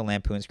watched National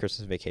Lampoon's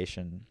Christmas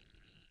Vacation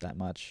that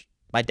much.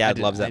 My dad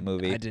loves that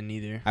movie. I didn't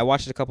either. I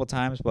watched it a couple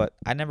times, but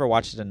I never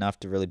watched it enough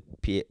to really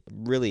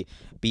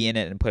be in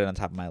it and put it on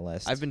top of my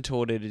list. I've been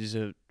told it is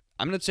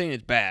I'm not saying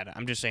it's bad.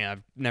 I'm just saying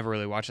I've never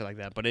really watched it like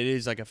that. But it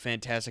is like a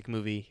fantastic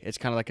movie. It's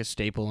kind of like a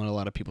staple in a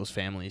lot of people's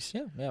families.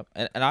 Yeah.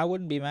 And I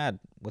wouldn't be mad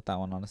with that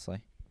one,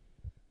 honestly.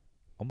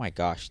 Oh my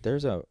gosh.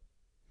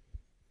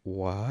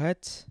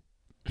 What?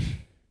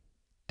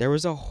 There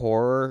was a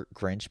horror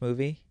Grinch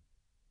movie.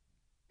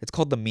 It's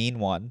called The Mean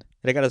One.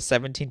 It got a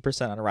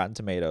 17% on Rotten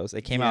Tomatoes.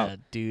 It came out. Yeah,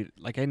 dude.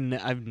 Like,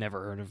 I've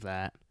never heard of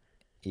that.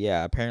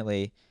 Yeah,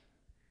 apparently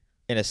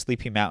in a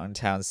sleepy mountain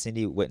town,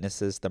 Cindy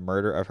witnesses the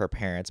murder of her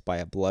parents by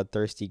a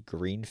bloodthirsty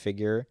green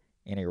figure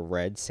in a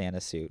red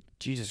Santa suit.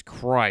 Jesus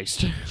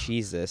Christ.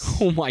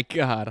 Jesus. Oh, my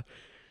God.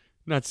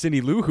 Not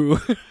Cindy Lou Who.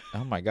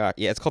 Oh, my God.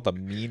 Yeah, it's called The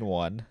Mean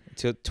One.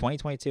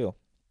 2022.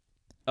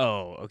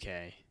 Oh,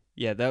 okay.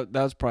 Yeah, that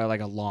was probably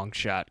like a long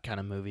shot kind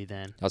of movie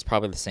then. That was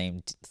probably the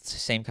same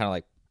kind of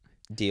like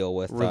deal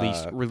with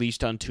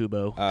released on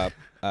Tubo.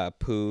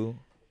 Pooh,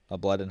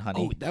 Blood and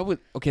Honey. Oh,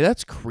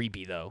 that's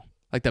creepy though.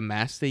 Like the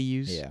masks they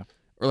use. Yeah.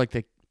 Or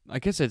like I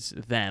guess it's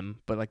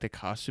them, but like the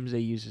costumes they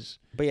use is.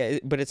 But yeah,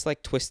 it's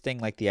like twisting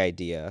like the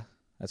idea.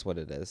 That's what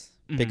it is.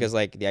 Mm-hmm. Because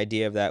like the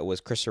idea of that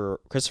was Christopher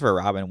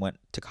Robin went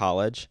to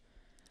college,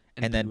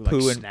 and then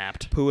Pooh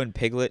and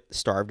Piglet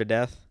starved to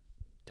death.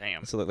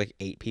 Damn. So like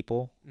 8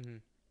 people. Mm-hmm.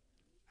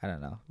 I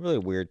don't know. Really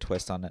weird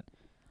twist on it.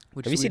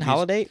 Have you seen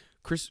Holiday?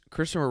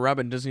 Christopher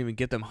Robin doesn't even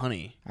get them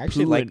honey. I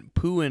actually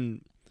Pooh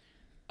and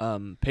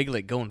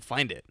Piglet go and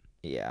find it.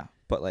 Yeah,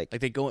 but like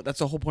they go. That's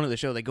the whole point of the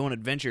show. They go on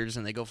adventures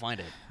and they go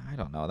find it. I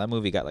don't know. That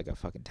movie got like a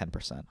fucking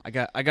 10%. I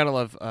gotta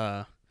love.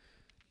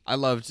 I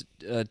loved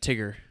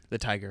Tigger the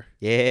tiger.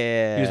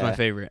 Yeah, he was my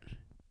favorite.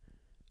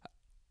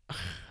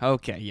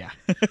 Okay, yeah.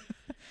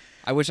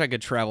 I wish I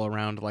could travel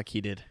around like he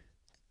did.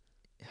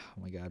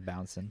 Oh my God,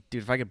 bouncing,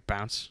 dude! If I could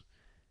bounce.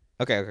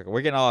 Okay,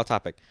 we're getting all off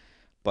topic,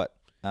 but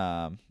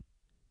Die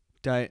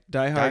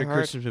Hard a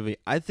Christmas movie?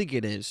 I think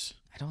it is.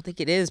 I don't think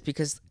it is,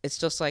 because it's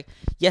just like,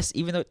 yes,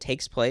 even though it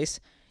takes place,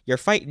 you're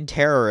fighting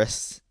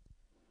terrorists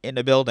in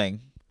a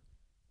building.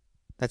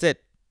 That's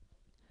it.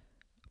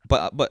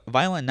 But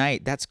Violent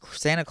Night, that's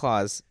Santa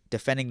Claus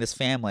defending this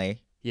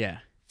family. Yeah.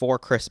 For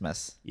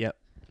Christmas. Yep.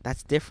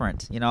 That's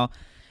different, you know.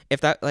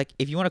 If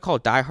you want to call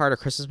Die Hard a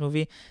Christmas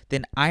movie,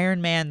 then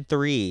Iron Man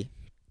 3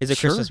 is a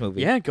Christmas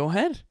movie. Yeah, go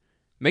ahead.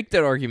 Make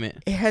that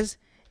argument. It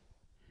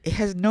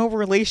has no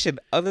relation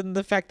other than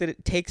the fact that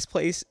it takes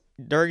place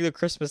during the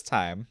Christmas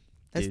time.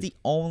 That's the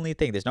only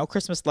thing. There's no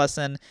Christmas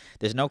lesson.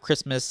 There's no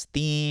Christmas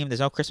theme.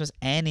 There's no Christmas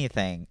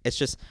anything. It's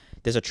just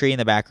there's a tree in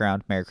the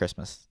background. Merry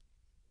Christmas.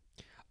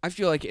 I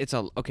feel like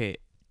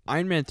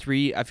Iron Man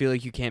 3, I feel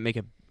like you can't make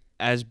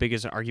as big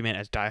as an argument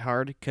as Die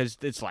Hard, because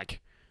it's like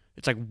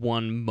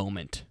one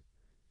moment.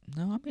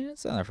 No, I mean,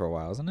 it's in there for a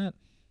while, isn't it?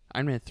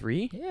 Iron Man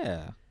 3?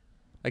 Yeah.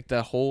 Like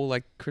the whole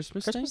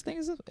Christmas thing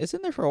it's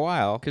in there for a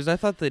while. Because I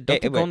thought they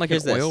go on like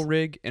an oil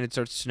rig and it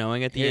starts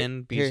snowing at the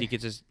end because he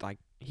gets his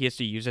he has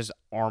to use his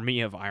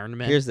army of Iron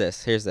Men. Here's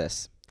this.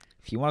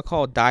 If you want to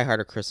call Die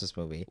Hard a Christmas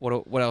movie, what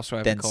else do I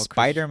have to call it? Then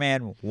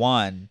Spider-Man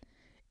 1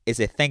 is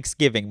a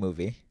Thanksgiving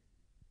movie.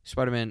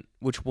 Spider-Man,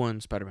 which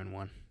one? Spider-Man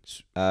 1.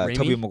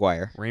 Tobey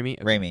Maguire. Raimi?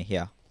 Okay. Raimi,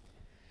 yeah.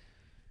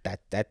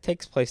 That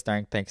takes place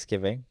during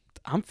Thanksgiving.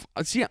 I'm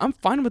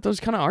fine with those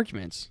kind of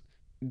arguments.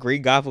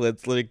 Green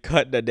Goblin's literally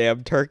cutting a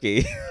damn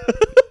turkey.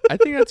 I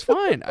think that's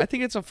fine. I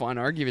think it's a fine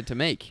argument to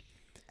make.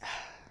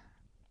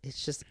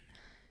 It's just,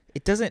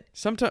 it doesn't.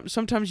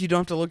 Sometimes you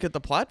don't have to look at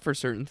the plot for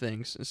certain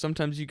things.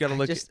 Sometimes you got to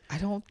look. I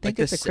don't think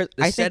it's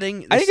I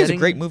think it's a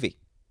great movie.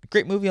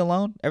 Great movie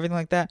alone, everything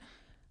like that.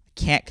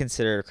 Can't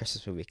consider it a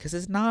Christmas movie because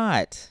it's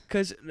not.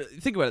 Because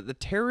think about it, the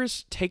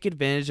terrorists take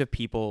advantage of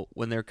people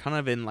when they're kind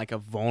of in like a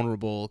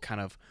vulnerable, kind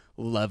of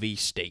lovey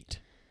state.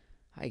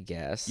 I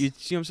guess. You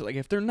see what I'm saying? Like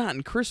if they're not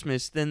in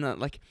Christmas, then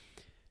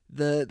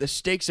the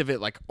stakes of it,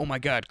 like, oh my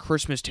God,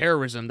 Christmas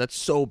terrorism, that's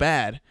so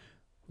bad.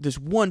 This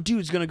one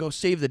dude's gonna go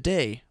save the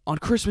day on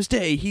Christmas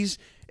Day.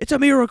 It's a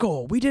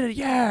miracle. We did it.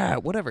 Yeah,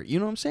 whatever. You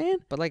know what I'm saying?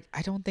 But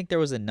I don't think there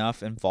was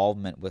enough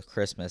involvement with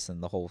Christmas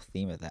and the whole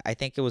theme of that. I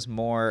think it was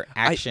more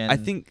action. I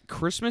think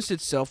Christmas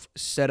itself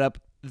set up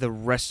the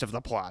rest of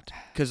the plot.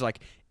 Because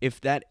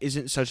if that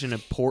isn't such an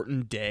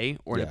important day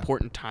or an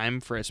important time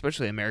for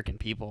especially American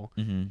people,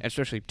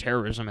 especially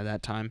terrorism at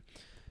that time,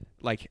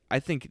 I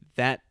think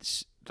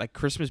that's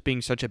Christmas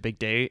being such a big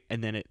day,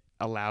 and then it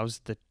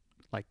allows the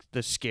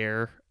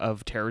scare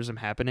of terrorism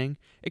happening.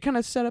 It kind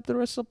of set up the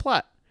rest of the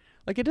plot.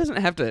 It doesn't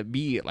have to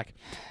be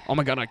oh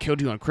my God, I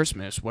killed you on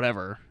Christmas,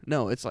 whatever.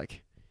 No, it's I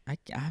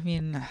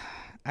mean,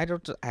 I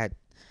don't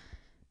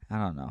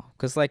know,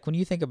 because when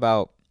you think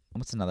about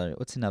what's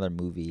another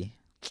movie.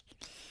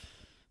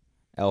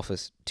 Elf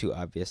is too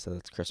obvious that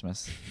it's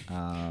Christmas.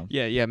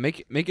 Yeah.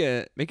 Make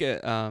a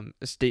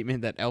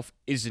statement that Elf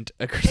isn't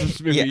a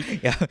Christmas movie.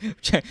 Yeah.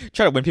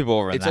 Try to win people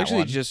over. It's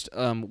actually just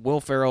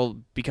Will Ferrell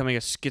becoming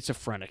a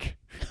schizophrenic.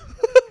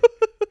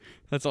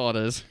 That's all it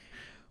is.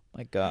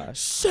 My gosh.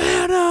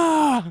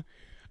 Santa!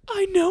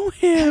 I know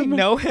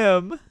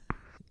him.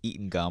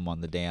 Eating gum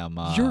on the damn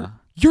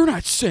You're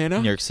not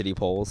Santa. New York City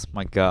poles.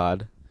 My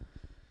God.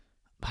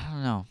 I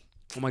don't know.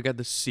 Oh my God,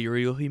 the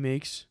cereal he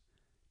makes.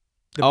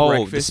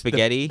 The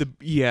spaghetti?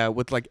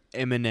 With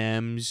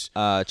M&Ms.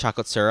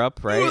 Chocolate syrup,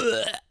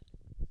 right?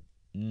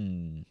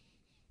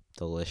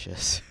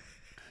 Delicious.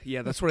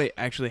 Yeah, that's what I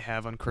actually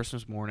have on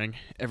Christmas morning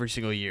every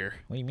single year.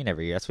 What do you mean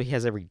every year? That's what he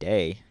has every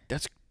day.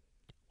 That's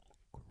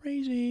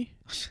crazy.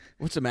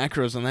 What's the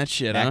macros on that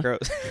shit,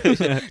 macros?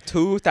 Huh?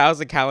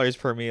 2,000 calories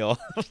per meal.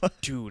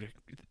 Dude,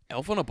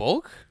 Elf on a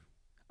bulk?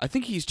 I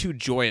think he's too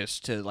joyous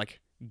to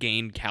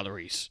gain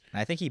calories.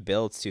 I think he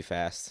builds too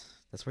fast.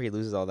 That's where he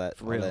loses all that.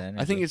 For real. That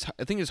I think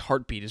his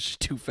heartbeat is just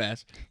too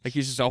fast.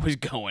 He's just always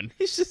going.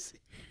 He's just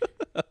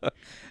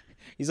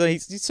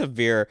he's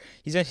severe.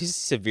 He's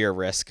severe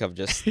risk of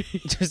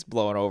just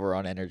blowing over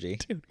on energy.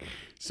 Dude,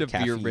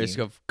 severe risk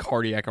of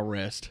cardiac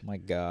arrest. My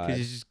God. Because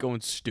he's just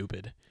going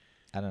stupid.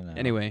 I don't know.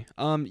 Anyway,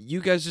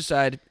 you guys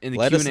decide in the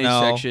Let Q&A us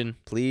know, section,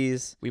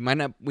 please. We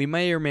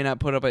may or may not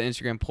put up an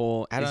Instagram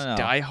poll. I don't know.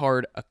 Die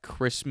Hard a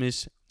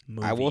Christmas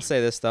movie? I will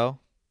say this though.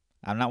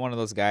 I'm not one of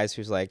those guys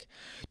who's like,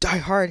 Die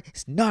Hard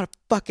is not a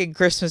fucking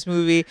Christmas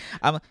movie.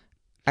 I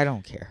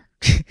don't care.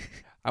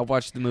 I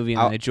watched the movie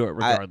and I enjoy it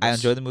regardless. I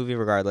enjoy the movie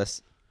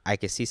regardless. I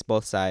can see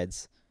both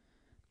sides.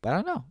 But I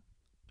don't know.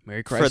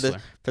 Merry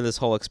Chrysler. For this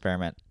whole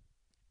experiment,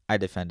 I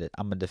defend it.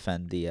 I'm going to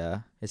defend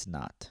the it's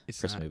not a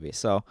Christmas movie.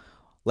 So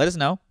let us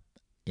know.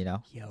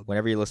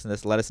 Whenever you listen to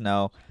this, let us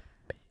know.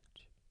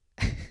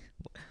 Let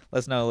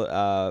us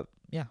know,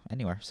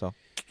 anywhere. So.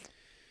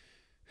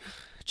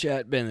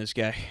 Chat, ban this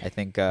guy. I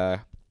think.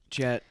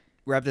 Chat,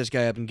 wrap this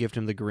guy up and gift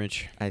him the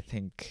Grinch. I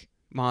think.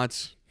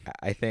 Mods.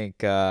 I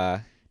think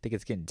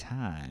it's getting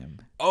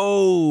time.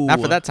 Oh. Not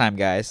for that time,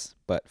 guys,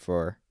 but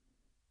for.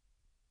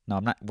 No,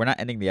 I'm not. We're not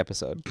ending the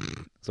episode.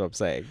 That's what I'm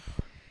saying.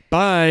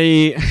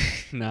 Bye.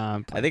 Nah,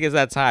 I think it's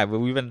that time. But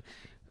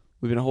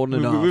We've been holding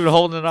it off. We've been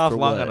holding it off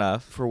long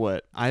enough. For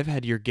what? I've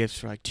had your gifts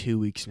for like 2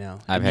 weeks now.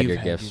 I've had your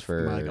gifts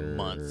for like a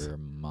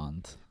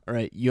month. All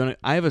right.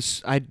 I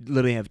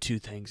literally have 2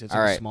 things. It's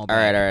like a small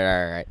bag.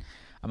 All right.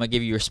 I'm gonna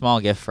give you your small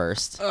gift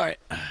first. All right.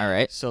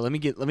 So let me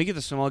get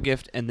the small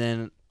gift, and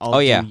then I'll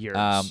do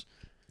yours.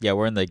 Yeah,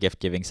 we're in the gift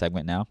giving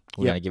segment now.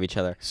 We're gonna give each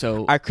other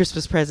our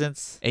Christmas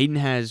presents. Aiden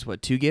has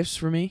 2 gifts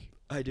for me?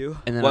 I do.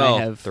 And then I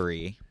have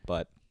 3,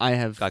 but I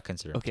have got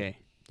considered. Okay.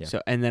 Yeah.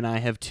 So and then I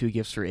have 2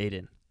 gifts for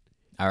Aiden.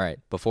 All right.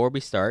 Before we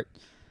start,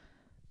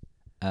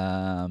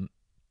 it's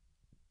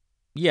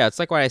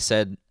like what I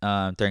said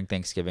during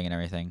Thanksgiving and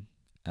everything.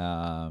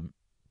 Of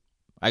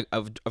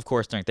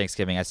course during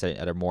Thanksgiving I said it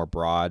at a more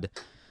broad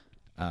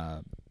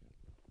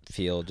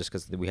field just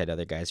because we had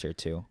other guys here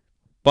too.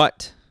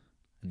 But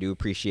I do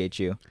appreciate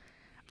you.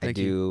 I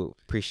do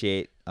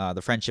appreciate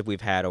the friendship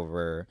we've had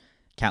over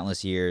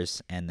countless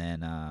years, and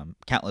then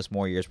countless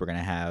more years we're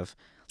gonna have.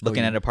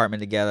 Looking at an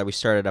apartment together, we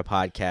started a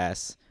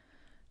podcast.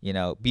 You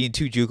know, being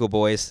 2 JUCO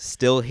boys,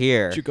 still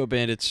here. JUCO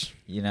bandits.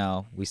 You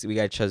know, we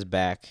got each other's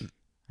back.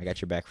 I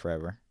got your back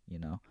forever. You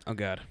know. Oh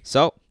God.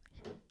 So,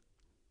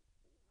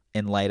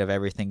 in light of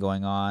everything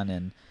going on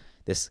and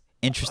this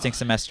interesting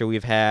semester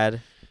we've had,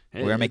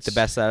 we're gonna make the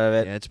best out of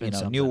it. Yeah, it's been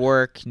something. New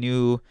work,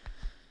 new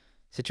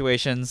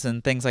situations,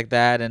 and things like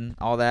that, and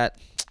all that.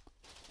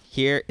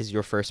 Here is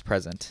your first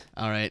present.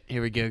 All right,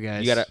 here we go,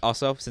 guys. You gotta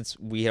also, since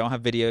we don't have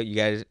video, you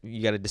gotta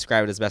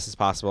describe it as best as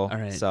possible. All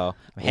right. So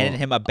I'm handing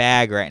him a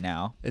bag right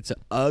now. It's an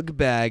UGG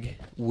bag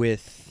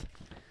with,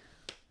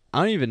 I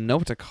don't even know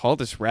what to call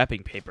this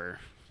wrapping paper.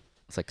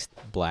 It's like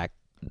black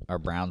or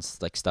brown,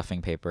 like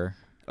stuffing paper.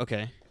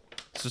 Okay,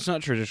 so it's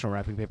not traditional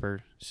wrapping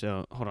paper.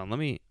 So hold on,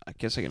 I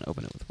guess I can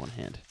open it with one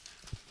hand.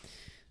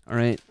 All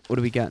right, what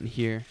do we got in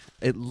here?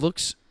 It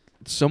looks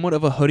somewhat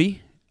of a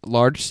hoodie,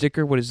 large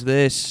sticker. What is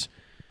this?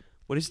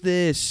 What is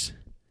this?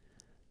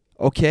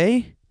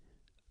 Okay.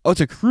 Oh,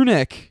 it's a crew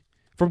neck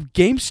from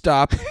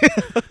GameStop.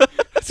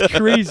 That's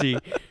crazy.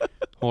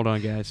 Hold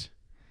on, guys.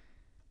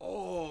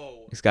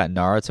 Oh. It's got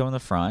Naruto in the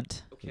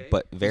front,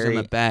 but very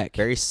on the back.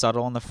 Very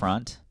subtle on the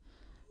front.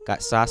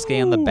 Got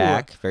Sasuke on the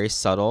back, very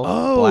subtle.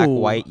 Oh. Black,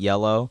 white,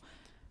 yellow.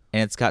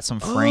 And it's got some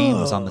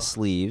frames on the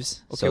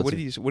sleeves. Okay, so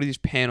what are these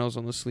panels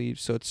on the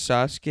sleeves? So it's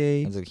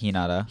Sasuke, it's like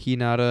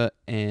Hinata,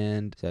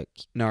 and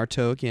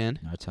Naruto again.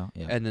 Naruto,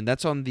 yeah. And then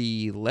that's on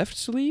the left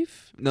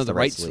sleeve? No, the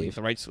right sleeve.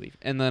 The right sleeve.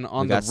 And then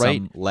on the right,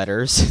 some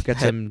letters. Got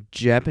some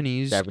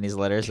Japanese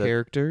letters.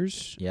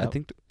 Characters. Yeah. I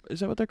think is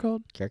that what they're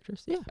called?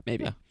 Characters? Yeah,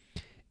 maybe. Yeah.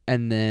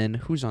 And then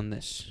who's on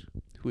this?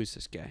 Who is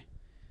this guy?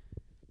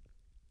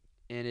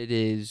 And it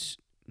is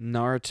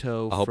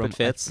Naruto. I hope it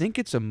fits. I think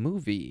it's a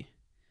movie.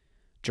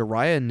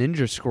 Jiraiya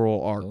Ninja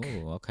Scroll arc.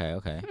 Oh,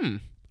 okay.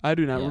 I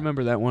do not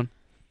remember that one.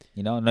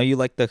 You know you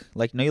like the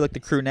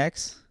crew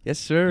necks? Yes,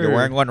 sir. You're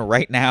wearing one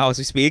right now as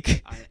we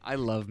speak. I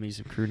love me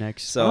some crew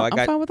necks. So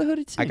I'm fine with the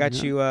hoodie too. I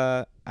got you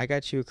a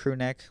crew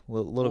neck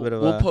with a little bit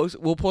of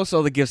we'll post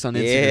all the gifts on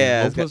Instagram.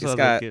 Yeah,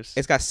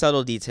 it's got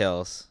subtle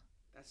details.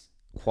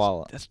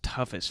 That's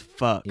tough as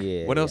fuck.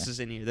 Yeah. What else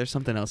is in here? There's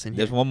something else in here.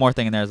 There's one more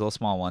thing in there. There's a little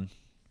small one.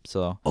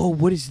 So. Oh,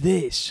 what is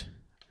this?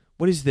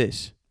 What is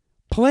this?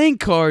 Playing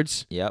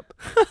cards. Yep.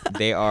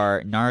 They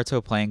are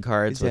Naruto playing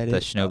cards with the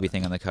Shinobi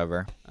thing on the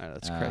cover. All right,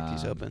 let's crack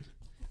these open.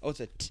 Oh,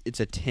 it's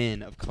a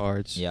tin of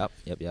cards. Yep.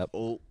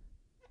 Oh,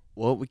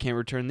 well, we can't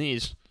return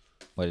these.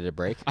 What, did it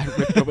break? I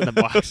ripped open the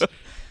box.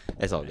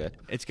 It's all good.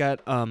 It's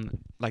got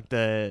like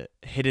the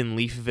Hidden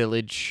Leaf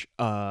Village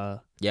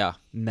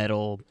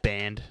metal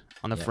band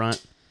on the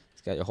front.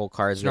 It's got your whole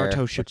cards there.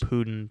 Naruto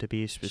Shippuden to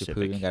be specific.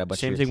 Shippuden, got a bunch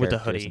Same of thing with the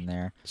characters hoodie. in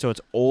there. So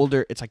it's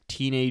older. It's like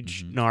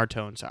teenage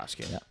Naruto and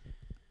Sasuke. Yeah.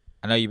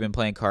 I know you've been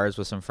playing cards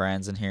with some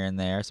friends and here and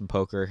there, some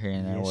poker here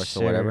and there, or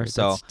sir. whatever.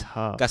 So that's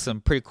tough. Got some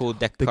pretty cool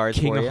deck cards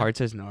for you. The for King of Hearts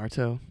is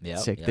Naruto. Yeah.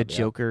 Sick. The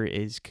Joker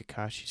is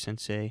Kakashi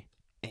Sensei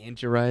and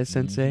Jiraiya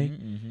Sensei.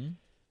 Mm-hmm.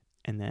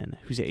 And then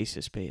who's the Ace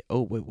of Spades?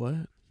 Oh wait,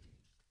 what?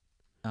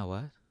 Oh,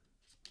 what?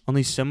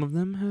 Only some of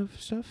them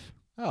have stuff.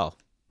 Oh,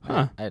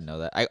 huh? I didn't know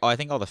that. I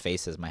think all the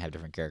faces might have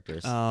different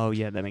characters. Oh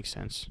yeah, that makes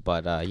sense.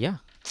 But yeah,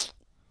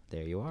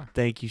 there you are.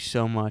 Thank you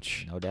so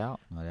much. No doubt.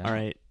 All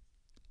right.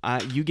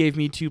 You gave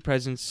me 2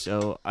 presents,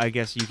 so I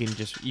guess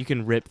you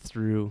can rip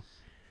through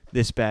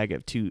this bag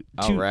of two.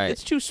 All right.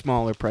 It's 2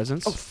 smaller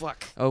presents. Oh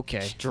fuck.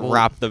 Okay.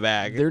 Drop the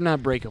bag. They're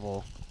not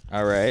breakable.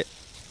 All right.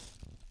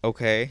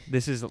 Okay.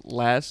 This is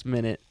last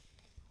minute.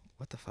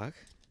 What the fuck?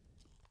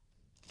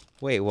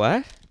 Wait,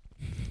 what?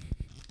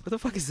 What the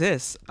fuck is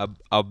this? A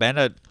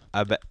Bendabill.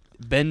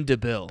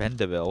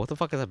 Bendabill. What the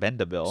fuck is a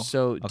Bendabill?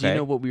 So, do you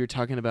know what we were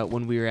talking about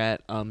when we were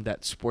at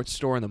that sports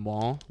store in the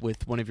mall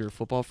with one of your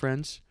football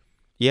friends?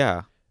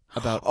 Yeah.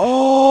 About yeah.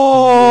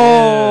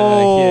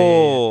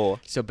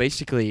 So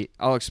basically,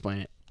 I'll explain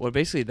it. What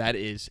basically that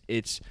is,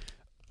 it's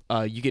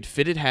you get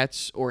fitted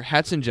hats or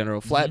hats in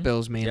general, flat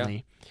bills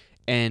mainly,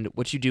 and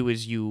what you do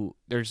is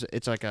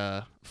it's like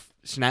a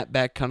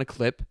snapback kind of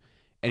clip,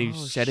 and you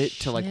set it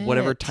to like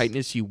whatever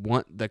tightness you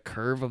want the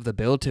curve of the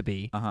bill to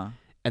be, and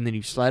then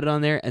you slide it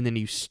on there, and then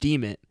you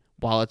steam it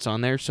while it's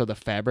on there, so the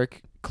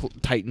fabric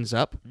tightens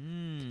up,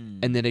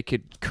 and then it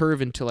could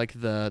curve into like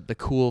the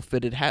cool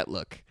fitted hat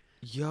look.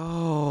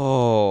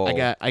 Yo,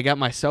 I got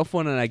myself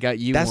one, and I got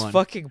you That's one.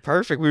 fucking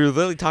perfect. We were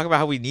literally talking about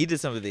how we needed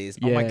some of these.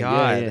 Yeah, oh my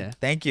god. yeah.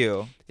 Thank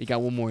you. You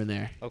got one more in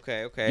there.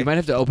 Okay. You might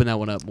have to open that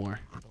one up more.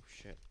 Oh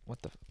shit.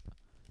 What the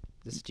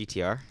This is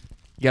GTR?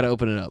 You got to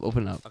open it up.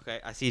 Open it up. Okay,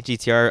 I see a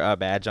GTR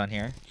badge on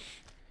here.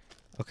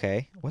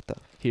 Okay. What the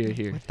Here.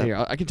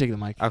 I can take the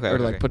mic. Okay. Or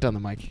okay. like put down the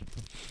mic.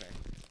 Okay.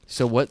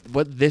 So what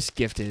this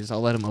gift is,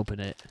 I'll let him open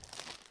it.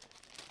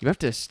 You have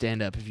to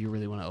stand up if you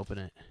really want to open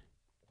it.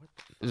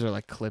 Those are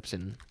like clips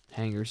and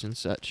hangers and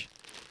such.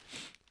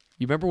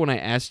 You remember when I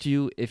asked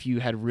you if you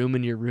had room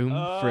in your room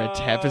for a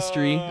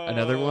tapestry?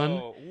 Another one?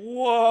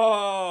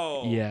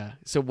 Whoa. Yeah.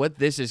 So what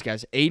this is,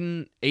 guys,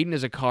 Aiden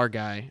is a car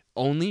guy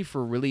only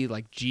for really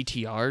like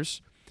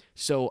GTRs.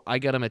 So I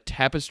got him a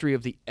tapestry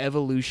of the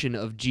evolution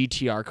of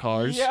GTR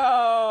cars.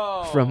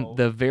 Yo. From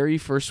the very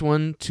first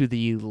one to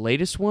the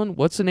latest one.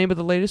 What's the name of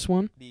the latest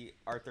one? The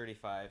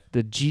R35.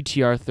 The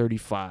GTR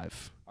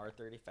 35.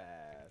 R35.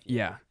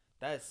 Yeah.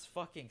 That is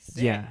fucking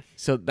sick. Yeah.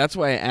 So that's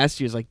why I asked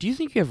you, is like, do you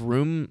think you have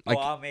room? Like,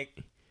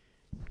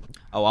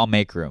 I'll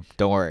make room.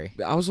 Don't worry.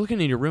 I was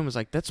looking in your room. It's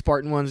like that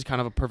Spartan one's kind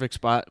of a perfect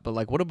spot, but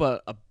like, what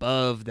about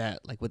above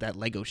that? Like with that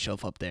Lego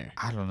shelf up there.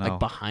 I don't know. Like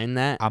behind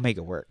that. I'll make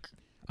it work.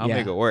 I'll Yeah,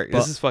 make it work. but-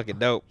 This is fucking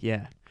dope.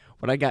 Yeah.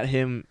 What I got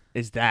him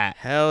is that.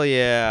 Hell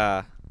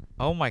yeah.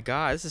 Oh my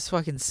god, this is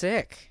fucking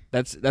sick.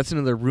 That's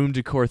another room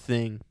decor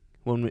thing.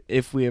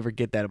 If we ever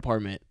get that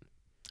apartment.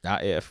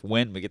 Not if.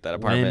 When we get that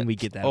apartment. When we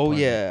get that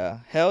apartment.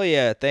 apartment. Yeah. Hell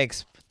yeah.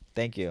 Thanks.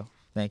 Thank you.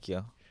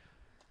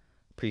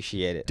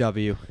 Appreciate it.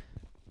 W.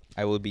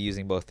 I will be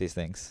using both these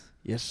things.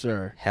 Yes,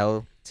 sir.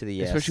 Hell to the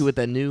yes. Especially with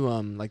that new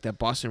like that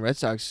Boston Red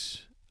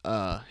Sox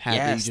hat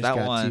that you just got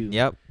one. too.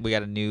 Yep. We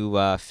got a new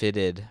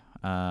fitted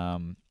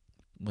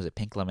was it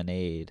pink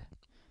lemonade?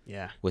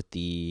 Yeah. With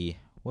the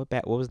what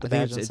was the I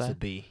badge think it's on the the side?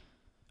 B.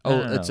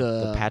 No, It's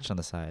the a patch on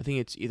the side. I think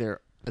it's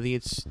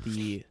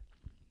the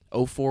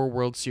 04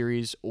 World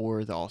Series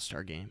or the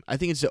All-Star game. I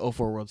think it's the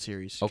 04 World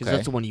Series because Okay.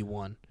 that's the one you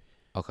won.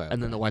 Okay.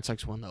 And then the White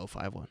Sox won the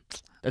 05 one.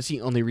 That's the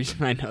only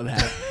reason I know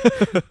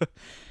that.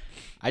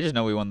 I just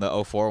know we won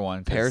the 04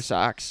 one. Pair of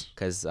socks.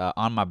 Because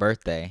on my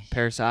birthday.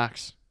 Pair of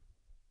socks.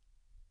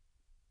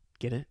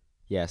 Get it?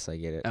 Yes, I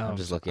get it. Oh, I'm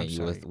just looking at you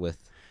sorry. with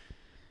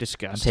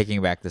disgust. I'm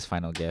taking back this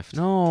final gift.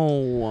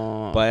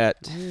 No.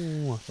 But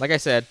no. like I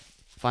said,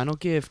 Final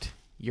gift.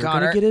 You're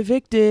Connor. going to get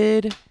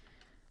evicted.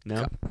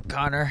 No.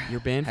 Connor You're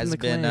banned from has the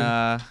been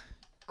clan. a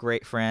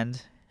great friend,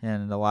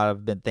 and a lot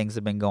of things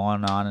have been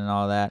going on and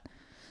all that.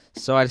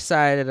 So I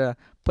decided to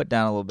put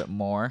down a little bit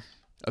more.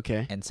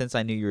 Okay. And since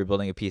I knew you were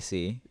building a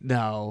PC,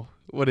 No.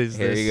 What is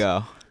here this? you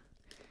go.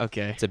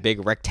 Okay. It's a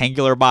big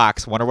rectangular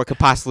box. Wonder what could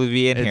possibly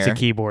be in here. It's a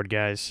keyboard,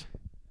 guys.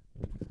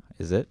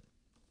 Is it?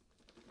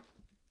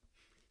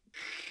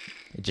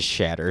 It just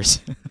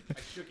shatters. I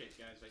shook it,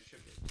 guys. I shook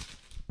it.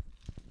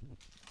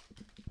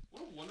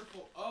 What a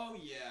wonderful... Oh,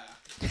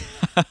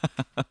 yeah.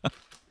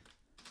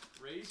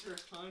 Razer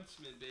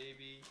Huntsman,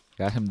 baby.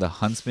 Got him the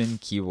Huntsman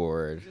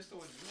keyboard. Is this the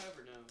one you have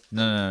or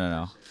no?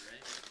 No.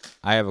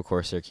 I have a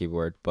Corsair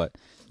keyboard, but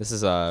this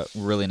is a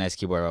really nice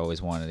keyboard I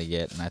always wanted to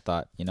get, and I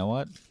thought, you know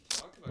what?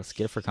 Let's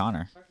get it for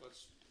Connor. Talk about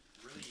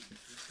really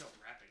detailed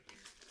wrapping here.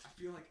 I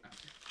feel like I'm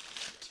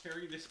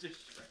tearing this to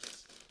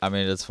shreds. I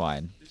mean, it's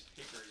fine. This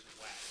paper is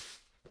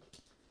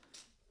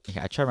whack.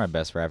 Yeah, I tried my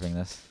best wrapping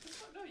this.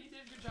 No, you did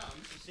a good job.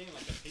 I'm just saying,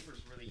 like, the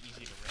paper's really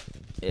easy to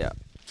rip. Yeah.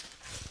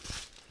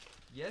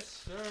 Yes,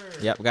 sir.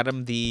 Yep, I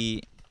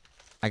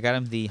got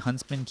him the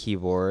Huntsman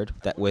keyboard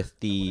that with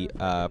the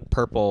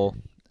purple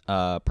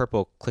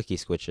clicky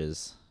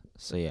switches.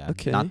 So yeah,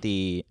 Okay. not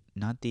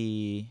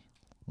the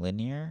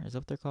linear, is that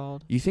what they're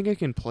called? You think I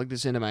can plug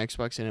this into my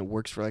Xbox and it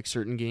works for like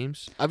certain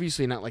games?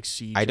 Obviously not like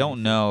Siege. I or don't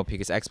anything. know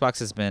because Xbox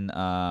has been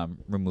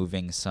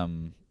removing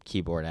some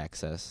keyboard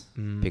access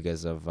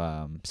because of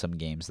some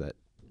games that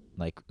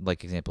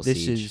like example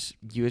This Siege.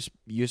 is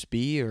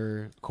USB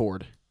or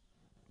cord?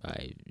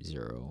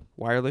 Zero,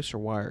 Wireless or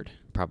wired?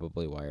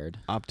 probably wired.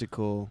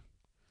 Optical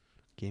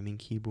gaming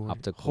keyboard.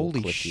 Optical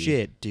Holy clicky.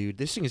 shit, dude.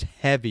 This thing is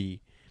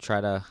heavy.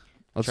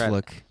 Let's Try-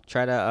 look.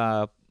 Try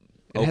to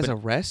It has a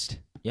rest.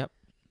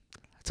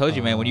 I told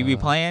you, man, when you be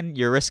playing,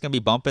 your wrist's gonna be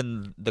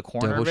bumping the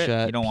corner Double of it.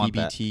 shot You don't want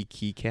that. PBT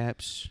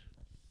keycaps.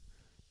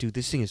 Dude,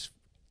 this thing is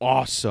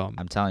awesome.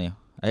 I'm telling you.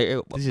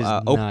 This is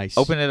nice.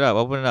 Open it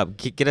up.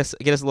 Get us a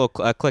little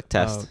click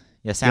test. Yeah, Do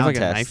you have sound like a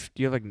test. knife?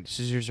 Do you have like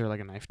scissors or like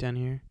a knife down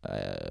here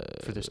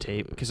for this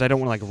tape? Because I don't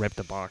want to like rip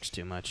the box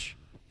too much.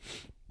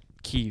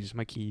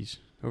 My keys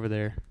over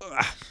there.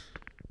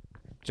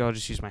 So I'll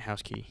just use my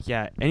house key.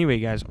 Yeah. Anyway,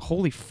 guys,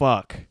 holy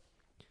fuck.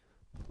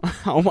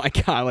 Oh my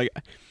god, like,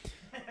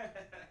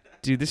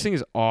 dude, this thing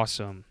is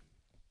awesome.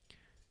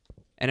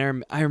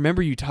 And I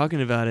remember you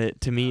talking about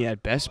it to me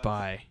at Best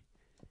Buy.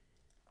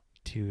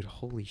 Dude,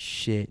 holy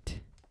shit.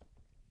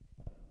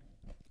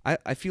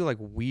 I feel like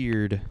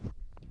weird.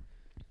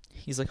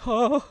 He's like,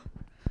 oh.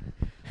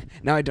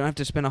 Now I don't have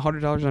to spend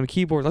 $100 on a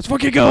keyboard. Let's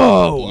fucking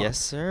go. Yes,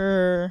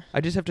 sir.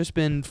 I just have to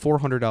spend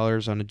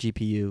 $400 on a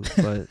GPU,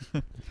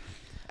 but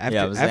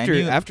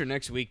after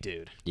next week,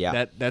 dude.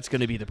 Yeah. That's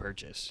gonna be the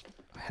purchase.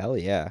 Hell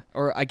yeah.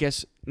 Or I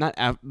guess not.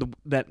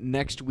 That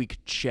next week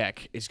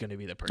check is gonna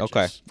be the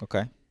purchase.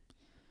 Okay.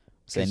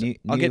 So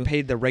I'll get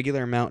paid the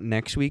regular amount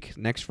next week,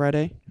 next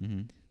Friday.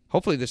 Mm-hmm.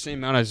 Hopefully the same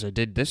amount as I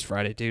did this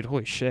Friday, dude.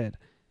 Holy shit.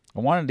 I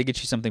wanted to get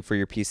you something for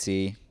your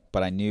PC,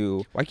 but I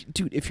knew...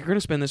 Dude, if you're going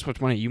to spend this much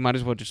money, you might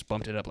as well just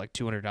bump it up like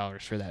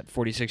 $200 for that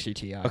 4060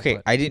 Ti. Okay,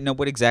 I didn't know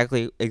what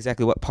exactly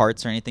what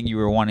parts or anything you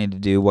were wanting to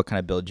do, what kind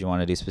of build you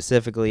want to do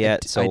specifically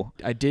yet, so...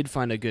 I did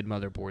find a good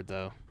motherboard,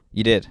 though.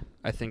 You did?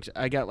 I think so.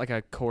 I got like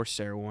a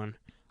Corsair one.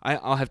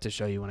 I'll have to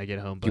show you when I get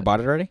home. But you bought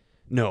it already?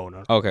 No.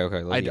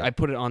 Okay. I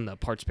put it on the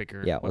parts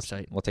picker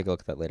website. We'll take a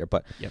look at that later.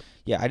 But yep.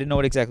 Yeah, I didn't know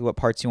exactly what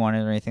parts you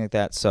wanted or anything like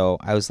that. So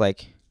I was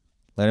like,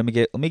 let me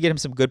get him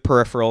some good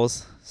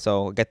peripherals.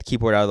 So I got the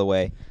keyboard out of the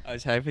way. I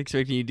was half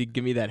expecting you to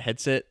give me that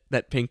headset,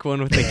 that pink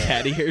one with the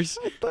cat ears.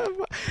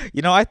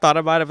 I thought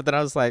about it, but then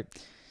I was like,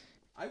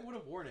 I would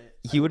have worn it.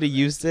 He would have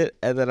used it,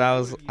 and then I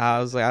was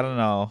like, I don't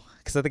know,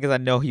 because I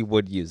know he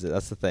would use it.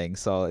 That's the thing.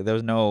 So there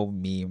was no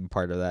meme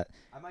part of that.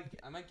 I might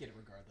get it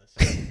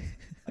regardless.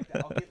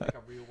 I'll get like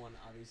a real one,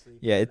 obviously.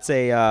 Yeah, it's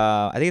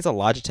I think it's a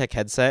Logitech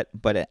headset,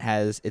 but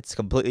it's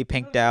completely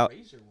pinked out.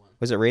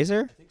 Was it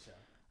Razer? I think so.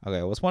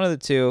 Okay, well, it's one of the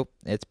two.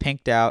 It's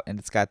pinked out, and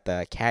it's got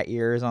the cat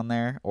ears on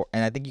there,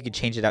 and I think you could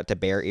change it out to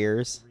bear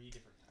ears, 3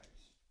 different types,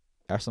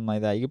 or something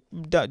like that. You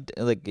could,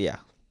 a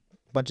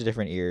bunch of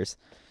different ears.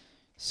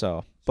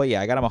 So, but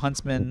yeah, I got him a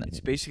Huntsman. It's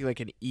basically like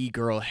an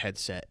e-girl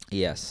headset.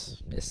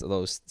 Yes, it's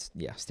those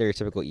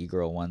stereotypical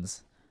e-girl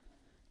ones.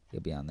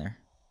 You'll be on there.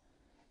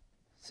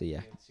 So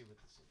yeah. Let's see what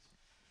this is.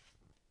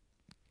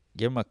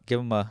 Give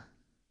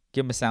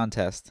him a sound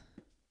test.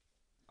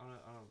 I don't know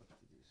what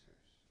to do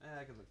first.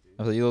 I can look through.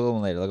 Oh, so you look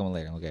at him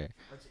later. Okay.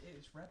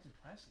 It's wrapped in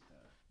plastic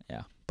though.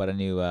 Yeah, but a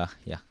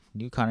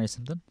new Connor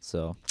something.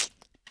 So.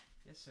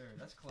 Yes, sir.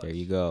 That's clutch. There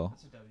you go.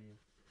 That's a W.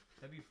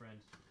 W friend.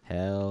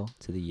 Hell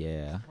to the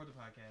yeah. For the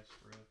podcast,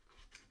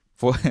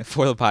 bro.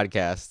 For the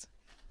podcast.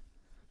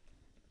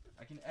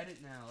 I can edit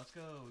now. Let's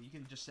go. You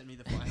can just send me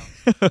the file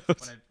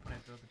when I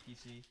build the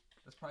PC.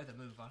 That's probably the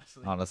move,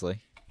 honestly.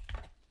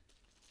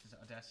 Because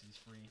Audacity's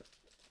free.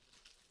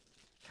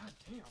 God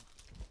damn.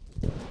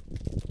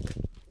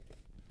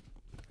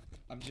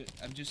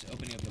 I'm just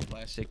opening up the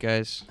plastic,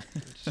 guys.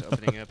 I'm just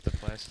opening up the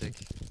plastic.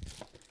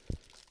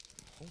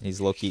 He's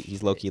low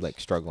key like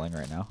struggling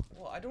right now.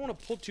 Well, I don't want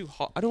to pull too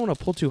hard. I don't want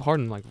to pull too hard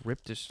and like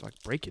rip this, like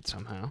break it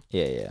somehow.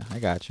 Yeah. I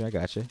got you.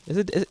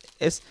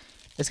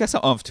 It's got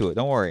some oomph to it.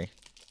 Don't worry.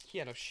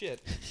 Yeah, no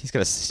shit. He's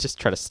gonna just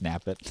try to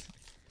snap it.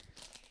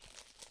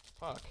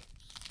 Fuck.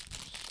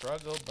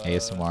 Struggle bus.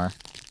 ASMR.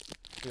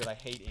 Dude, I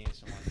hate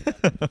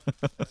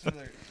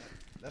ASMR.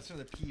 That's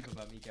another peeve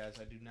about me, guys.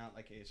 I do not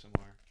like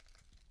ASMR.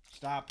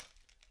 Stop.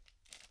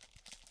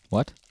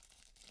 What?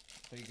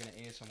 So you're gonna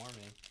ASMR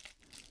me.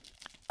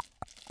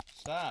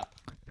 Stop.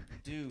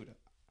 Dude.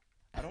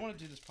 I don't want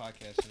to do this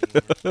podcast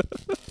anymore.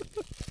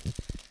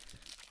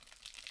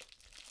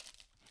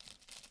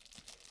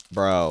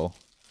 Bro.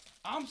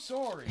 I'm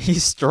sorry.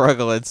 He's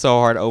struggling so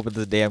hard to open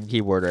the damn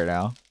keyboard right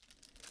now.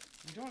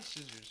 You don't have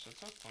scissors, so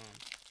it's not fun.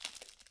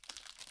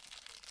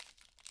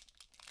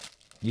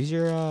 Use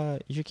your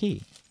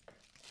key.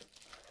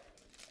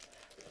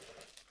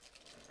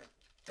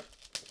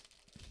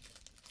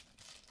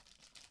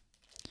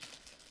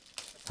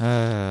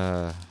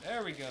 There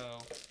we go.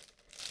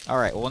 All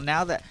right. Well,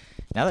 now that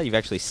you've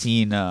actually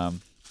seen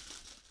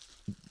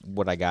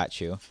what I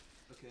got you,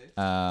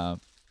 okay.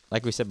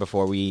 Like we said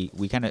before, we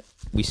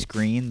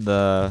screen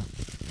the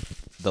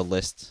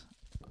list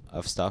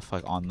of stuff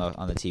like on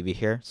the TV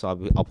here. So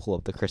I'll pull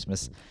up the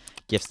Christmas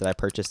gifts that I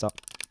purchased up.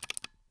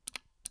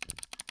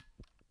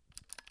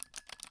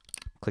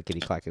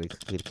 Clickety clackety,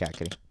 clickety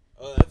clackety.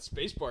 Oh, that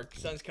spacebar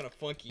sounds kind of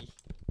funky.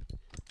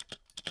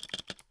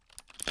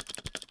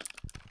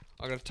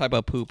 I'm gonna type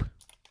out poop.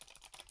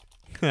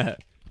 What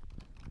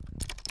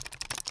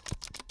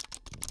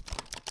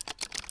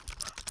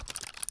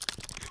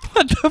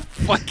the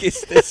fuck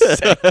is this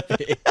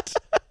segment?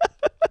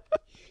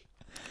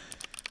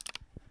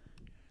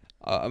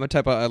 I'm gonna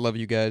type out I love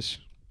you guys.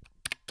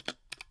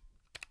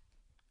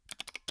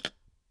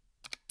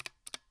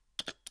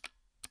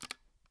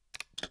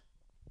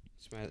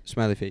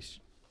 Smiley face.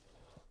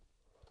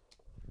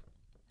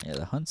 Yeah,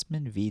 the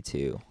Huntsman V2.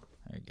 There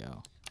you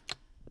go.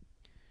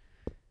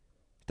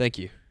 Thank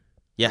you.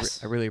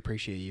 Yes. I really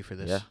appreciate you for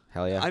this. Yeah,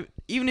 hell yeah.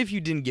 Even if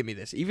you didn't give me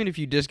this, even if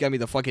you just got me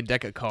the fucking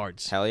deck of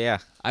cards. Hell yeah.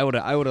 I would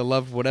have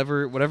loved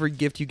whatever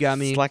gift you got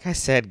me. It's like I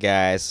said,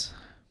 guys.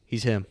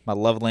 He's him. My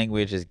love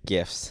language is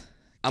gifts.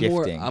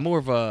 Gifting. I'm more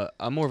of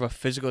a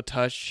physical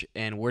touch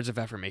and words of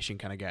affirmation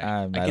kind of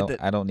guy.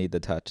 I don't need the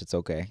touch. It's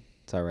okay.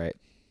 It's all right.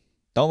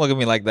 Don't look at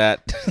me like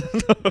that.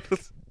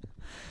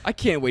 I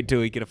can't wait till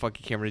we get a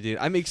fucking camera, dude.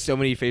 I make so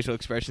many facial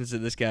expressions to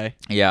this guy.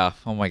 Yeah.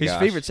 Oh my gosh. His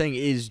favorite saying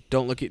is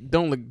don't give me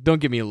a look. Don't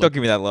give me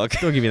that look.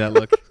 Don't give me that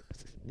look.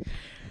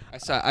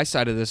 I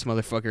cited this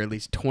motherfucker at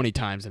least 20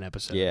 times an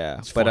episode. Yeah,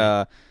 it's but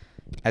funny.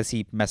 as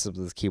he messes with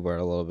his keyboard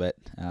a little bit,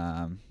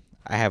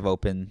 I have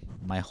opened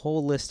my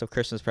whole list of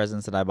Christmas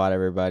presents that I bought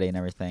everybody and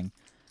everything.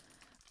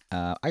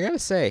 I gotta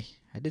say,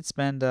 I did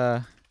spend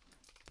a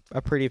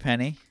pretty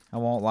penny. I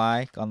won't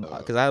lie,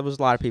 because I was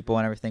a lot of people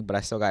and everything, but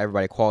I still got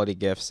everybody quality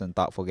gifts and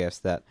thoughtful gifts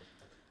that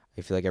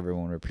I feel like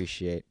everyone would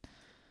appreciate.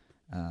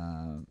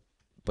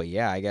 But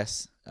yeah, I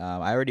guess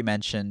I already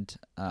mentioned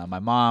my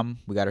mom.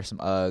 We got her some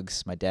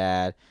Uggs. My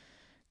dad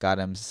got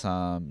him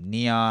some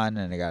neon,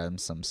 and I got him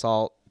some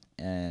salt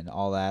and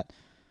all that.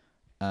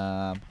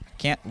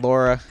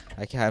 Laura,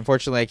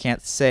 unfortunately I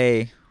can't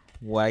say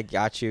what I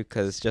got you,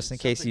 because just in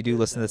case you do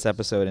listen to this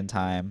episode in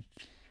time,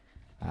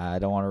 I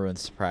don't want to ruin the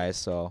surprise.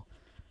 So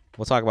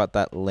we'll talk about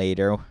that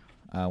later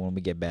when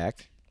we get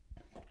back.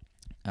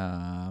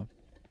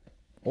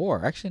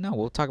 Or actually, no,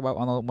 we'll talk about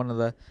on one of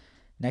the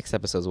next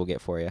episodes we'll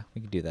get for you.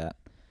 We can do that.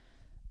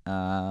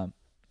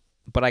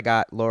 But I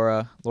got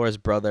Laura's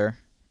brother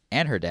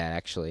and her dad,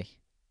 actually.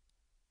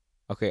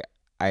 Okay,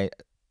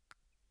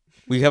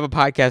 we have a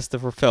podcast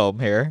for film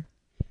here.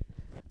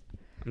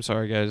 I'm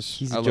sorry,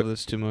 guys. I love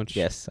this too much.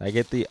 Yes, I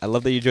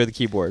love that you enjoy the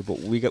keyboard,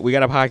 but we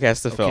got a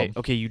podcast to film.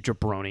 Okay, you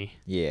jabroni.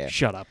 Yeah.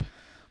 Shut up.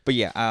 But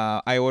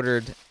yeah, I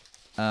ordered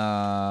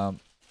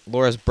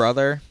Laura's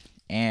brother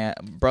and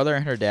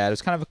her dad. It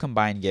was kind of a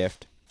combined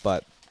gift,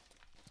 but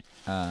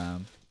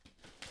I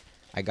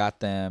got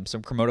them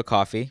some Cremota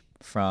coffee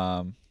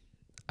from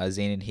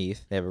Zane and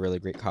Heath. They have a really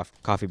great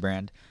coffee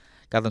brand.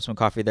 Got them some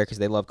coffee there because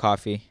they love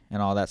coffee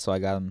and all that. So I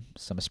got them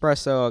some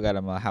espresso. I got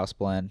them a house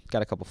blend.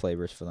 Got a couple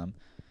flavors for them.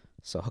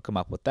 So hook them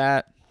up with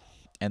that.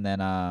 And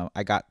then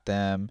I got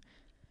them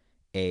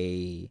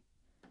a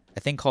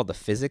thing called the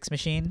physics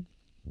machine.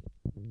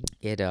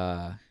 It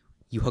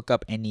you hook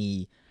up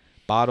any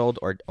bottled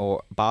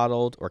or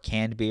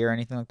canned beer or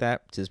anything like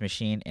that to this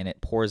machine, and it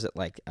pours it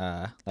like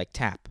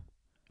tap.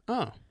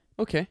 Oh,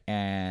 okay.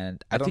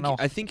 And I don't know.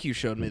 I think you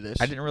showed me this.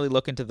 I didn't really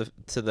look into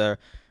the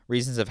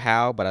reasons of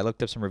how, but I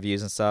looked up some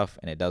reviews and stuff,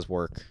 and it does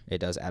work. It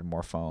does add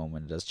more foam,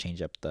 and it does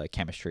change up the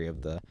chemistry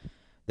of the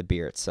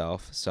beer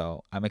itself.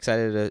 So I'm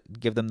excited to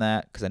give them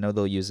that because I know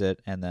they'll use it,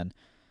 and then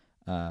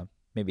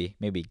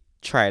maybe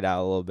try it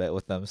out a little bit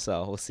with them.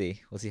 So we'll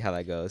see how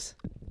that goes.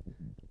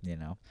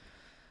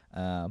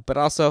 But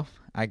also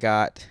I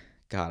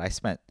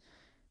spent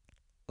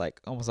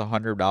like almost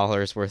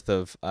 $100 worth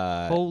of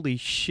holy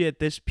shit,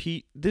 this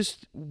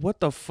what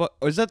the fuck,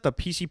 is that the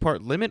PC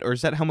part limit, or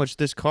is that how much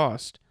this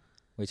cost?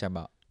 What are you talking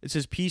about? It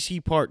says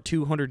PC part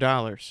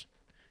 $200.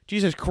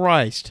 Jesus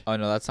Christ. Oh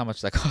no, that's how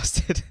much that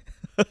costed.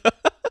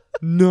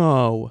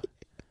 No,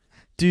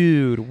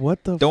 dude,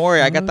 what the don't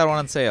worry, I got that one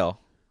on sale.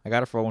 I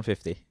got it for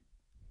 $150.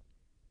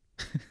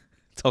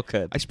 It's all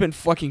good. I spent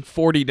fucking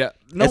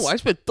I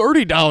spent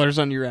 $30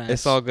 on your ass.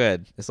 It's all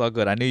good.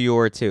 I knew you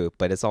were too,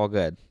 but it's all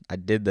good. I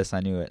did this. I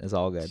knew it. It's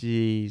all good.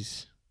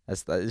 Jeez.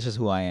 It's just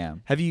who I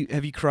am. Have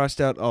you crossed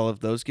out all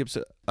of those gifts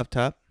up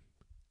top?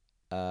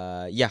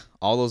 Yeah,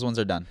 all those ones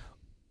are done.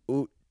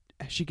 Ooh,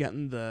 has she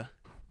gotten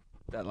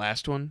that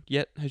last one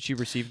yet? Has she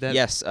received that?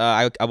 Yes,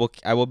 I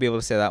will be able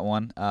to say that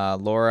one.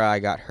 Laura, I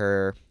got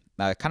her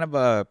kind of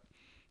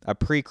a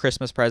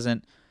pre-Christmas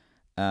present.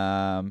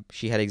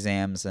 She had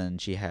exams and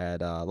she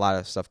had a lot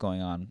of stuff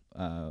going on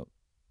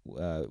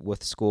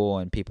with school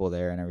and people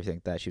there and everything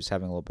like that. She was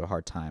having a little bit of a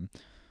hard time.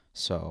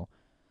 So,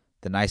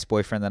 the nice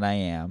boyfriend that I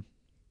am,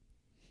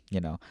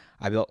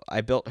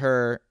 I built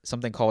her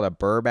something called a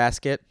burr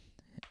basket.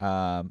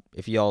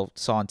 If y'all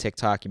saw on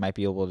TikTok, you might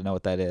be able to know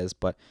what that is.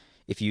 But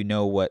if you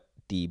know what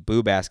the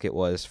boo basket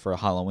was for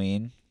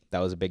Halloween, that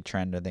was a big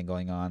trend and thing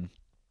going on.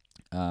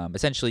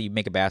 Essentially, you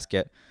make a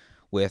basket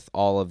with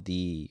all of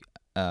the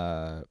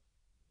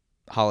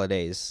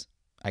holidays,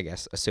 I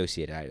guess,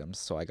 associated items.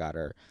 So I got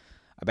her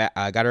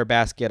a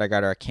basket. I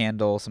got her a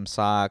candle, some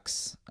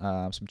socks,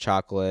 some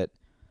chocolate.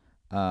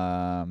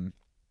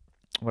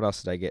 What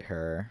else did I get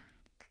her?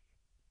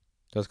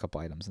 There's a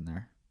couple items in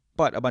there,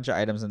 but a bunch of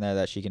items in there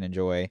that she can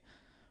enjoy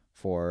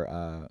for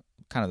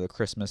kind of the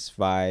Christmas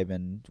vibe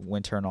and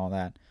winter and all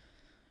that,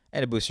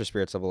 and to boost her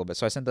spirits up a little bit.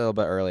 So I sent that a little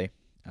bit early.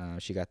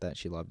 She got that.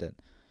 She loved it.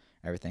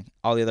 Everything.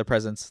 All the other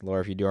presents,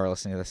 Laura, if you are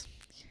listening to this,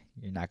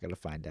 you're not gonna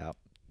find out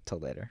till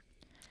later.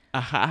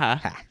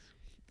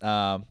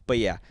 But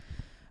yeah,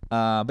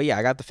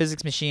 I got the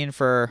physics machine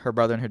for her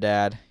brother and her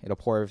dad. It'll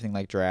pour everything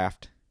like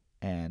draft,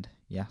 and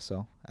yeah,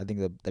 so I think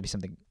that'd be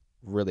something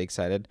really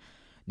excited.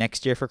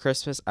 Next year for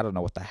Christmas, I don't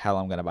know what the hell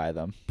I'm gonna buy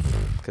them,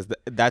 because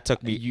that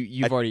took me.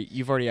 You've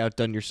already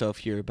outdone yourself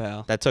here,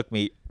 pal. That took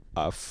me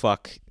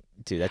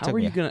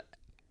dude.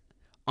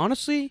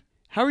 Honestly,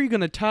 how are you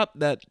gonna top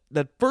that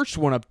first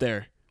one up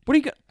there?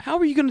 How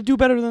are you gonna do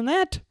better than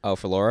that? Oh,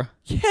 for Laura?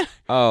 Yeah.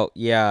 Oh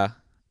yeah.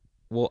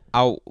 Well,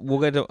 we'll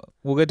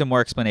get to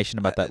more explanation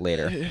about that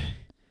later.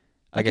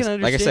 Like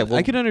I said,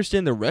 I can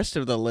understand the rest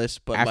of the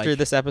list, but after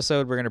this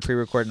episode, we're gonna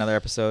pre-record another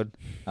episode,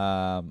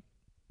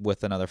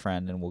 with another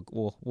friend, and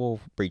we'll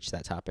breach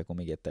that topic when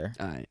we get there.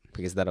 All right.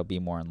 Because that'll be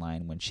more in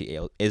line when she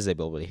is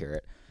able to hear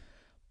it.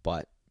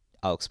 But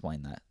I'll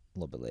explain that a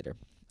little bit later.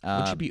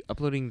 Would you be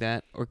uploading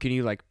that, or can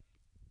you like?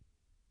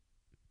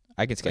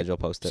 I can schedule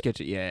post it.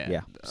 Sketch it, yeah.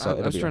 Yeah. So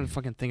I was trying to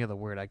fucking think of the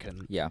word. I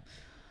couldn't. Yeah.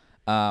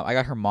 I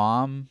got her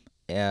mom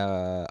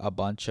a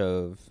bunch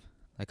of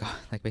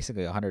like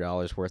basically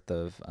 $100 worth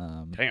of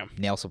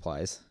nail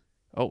supplies.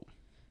 Oh.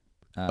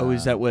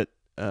 Is that what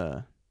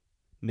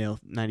Nail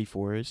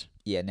 94 is?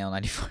 Yeah, Nail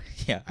 94.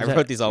 Yeah, I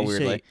wrote these all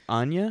weirdly.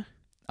 Anya?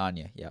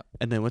 Anya, yeah.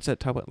 And then what's that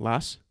top one?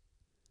 Lasse.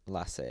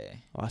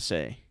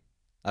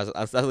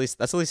 At least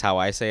that's at least how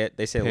I say it.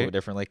 They say it a little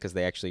differently because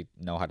they actually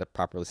know how to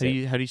properly say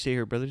it. How do you say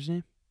her brother's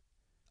name?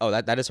 Oh,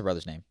 that is her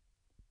brother's name.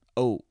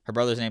 Oh, her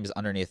brother's name is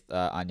underneath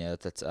Anya.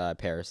 That's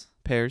Pears.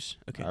 Pears.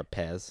 Okay. Or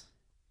Pez.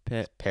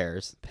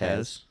 Pears.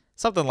 Pez.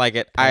 Something like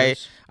it.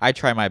 Pears. I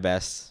try my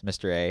best,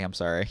 Mr. A. I'm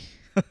sorry.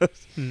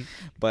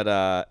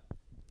 But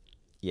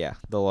yeah,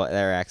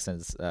 their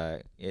accents.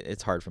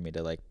 It's hard for me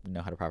to like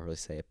know how to properly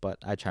say it, but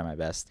I try my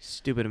best.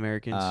 Stupid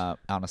Americans.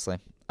 Honestly,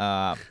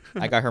 I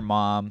got her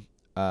mom.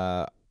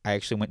 I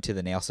actually went to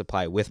the nail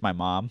supply with my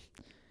mom.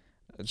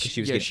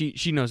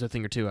 She knows a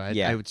thing or two.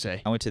 I would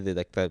say. I went to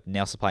the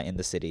nail supply in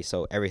the city,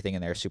 so everything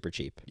in there is super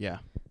cheap. Yeah,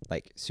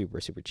 like super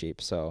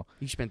cheap. So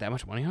you spent that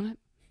much money on it,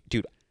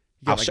 dude.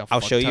 I'll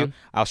show you.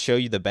 I'll show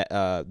you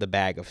the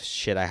bag of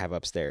shit I have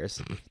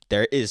upstairs.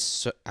 There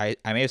is I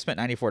may have spent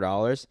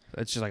 $94.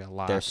 That's just like a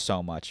lot. There's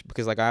so much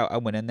because like I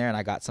went in there and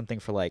I got something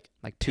for like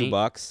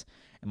 $2.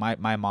 And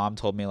my mom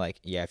told me like,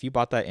 yeah, if you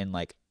bought that in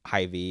like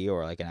Hy-Vee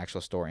or like an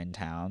actual store in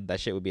town, that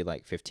shit would be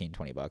like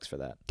 $15-$20 for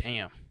that.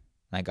 Damn.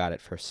 And I got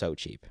it for so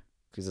cheap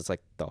because it's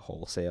like the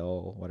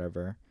wholesale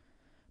whatever.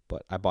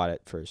 But I bought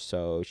it for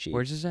so cheap.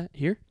 Where's this at?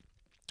 Here?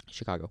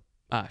 Chicago.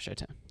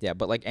 Chi-town. Yeah,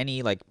 but like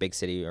any like big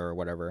city or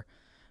whatever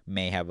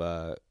may have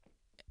a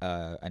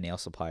nail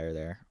supplier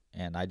there.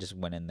 And I just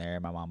went in there.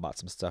 My mom bought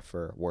some stuff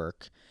for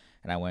work.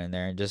 And I went in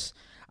there and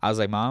I was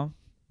like, Mom,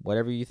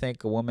 whatever you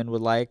think a woman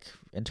would like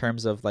in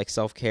terms of like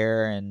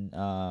self-care and,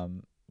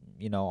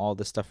 all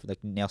this stuff,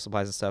 like nail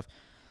supplies and stuff,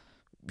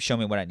 show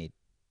me what I need,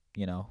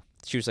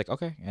 She was like,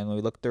 okay. And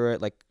we looked through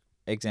it. Like,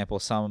 example,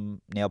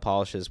 some nail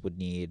polishes would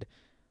need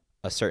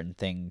a certain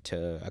thing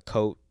a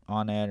coat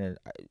on it. And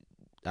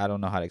I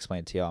don't know how to explain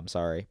it to you. I'm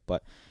sorry.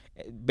 But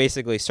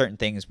basically, certain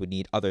things would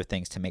need other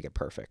things to make it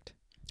perfect.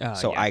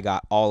 So yeah. I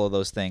got all of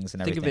those things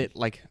and everything. Think of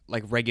it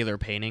like regular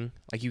painting.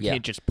 Like you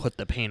can't just put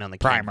the paint on the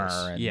primer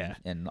canvas.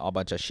 and a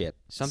bunch of shit.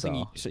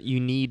 So you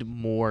need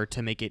more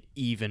to make it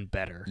even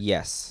better.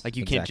 Yes. Like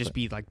you can't just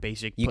be like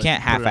basic. You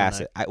can't half-ass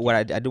it. I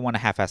didn't want to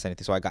half-ass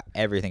anything, so I got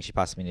everything she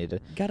possibly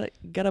needed.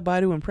 Gotta buy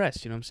to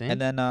impress. You know what I'm saying? And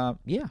then gotta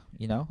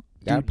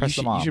impress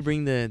them all. You should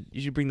bring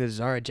the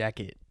Zara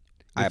jacket.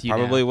 I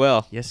probably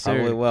will. Yes, sir.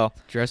 Probably will.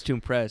 Dress to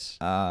impress.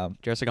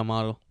 Dress like a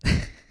model.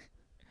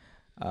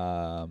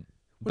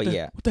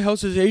 What the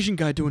hell's this Asian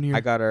guy doing here? I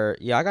got her.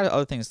 Yeah, I got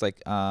other things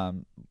like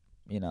some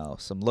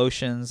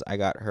lotions. I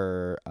got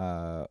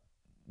her.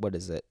 What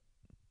is it?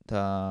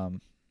 A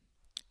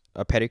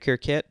pedicure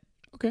kit.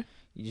 Okay.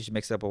 You just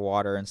mix it up with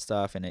water and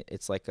stuff, and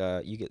it's like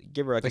you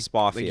give her like a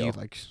spa feel. You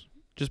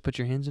just put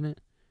your hands in it.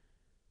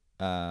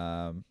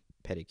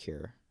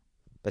 Pedicure.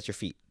 That's your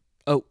feet.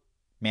 Oh.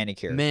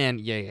 Manicure.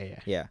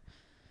 Yeah.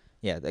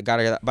 Yeah, I got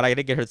her, but I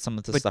did get her some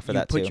of the stuff for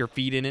that too. Put your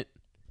feet in it.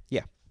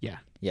 Yeah.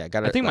 Yeah,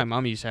 got her. I think my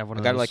mom used to have one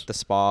of those. I got her like the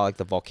spa, like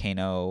the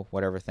volcano,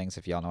 whatever things.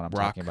 If y'all know what I'm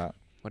talking about.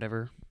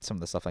 Whatever. Some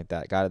of the stuff like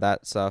that. Got her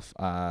that stuff.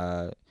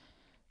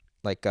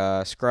 Like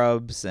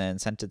scrubs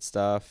and scented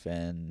stuff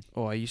and.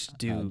 Oh, I used to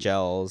do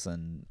gels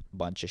and a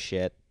bunch of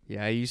shit.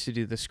 Yeah, I used to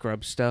do the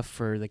scrub stuff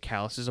for the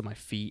calluses on my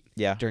feet.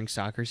 Yeah. During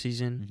soccer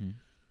season. Mm-hmm.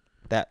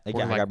 That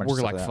again,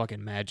 we're like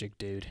fucking magic,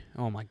 dude.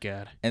 Oh my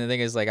god. And the thing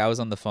is, like, I was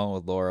on the phone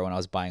with Laura when I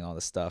was buying all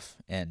this stuff,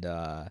 and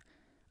I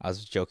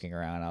was joking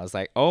around. I was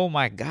like, "Oh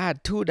my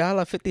god,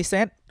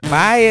 $2.50,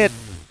 buy it,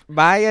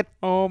 buy it.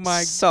 Oh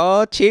my,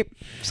 so cheap,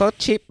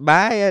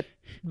 buy it."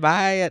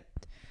 I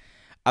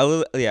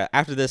will. Yeah.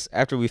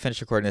 After we finish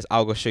recording this,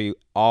 I'll go show you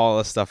all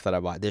the stuff that I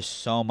bought. There's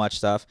so much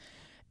stuff,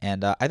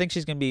 and I think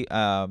she's gonna be.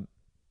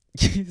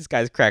 This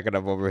guy's cracking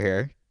up over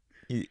here.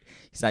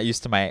 He's not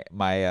used to my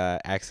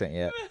accent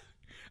yet.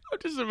 I'm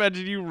just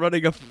imagining you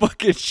running a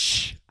fucking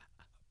shop.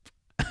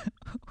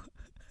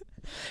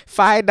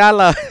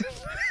 $5.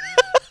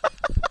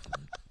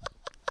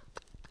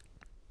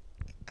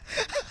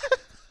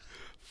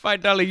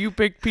 $5. You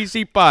pick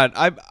PC pod.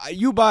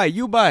 You buy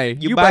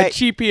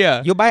cheap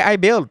here. You buy I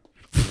build.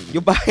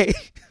 You buy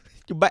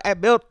I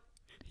build.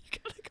 You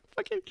got like a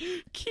fucking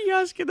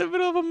kiosk in the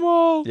middle of a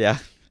mall. Yeah.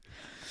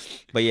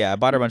 But yeah, I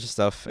bought her a bunch of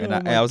stuff, and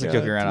I wasn't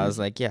joking around. Dude. I was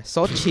like, yeah,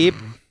 so cheap,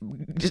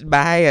 just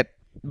buy it,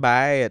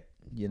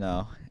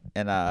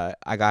 And I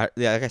got,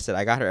 like I said,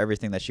 I got her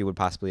everything that she would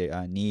possibly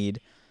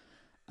need,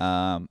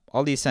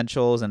 all the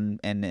essentials and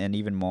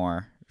even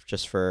more,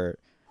 just for,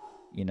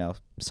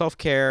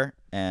 self-care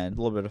and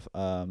a little bit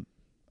of,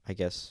 I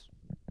guess,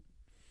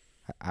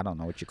 I don't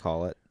know what you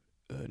call it.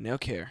 Nail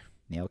care.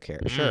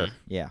 Sure.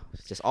 Yeah,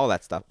 it's just all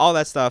that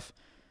stuff.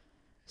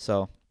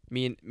 So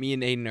me and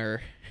Aiden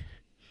are.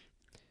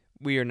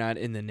 We are not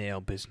in the nail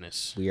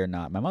business. We are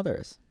not. My mother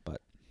is,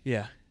 but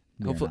yeah,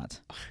 we are not.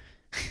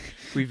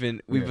 We've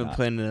been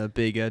planning a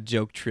big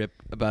joke trip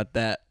about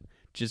that.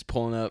 Just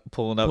pulling up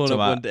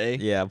one day.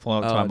 Yeah,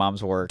 pulling up to my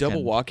mom's work.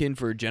 Double walk-in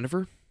for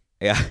Jennifer.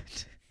 Yeah.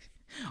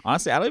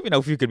 Honestly, I don't even know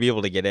if you could be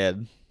able to get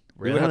in.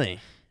 Really?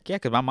 Yeah,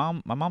 because my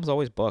mom's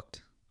always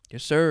booked.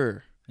 Yes,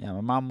 sir. Yeah,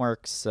 my mom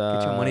works.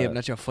 Get your money up,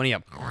 not your funny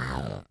up.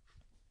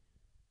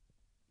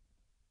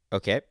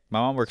 Okay, my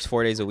mom works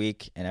 4 days a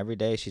week, and every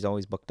day she's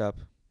always booked up.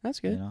 That's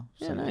good.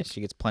 So nice.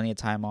 She gets plenty of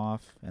time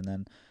off, and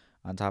then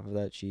on top of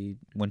that,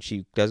 when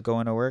she does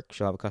go into work,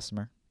 she'll have a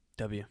customer.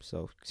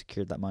 So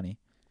secured that money.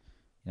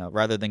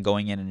 Rather than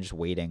going in and just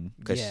waiting,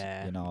 because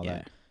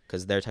that,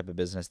 because their type of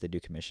business, they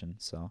do commission.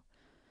 So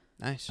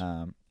nice.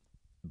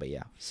 But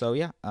yeah, so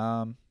yeah,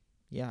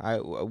 I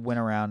went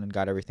around and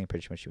got everything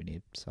pretty much you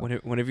need. So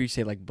whenever you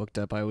say like booked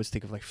up, I always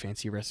think of like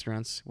fancy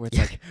restaurants where it's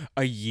like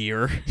a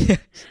year.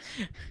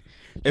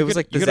 It was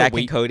like the Zach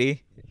and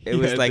Cody. It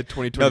was like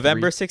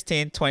November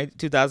 16th,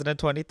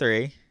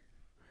 2023.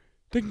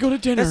 They can go to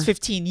dinner. That's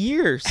 15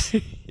 years.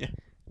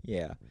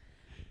 Yeah.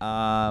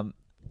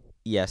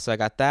 Yeah, so I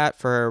got that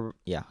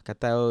got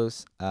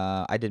those.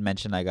 I did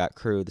mention I got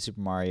Crew, the Super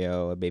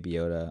Mario, a Baby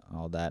Yoda,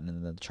 all that, and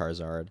then the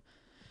Charizard.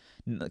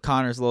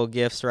 Connor's little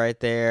gifts right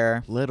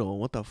there. Little,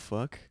 what the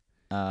fuck?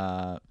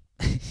 I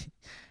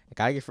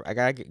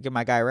gotta get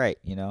my guy right,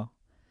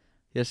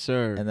 Yes,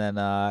 sir. And then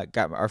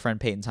got our friend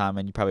Peyton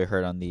Tomlin. You probably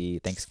heard on the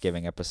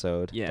Thanksgiving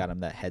episode. Yeah. Got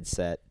him that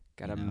headset.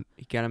 He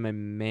got him a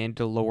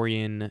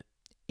Mandalorian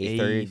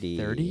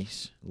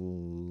A30s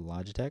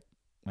Logitech,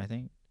 I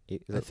think.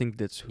 I think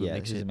that's who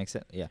makes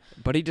it. Yeah.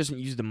 But he doesn't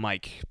use the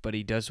mic, but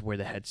he does wear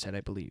the headset,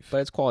 I believe.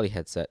 But it's quality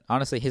headset.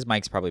 Honestly, his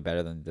mic's probably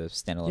better than the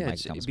standalone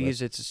mic it comes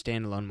because with. it's a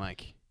standalone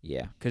mic.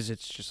 Yeah. Because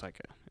it's just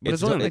like a...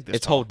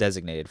 It's whole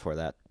designated for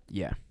that.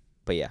 Yeah.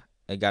 But yeah,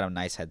 I got a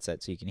nice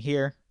headset so you can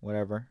hear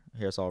whatever.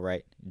 Hear us all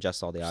right.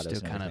 Adjust all the autos.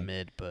 Still kind of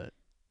mid, but...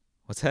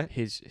 What's that?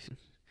 His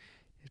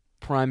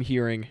prime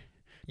hearing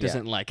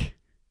doesn't like...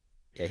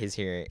 Yeah, his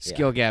hearing...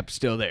 Skill gap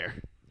still there.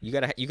 You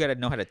gotta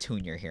know how to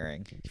tune your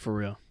hearing. For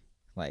real.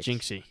 Like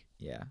Jinxie.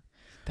 Yeah.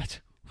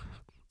 That's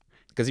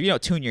because if you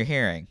don't tune your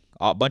hearing,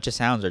 a bunch of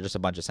sounds are just a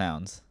bunch of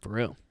sounds. For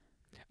real.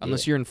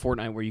 Unless you're in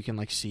Fortnite where you can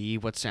like see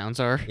what sounds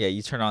are. Yeah,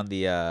 you turn on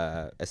the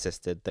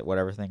assisted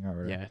whatever thing or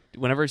whatever. Yeah.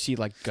 Whenever I see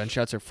like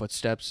gunshots or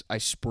footsteps, I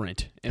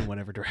sprint in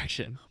whatever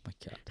direction. Oh my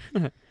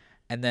god.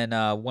 And then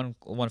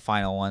one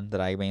final one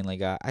that I mainly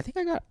got. I think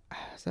I got.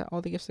 Is that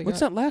all the gifts I got? What's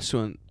that last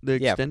one? The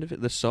extended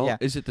the salt. Yeah.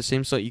 Is it the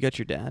same salt you got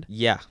your dad?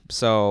 Yeah.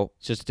 So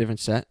it's just a different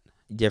set.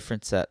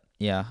 Different set.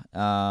 Yeah.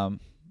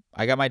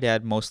 I got my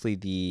dad mostly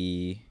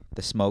the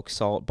smoke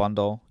salt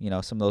bundle.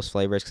 Some of those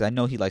flavors because I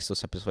know he likes those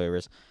types of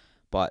flavors.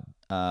 But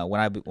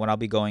when I'll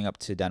be going up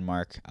to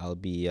Denmark, I'll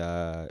be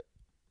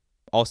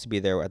also be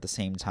there at the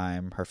same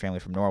time. Her family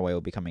from Norway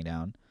will be coming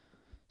down.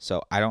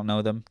 So I don't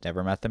know them,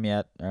 never met them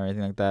yet or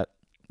anything like that.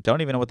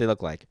 Don't even know what they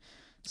look like.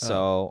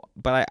 So,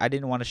 but I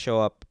didn't want to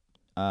show up.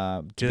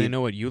 Do they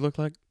know what you look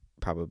like?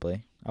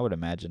 Probably. I would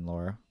imagine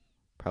Laura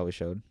probably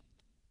showed.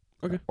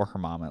 Okay. Or her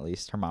mom at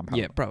least. Her mom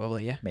probably. Yeah,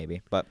 probably, yeah.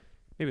 Maybe, but.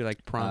 Maybe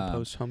like prom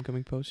post,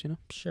 homecoming post,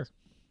 Sure.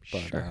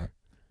 But, sure.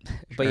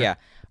 But yeah,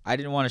 I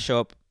didn't want to show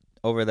up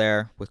over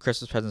there with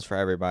Christmas presents for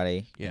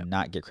everybody and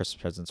not get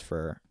Christmas presents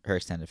for her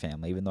extended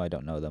family, even though I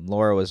don't know them.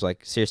 Laura was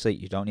like, seriously,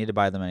 you don't need to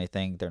buy them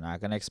anything. They're not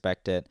going to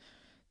expect it.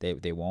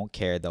 They won't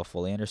care. They'll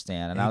fully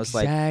understand. And I was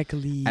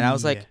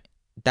like,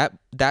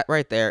 that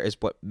right there is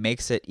what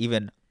makes it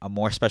even a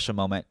more special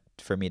moment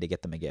for me to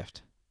get them a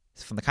gift.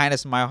 It's from the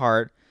kindness of my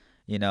heart,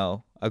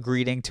 a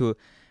greeting to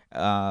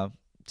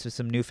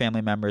some new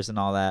family members and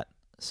all that.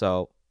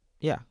 So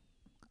yeah,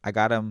 I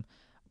got him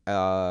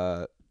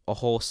a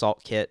whole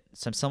salt kit,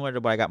 some similar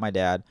to what I got my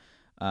dad.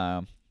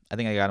 I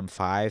think I got him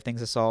 5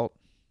 things of salt.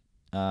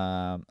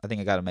 I think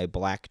I got him a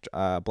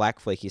black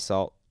flaky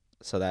salt.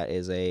 So that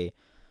is a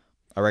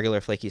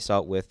regular flaky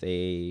salt with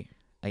a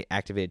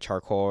activated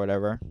charcoal or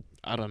whatever.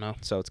 I don't know.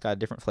 So it's got a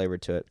different flavor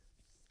to it.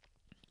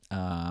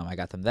 I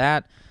got them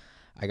that.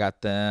 I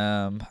got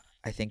them.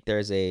 I think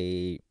there's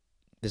a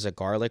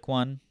garlic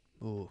one.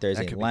 Ooh, there's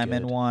a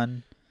lemon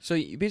one. So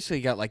you basically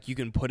got like you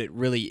can put it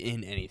really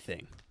in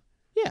anything.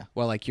 Yeah.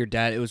 Well, like your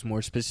dad, it was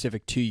more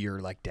specific to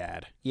your like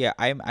dad. Yeah,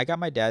 I got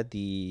my dad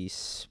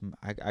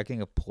I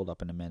think I pulled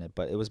up in a minute,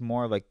 but it was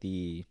more like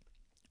the.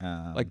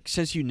 Like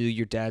since you knew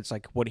your dad's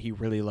like what he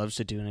really loves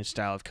to do in his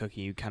style of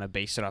cooking, you kind of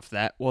based it off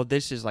that. Well,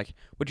 this is like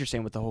what you're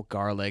saying with the whole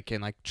garlic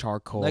and like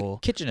charcoal,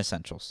 like kitchen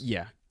essentials.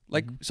 Yeah,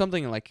 like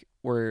something like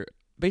where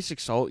basic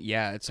salt.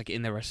 Yeah, it's like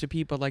in the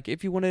recipe, but like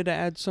if you wanted to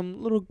add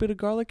some little bit of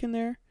garlic in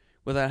there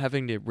without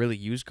having to really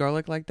use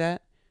garlic like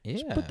that,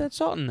 just put that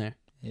salt in there.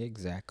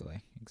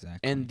 Exactly.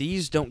 And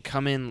these don't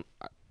come in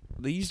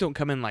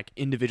like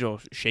individual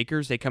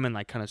shakers. They come in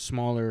like kind of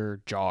smaller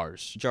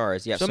jars.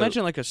 Yeah. So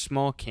imagine like a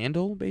small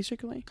candle,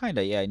 basically.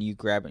 Kinda, yeah. And you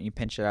grab it and you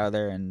pinch it out of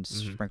there and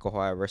sprinkle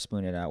however,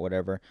 spoon it out,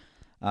 whatever.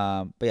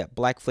 But yeah,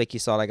 black flaky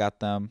salt. I got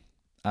them.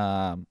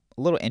 A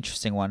little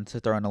interesting one to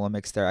throw in a little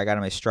mix there. I got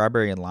them a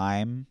strawberry and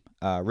lime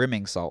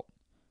rimming salt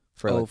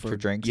for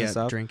drinks and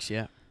stuff. Drinks.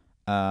 Yeah.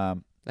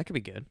 That could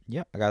be good.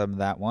 Yeah, I got them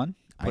that one.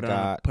 Put it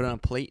on a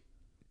plate.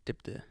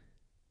 Dip the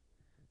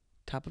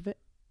top of it.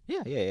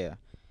 Yeah.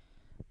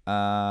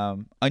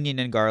 Onion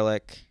and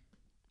garlic,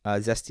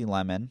 zesty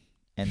lemon,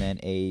 and then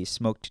a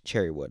smoked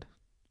cherry wood.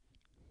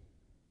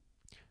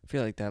 I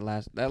feel like that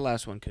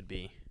last one could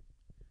be.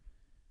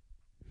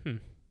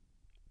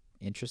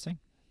 Interesting.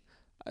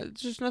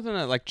 It's just nothing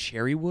like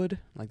cherry wood.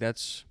 Like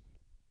that's.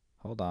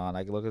 Hold on,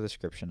 I can look at the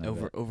description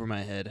of it. Over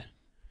my head.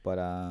 But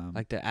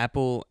like the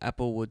apple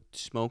wood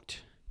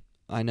smoked,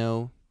 I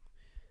know.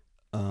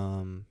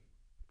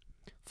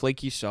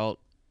 Flaky salt,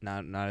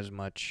 not as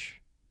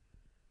much.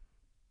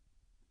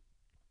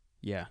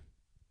 Yeah.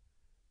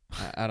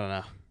 I don't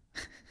know.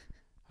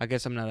 I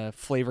guess I'm not a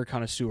flavor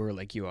connoisseur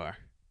like you are.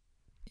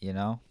 You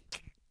know,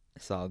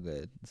 it's all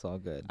good.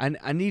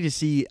 I need to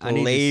see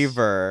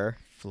flavor.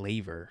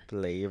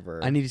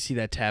 I need to see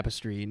that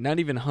tapestry, not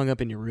even hung up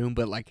in your room,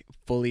 but like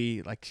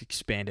fully like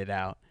expanded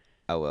out.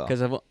 I will.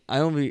 Because I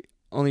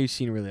only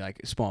seen really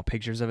like small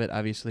pictures of it.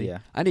 Obviously, yeah.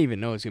 I didn't even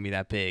know it was gonna be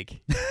that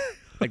big.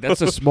 Like that's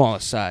the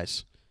smallest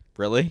size.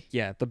 Really?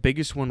 Yeah, the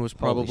biggest one was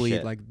probably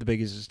like the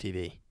biggest as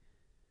TV.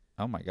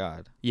 Oh my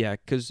god. Yeah,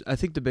 because I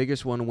think the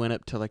biggest one went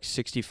up to like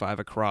 65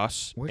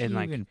 across. Where do you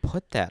even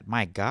put that?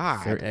 My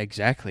god.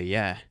 Exactly.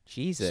 Yeah.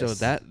 Jesus.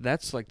 So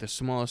that's like the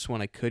smallest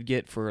one I could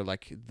get for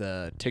like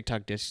the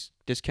TikTok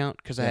discount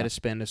because I had to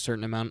spend a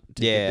certain amount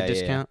to get the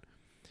discount.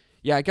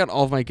 Yeah, I got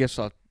all of my gifts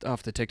off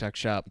the TikTok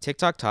shop.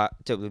 TikTok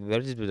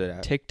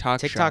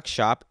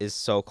shop is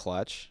so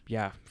clutch.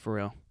 Yeah, for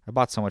real. I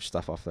bought so much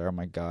stuff off there. Oh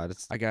my god,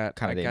 it's kind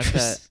of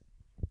dangerous.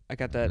 I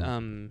got that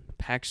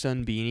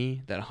PacSun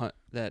beanie,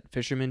 that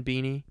fisherman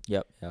beanie.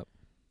 Yep.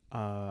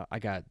 I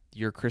got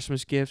your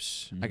Christmas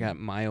gifts. Mm-hmm. I got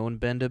my own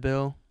Benda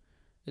bill.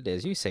 It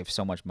is. You save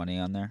so much money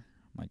on there.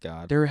 Oh my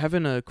god. They're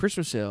having a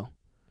Christmas sale.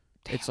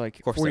 Damn, it's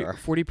like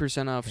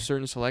 40% off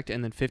certain select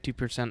and then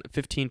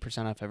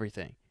 15% off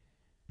everything.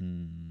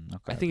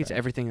 Okay. I think it's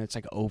everything that's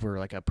like over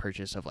like a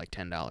purchase of like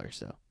 $10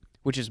 though,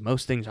 which is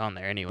most things on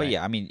there anyway. But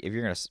yeah, I mean, if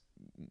you're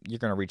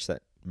gonna reach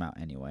that amount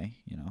anyway,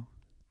 you know.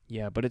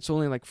 Yeah, but it's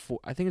only like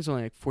I think it's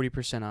only like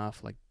 40%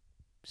 off like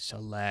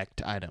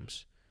select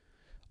items.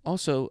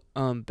 Also,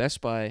 Best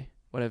Buy.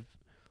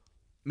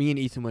 Me and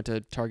Ethan went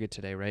to Target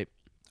today, right?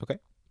 Okay.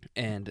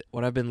 And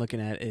what I've been looking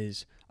at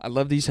is I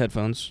love these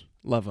headphones,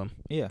 love them.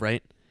 Yeah.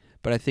 Right.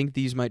 But I think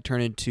these might turn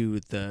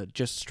into the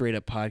just straight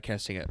up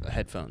podcasting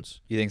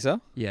headphones. You think so?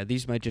 Yeah,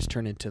 these might just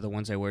turn into the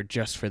ones I wear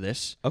just for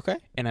this. Okay.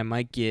 And I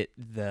might get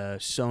the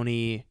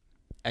Sony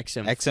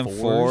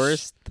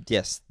XM4s.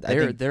 Yes, I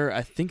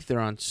think they're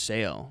on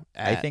sale.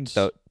 I think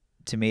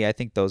to me, I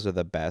think those are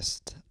the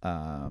best.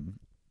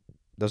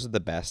 Those are the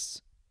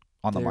best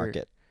on the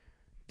market.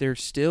 They're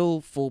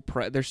still full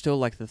price. They're still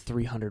like the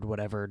 $300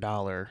 whatever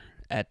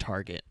at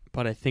Target,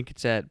 but I think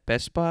it's at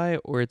Best Buy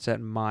or it's at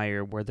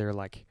Meijer where they're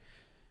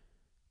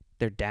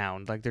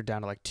down to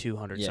like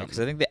 200. Yeah, because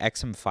I think the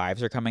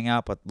XM5s are coming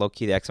out, but low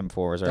key the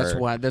XM4s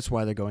are. That's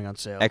why they're going on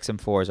sale.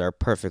 XM4s are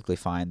perfectly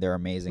fine. They're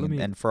amazing,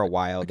 and for a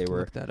while they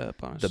were that up,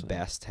 the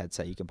best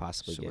headset you can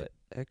possibly get.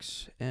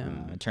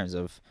 XM in terms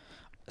of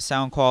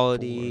sound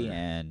quality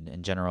and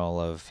in general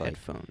of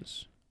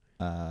headphones,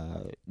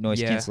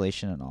 noise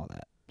cancellation and all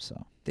that.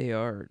 So they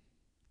are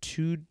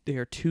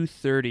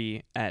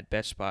 $230 at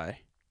Best Buy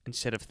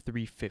instead of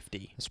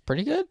 $350. That's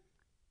pretty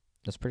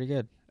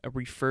good. A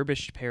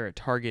refurbished pair at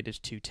Target is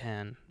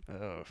 $210.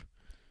 Ugh,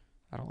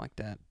 I don't like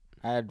that.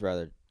 I'd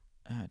rather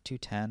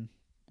 $210.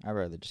 I'd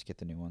rather just get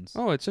the new ones.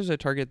 Oh, it says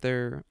at Target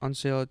they're on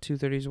sale at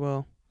 $230 as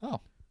well. Oh.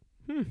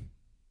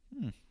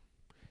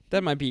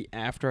 That might be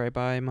after I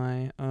buy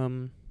my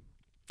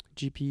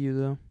GPU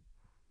though.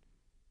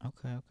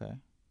 Okay.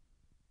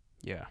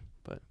 Yeah,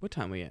 but what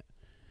time we at?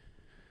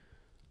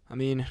 I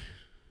mean,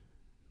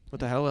 what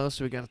the hell else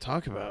do we got to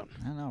talk about?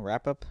 I don't know.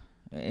 Wrap up.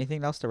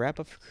 Anything else to wrap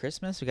up for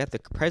Christmas? We got the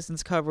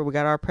presents covered. We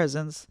got our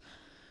presents.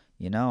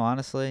 You know,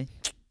 honestly,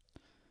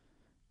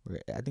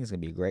 I think it's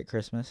gonna be a great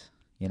Christmas.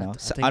 You know,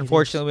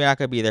 unfortunately, we're not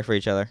gonna be there for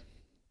each other.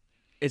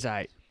 It's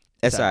alright.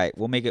 It's alright.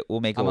 We'll make it.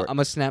 work. I'm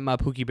gonna snap my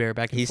Pookie Bear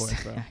back and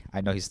forth, bro.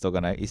 I know he's still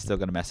gonna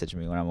message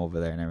me when I'm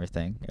over there and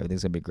everything.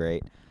 Everything's gonna be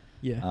great.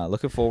 Yeah.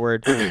 Looking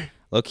forward.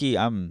 Low-key,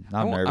 I'm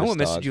nervous. I won't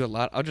message you a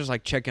lot. I'll just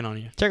like check in on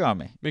you. Check on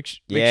me. Make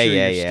sure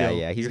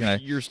you're He's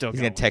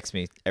gonna text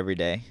me every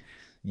day.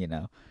 You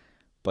know.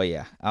 But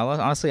yeah,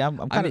 honestly, I'm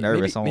kind of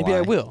nervous. Maybe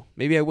I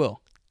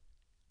will.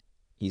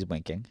 He's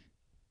winking.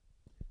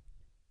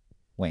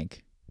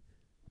 Wink.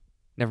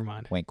 Never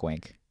mind. Wink,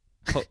 wink.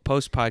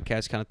 Post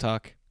podcast kind of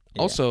talk.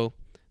 Yeah. Also,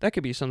 that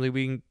could be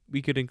something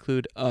we could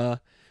include.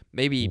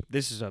 Maybe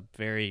this is a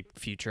very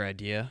future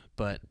idea,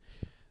 but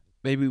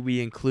maybe we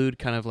include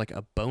kind of like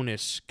a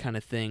bonus kind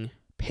of thing.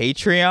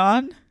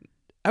 Patreon?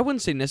 I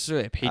wouldn't say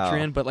necessarily a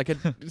Patreon, but like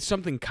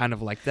something kind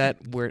of like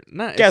that where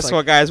not. Guess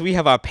what, guys? We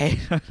have our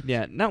Patreon.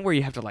 Yeah, not where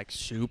you have to like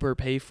super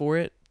pay for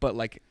it, but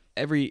like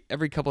every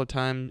couple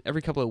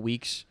of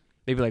weeks,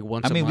 maybe like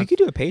once. I mean, we could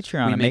do a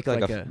Patreon and make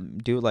like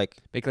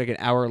an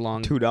hour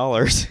long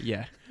 $2.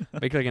 Yeah,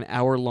 make like an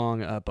hour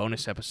long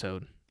bonus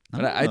episode.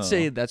 But I'd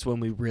say that's when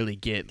we really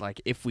get,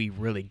 like, if we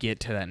really get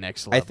to that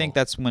next level. I think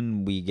that's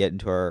when we get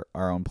into our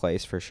own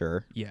place for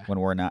sure. Yeah. When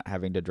we're not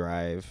having to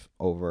drive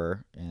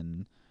over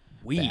and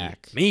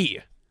back. Me.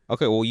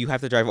 Okay, well, you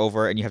have to drive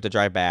over and you have to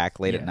drive back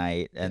late at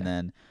night, and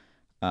then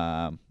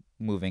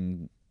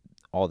moving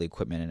all the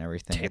equipment and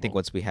everything. I think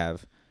once we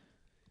have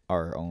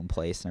our own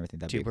place and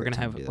everything, we're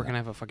gonna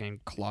have a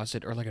fucking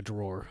closet or like a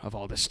drawer of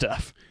all this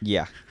stuff.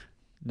 Yeah.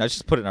 No,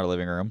 just put it in our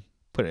living room.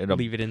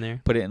 Leave it in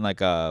there. Put it in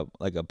like a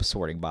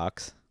sorting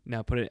box.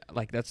 No, put it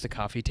like that's the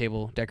coffee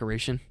table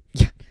decoration.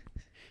 Yeah.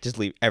 Just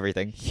leave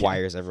everything. Yeah.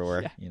 Wires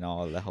everywhere. Yeah.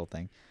 All the whole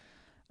thing.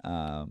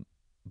 But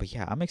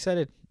yeah, I'm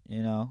excited.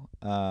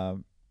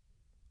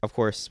 Of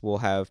course, we'll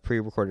have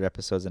pre-recorded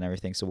episodes and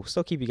everything, so we'll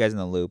still keep you guys in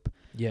the loop.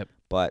 Yep.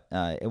 But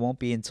it won't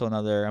be until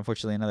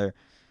unfortunately, another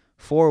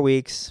 4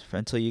 weeks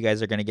until you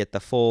guys are going to get the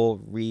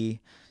full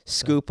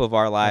scoop of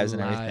our lives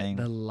and everything.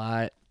 The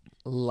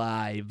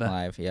live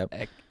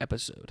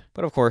episode.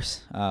 But of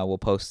course, we'll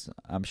post.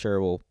 I'm sure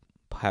we'll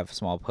have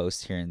small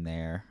posts here and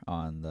there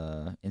on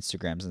the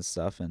Instagrams and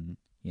stuff, and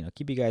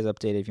keep you guys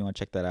updated if you want to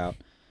check that out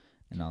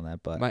and all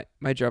that. But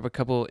might drop a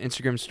couple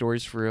Instagram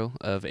stories for real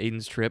of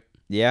Aiden's trip.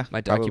 Yeah,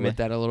 might document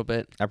that a little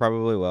bit. I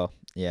probably will.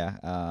 Yeah,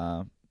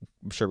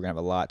 I'm sure we're gonna have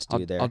a lot to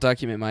do there. I'll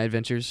document my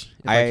adventures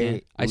if I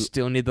can. I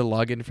still need the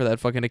login for that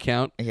fucking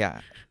account.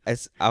 Yeah,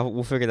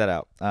 we'll figure that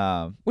out.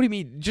 What do you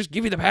mean? Just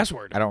give me the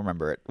password. I don't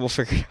remember it. We'll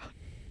figure it out.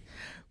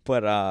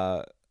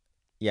 But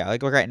yeah,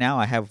 like right now,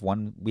 we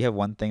have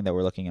one thing that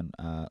we're looking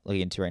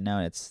into right now,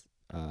 and it's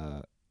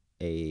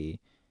a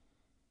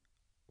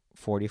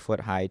 40-foot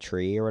high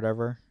tree or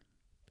whatever.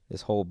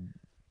 This whole.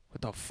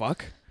 What the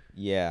fuck?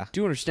 Yeah.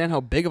 Do you understand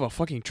how big of a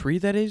fucking tree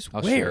that is?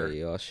 I'll show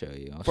you. I'll show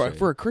you.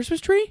 For a Christmas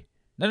tree?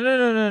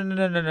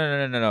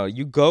 No.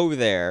 You go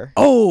there.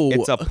 Oh.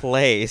 It's a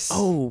place.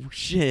 Oh,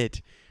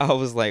 shit. I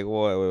was like,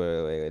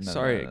 wait. No,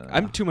 Sorry. no.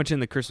 I'm too much in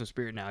the Christmas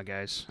spirit now,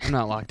 guys. I'm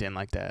not locked in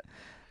like that.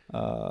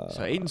 So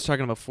Aiden's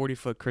talking about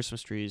 40-foot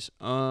Christmas trees.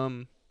 Fuck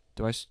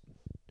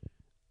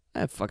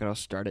it, I'll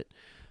start it.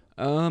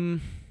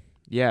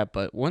 Yeah,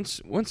 but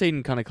once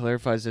Aiden kind of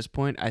clarifies this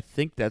point, I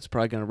think that's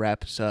probably going to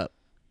wrap us up.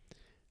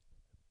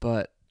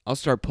 But I'll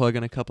start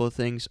plugging a couple of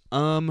things.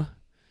 Can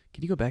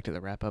you go back to the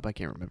wrap up? I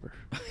can't remember.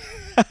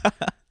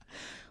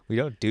 We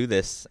don't do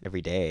this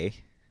every day.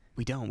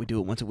 We don't. We do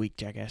it once a week,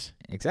 jackass.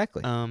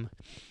 Exactly.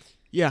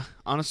 Yeah,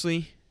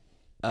 honestly,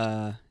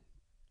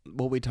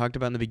 what we talked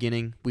about in the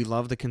beginning, we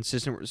love the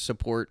consistent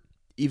support,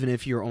 even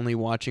if you're only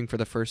watching for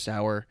the first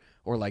hour,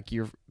 or like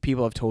your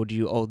people have told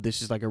you, oh,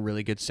 this is like a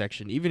really good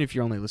section. Even if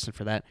you're only listening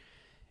for that,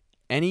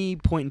 any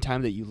point in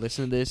time that you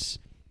listen to this,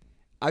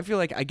 I feel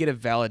like I get a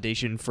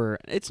validation for,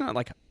 it's not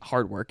like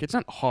hard work. It's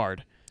not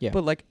hard. Yeah.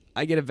 But like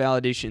I get a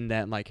validation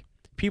that like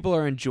people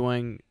are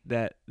enjoying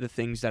the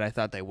things that I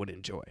thought they would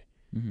enjoy.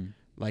 Mm-hmm.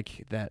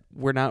 Like that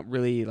we're not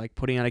really like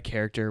putting on a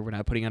character. We're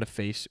not putting on a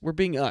face. We're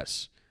being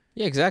us.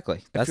 Yeah,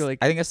 exactly. I think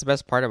that's the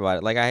best part about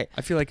it. Like I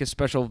feel like a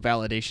special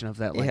validation of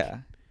that. Like, yeah.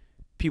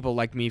 People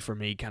like me for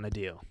me kind of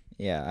deal.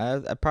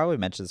 Yeah. I probably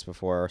mentioned this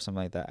before or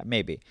something like that.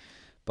 Maybe.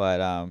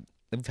 But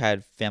we've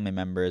had family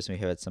members and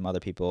we've had some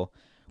other people,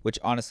 which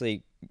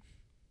honestly,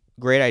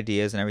 great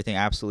ideas and everything.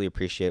 Absolutely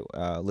appreciate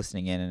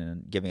listening in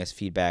and giving us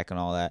feedback and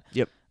all that.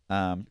 Yep.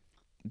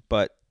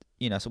 But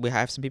so we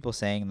have some people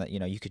saying that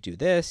you could do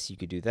this, you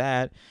could do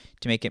that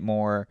to make it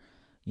more,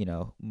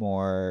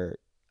 more,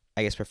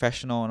 I guess,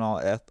 professional and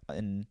all,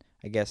 and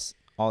I guess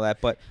all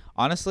that. But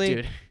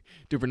honestly,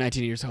 dude, we're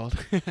 19 years old.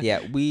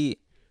 Yeah, we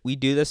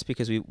do this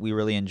because we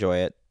really enjoy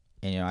it,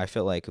 and I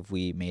feel like if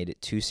we made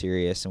it too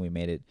serious and we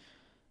made it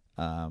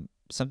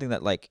something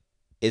that like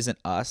isn't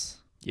us.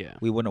 Yeah,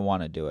 we wouldn't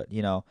want to do it.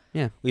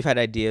 Yeah, we've had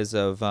ideas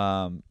of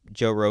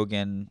Joe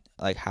Rogan,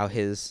 like how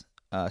his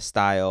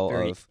style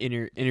very of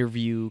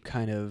interview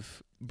kind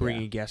of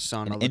bringing guests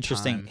on. And all the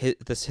interesting. Time.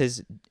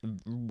 His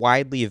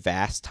widely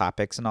vast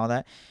topics and all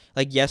that.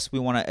 Like, yes, we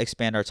want to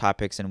expand our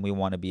topics and we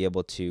want to be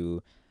able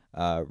to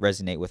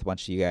resonate with a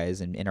bunch of you guys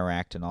and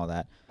interact and all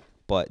that.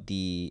 But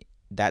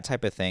that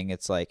type of thing,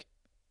 it's like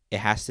it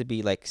has to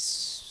be like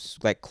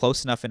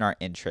close enough in our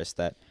interest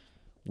that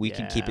we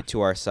can keep it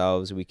to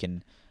ourselves. We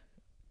can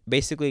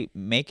basically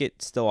make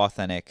it still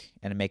authentic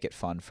and make it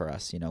fun for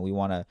us. We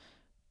want to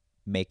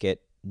make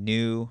it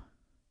new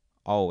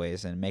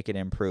always and make it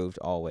improved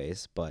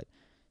always, but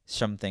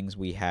some things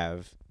we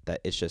have that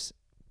it's just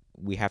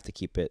we have to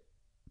keep it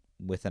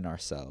within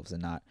ourselves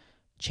and not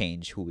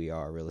change who we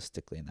are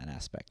realistically in that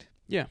aspect.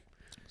 Yeah.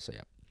 So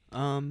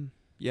yeah.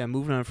 Yeah,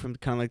 moving on from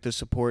kind of like the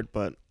support,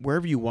 but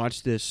wherever you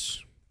watch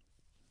this,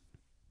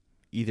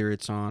 either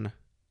it's on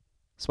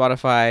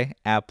Spotify,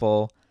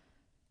 Apple,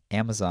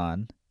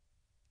 Amazon,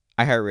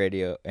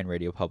 iHeartRadio, and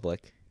Radio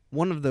Public.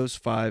 One of those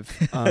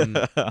 5.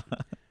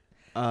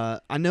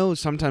 I know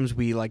sometimes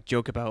we like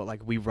joke about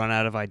like we run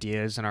out of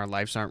ideas and our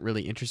lives aren't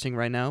really interesting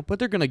right now, but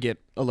they're gonna get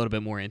a little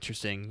bit more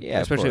interesting,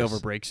 especially over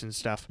breaks and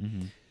stuff,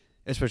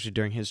 especially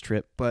during his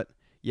trip. But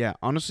yeah,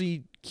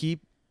 honestly,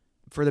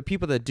 for the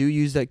people that do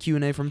use that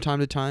Q&A from time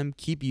to time,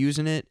 keep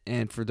using it,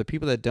 and for the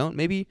people that don't,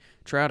 maybe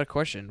try out a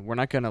question. We're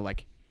not gonna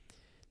like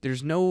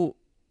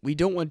we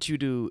don't want you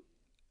to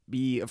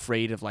be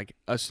afraid of like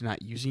us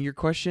not using your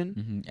question.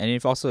 Mm-hmm.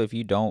 And if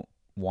you don't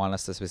want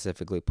us to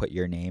specifically put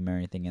your name or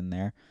anything in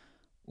there,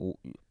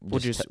 we'll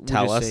just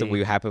tell us, and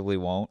we happily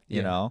won't.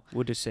 You know,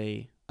 we'll just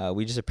say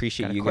we just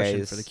appreciate you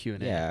guys for the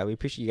Q&A. Yeah, we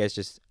appreciate you guys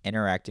just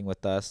interacting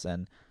with us,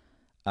 and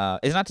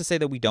it's not to say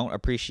that we don't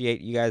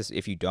appreciate you guys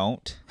if you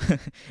don't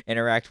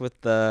interact with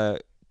the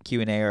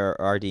Q&A or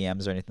our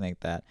DMs or anything like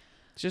that.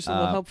 It's just a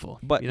little helpful.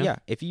 But yeah,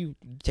 if you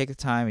take the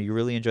time and you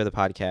really enjoy the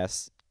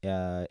podcast,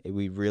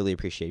 we really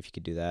appreciate if you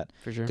could do that.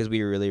 For sure. Because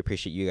we really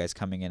appreciate you guys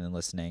coming in and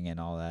listening and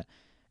all that.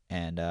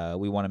 And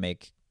we want to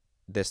make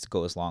this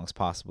go as long as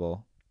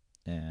possible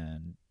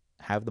and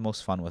have the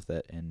most fun with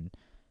it and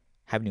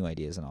have new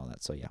ideas and all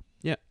that. So yeah.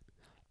 Yeah.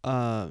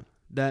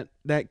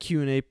 That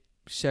Q&A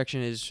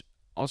section is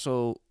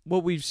also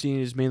what we've seen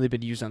has mainly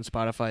been used on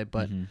Spotify,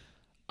 but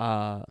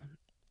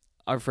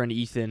our friend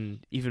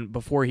Ethan, even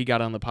before he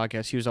got on the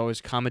podcast, he was always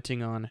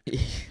commenting on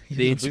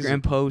the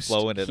Instagram post.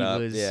 Blowing it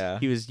up.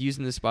 He was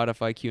using the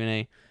Spotify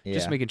Q&A,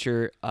 just making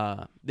sure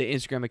the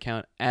Instagram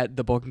account at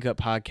the Bulk and Cut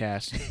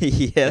Podcast.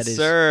 Yes,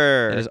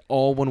 sir. That is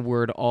all one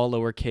word, all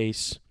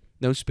lowercase,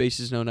 no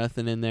spaces, no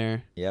nothing in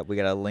there. Yep, we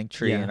got a link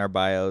tree in our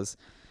bios.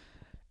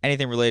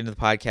 Anything related to the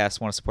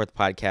podcast, want to support the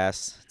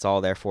podcast, it's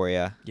all there for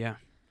you. Yeah.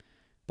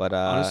 But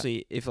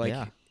honestly, if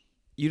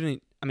you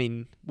didn't, I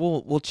mean,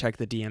 we'll check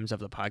the DMs of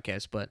the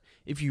podcast, but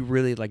if you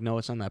really like know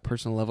us on that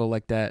personal level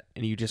like that,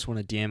 and you just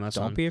want to DM us,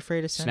 don't be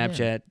afraid to send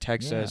Snapchat,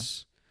 text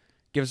us,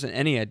 give us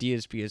any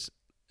ideas, because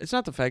it's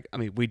not the fact. I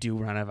mean, we do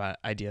run out of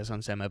ideas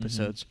on some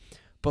episodes,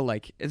 but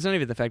like it's not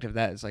even the fact of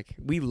that. It's like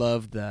we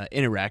love the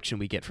interaction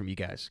we get from you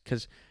guys,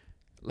 because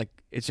like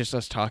it's just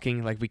us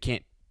talking. Like we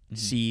can't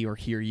see or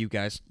hear you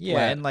guys.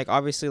 Yeah, and like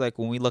obviously, like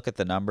when we look at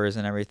the numbers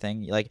and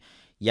everything, like.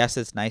 Yes,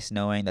 it's nice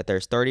knowing that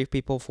there's 30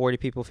 people, 40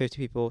 people, 50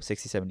 people,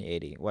 60, 70,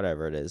 80,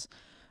 whatever it is.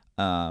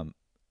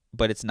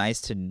 But it's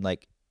nice to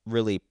like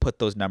really put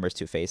those numbers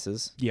to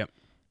faces. Yep.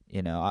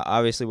 You know,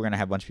 obviously we're going to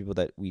have a bunch of people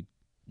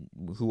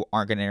who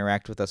aren't going to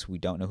interact with us. We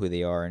don't know who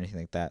they are or anything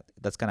like that.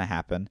 That's going to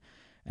happen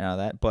and all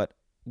that. But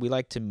we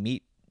like to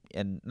meet,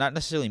 and not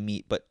necessarily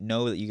meet, but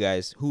know that you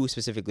guys, who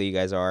specifically you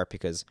guys are,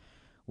 because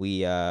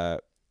we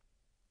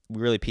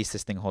really piece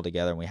this thing whole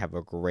together and we have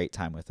a great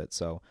time with it.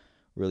 So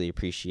really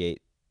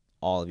appreciate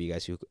all of you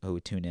guys who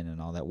tune in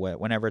and all that,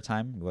 whenever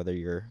time, whether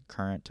you're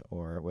current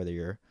or whether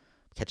you're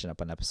catching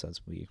up on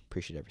episodes, we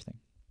appreciate everything.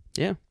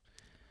 Yeah.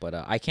 But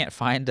I can't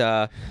find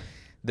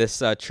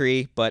this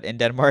tree, but in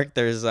Denmark,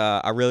 there's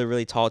a really,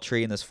 really tall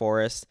tree in this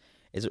forest.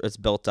 It's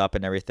built up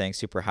and everything,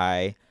 super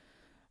high.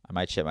 I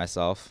might shit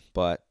myself,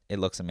 but it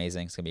looks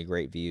amazing. It's going to be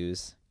great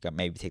views.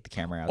 Maybe take the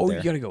camera out there. Oh,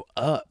 you got to go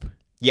up.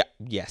 Yeah.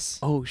 Yes.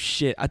 Oh,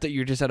 shit. I thought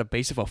you were just at a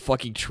base of a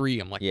fucking tree.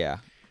 I'm like, yeah.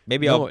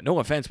 Maybe no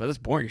offense, but that's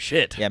boring as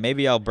shit. Yeah,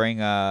 maybe I'll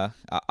bring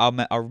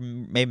I'll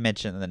maybe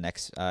mention in the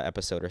next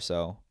episode or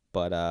so,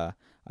 but I'll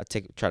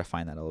try to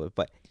find that a little bit.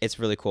 But it's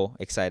really cool,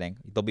 exciting.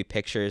 There'll be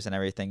pictures and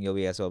everything you'll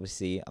be able to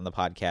see on the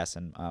podcast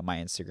and my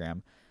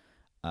Instagram,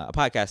 a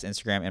podcast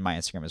Instagram and my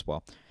Instagram as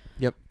well.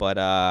 Yep. But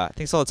I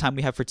think that's all the time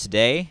we have for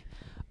today.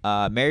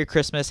 Merry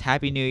Christmas,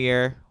 Happy New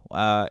Year.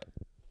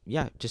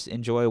 Yeah, just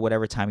enjoy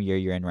whatever time of year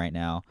you're in right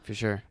now. For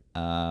sure.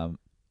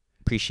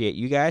 Appreciate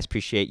you guys.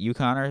 Appreciate you,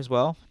 Connor, as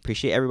well.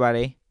 Appreciate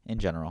everybody in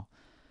general.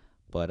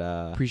 But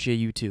appreciate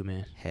you too,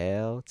 man.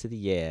 Hell to the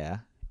yeah.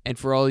 And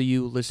for all of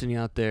you listening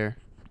out there,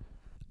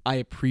 I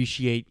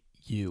appreciate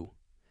you.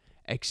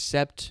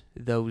 Except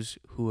those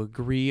who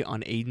agree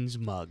on Aiden's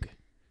mug.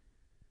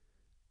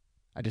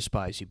 I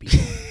despise you people.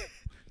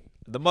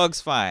 The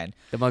mug's fine.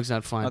 The mug's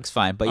not fine. Mug's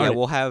fine. But all right.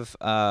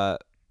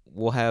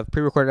 we'll have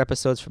pre-recorded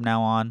episodes from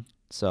now on.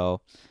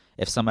 So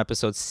if some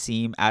episodes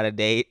seem out of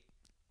date,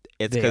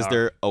 it's because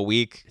they're a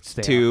week,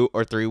 2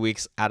 or 3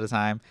 weeks out of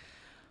time.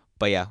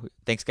 But yeah,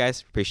 thanks,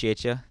 guys.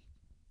 Appreciate you.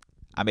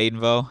 I'm Aiden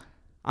Vo.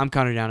 I'm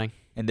Connor Downing.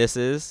 And this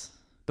is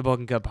the Bulk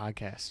and Cut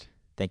Podcast.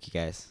 Thank you,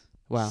 guys.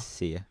 Wow.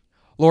 See ya.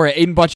 Laura, Aiden Bunch.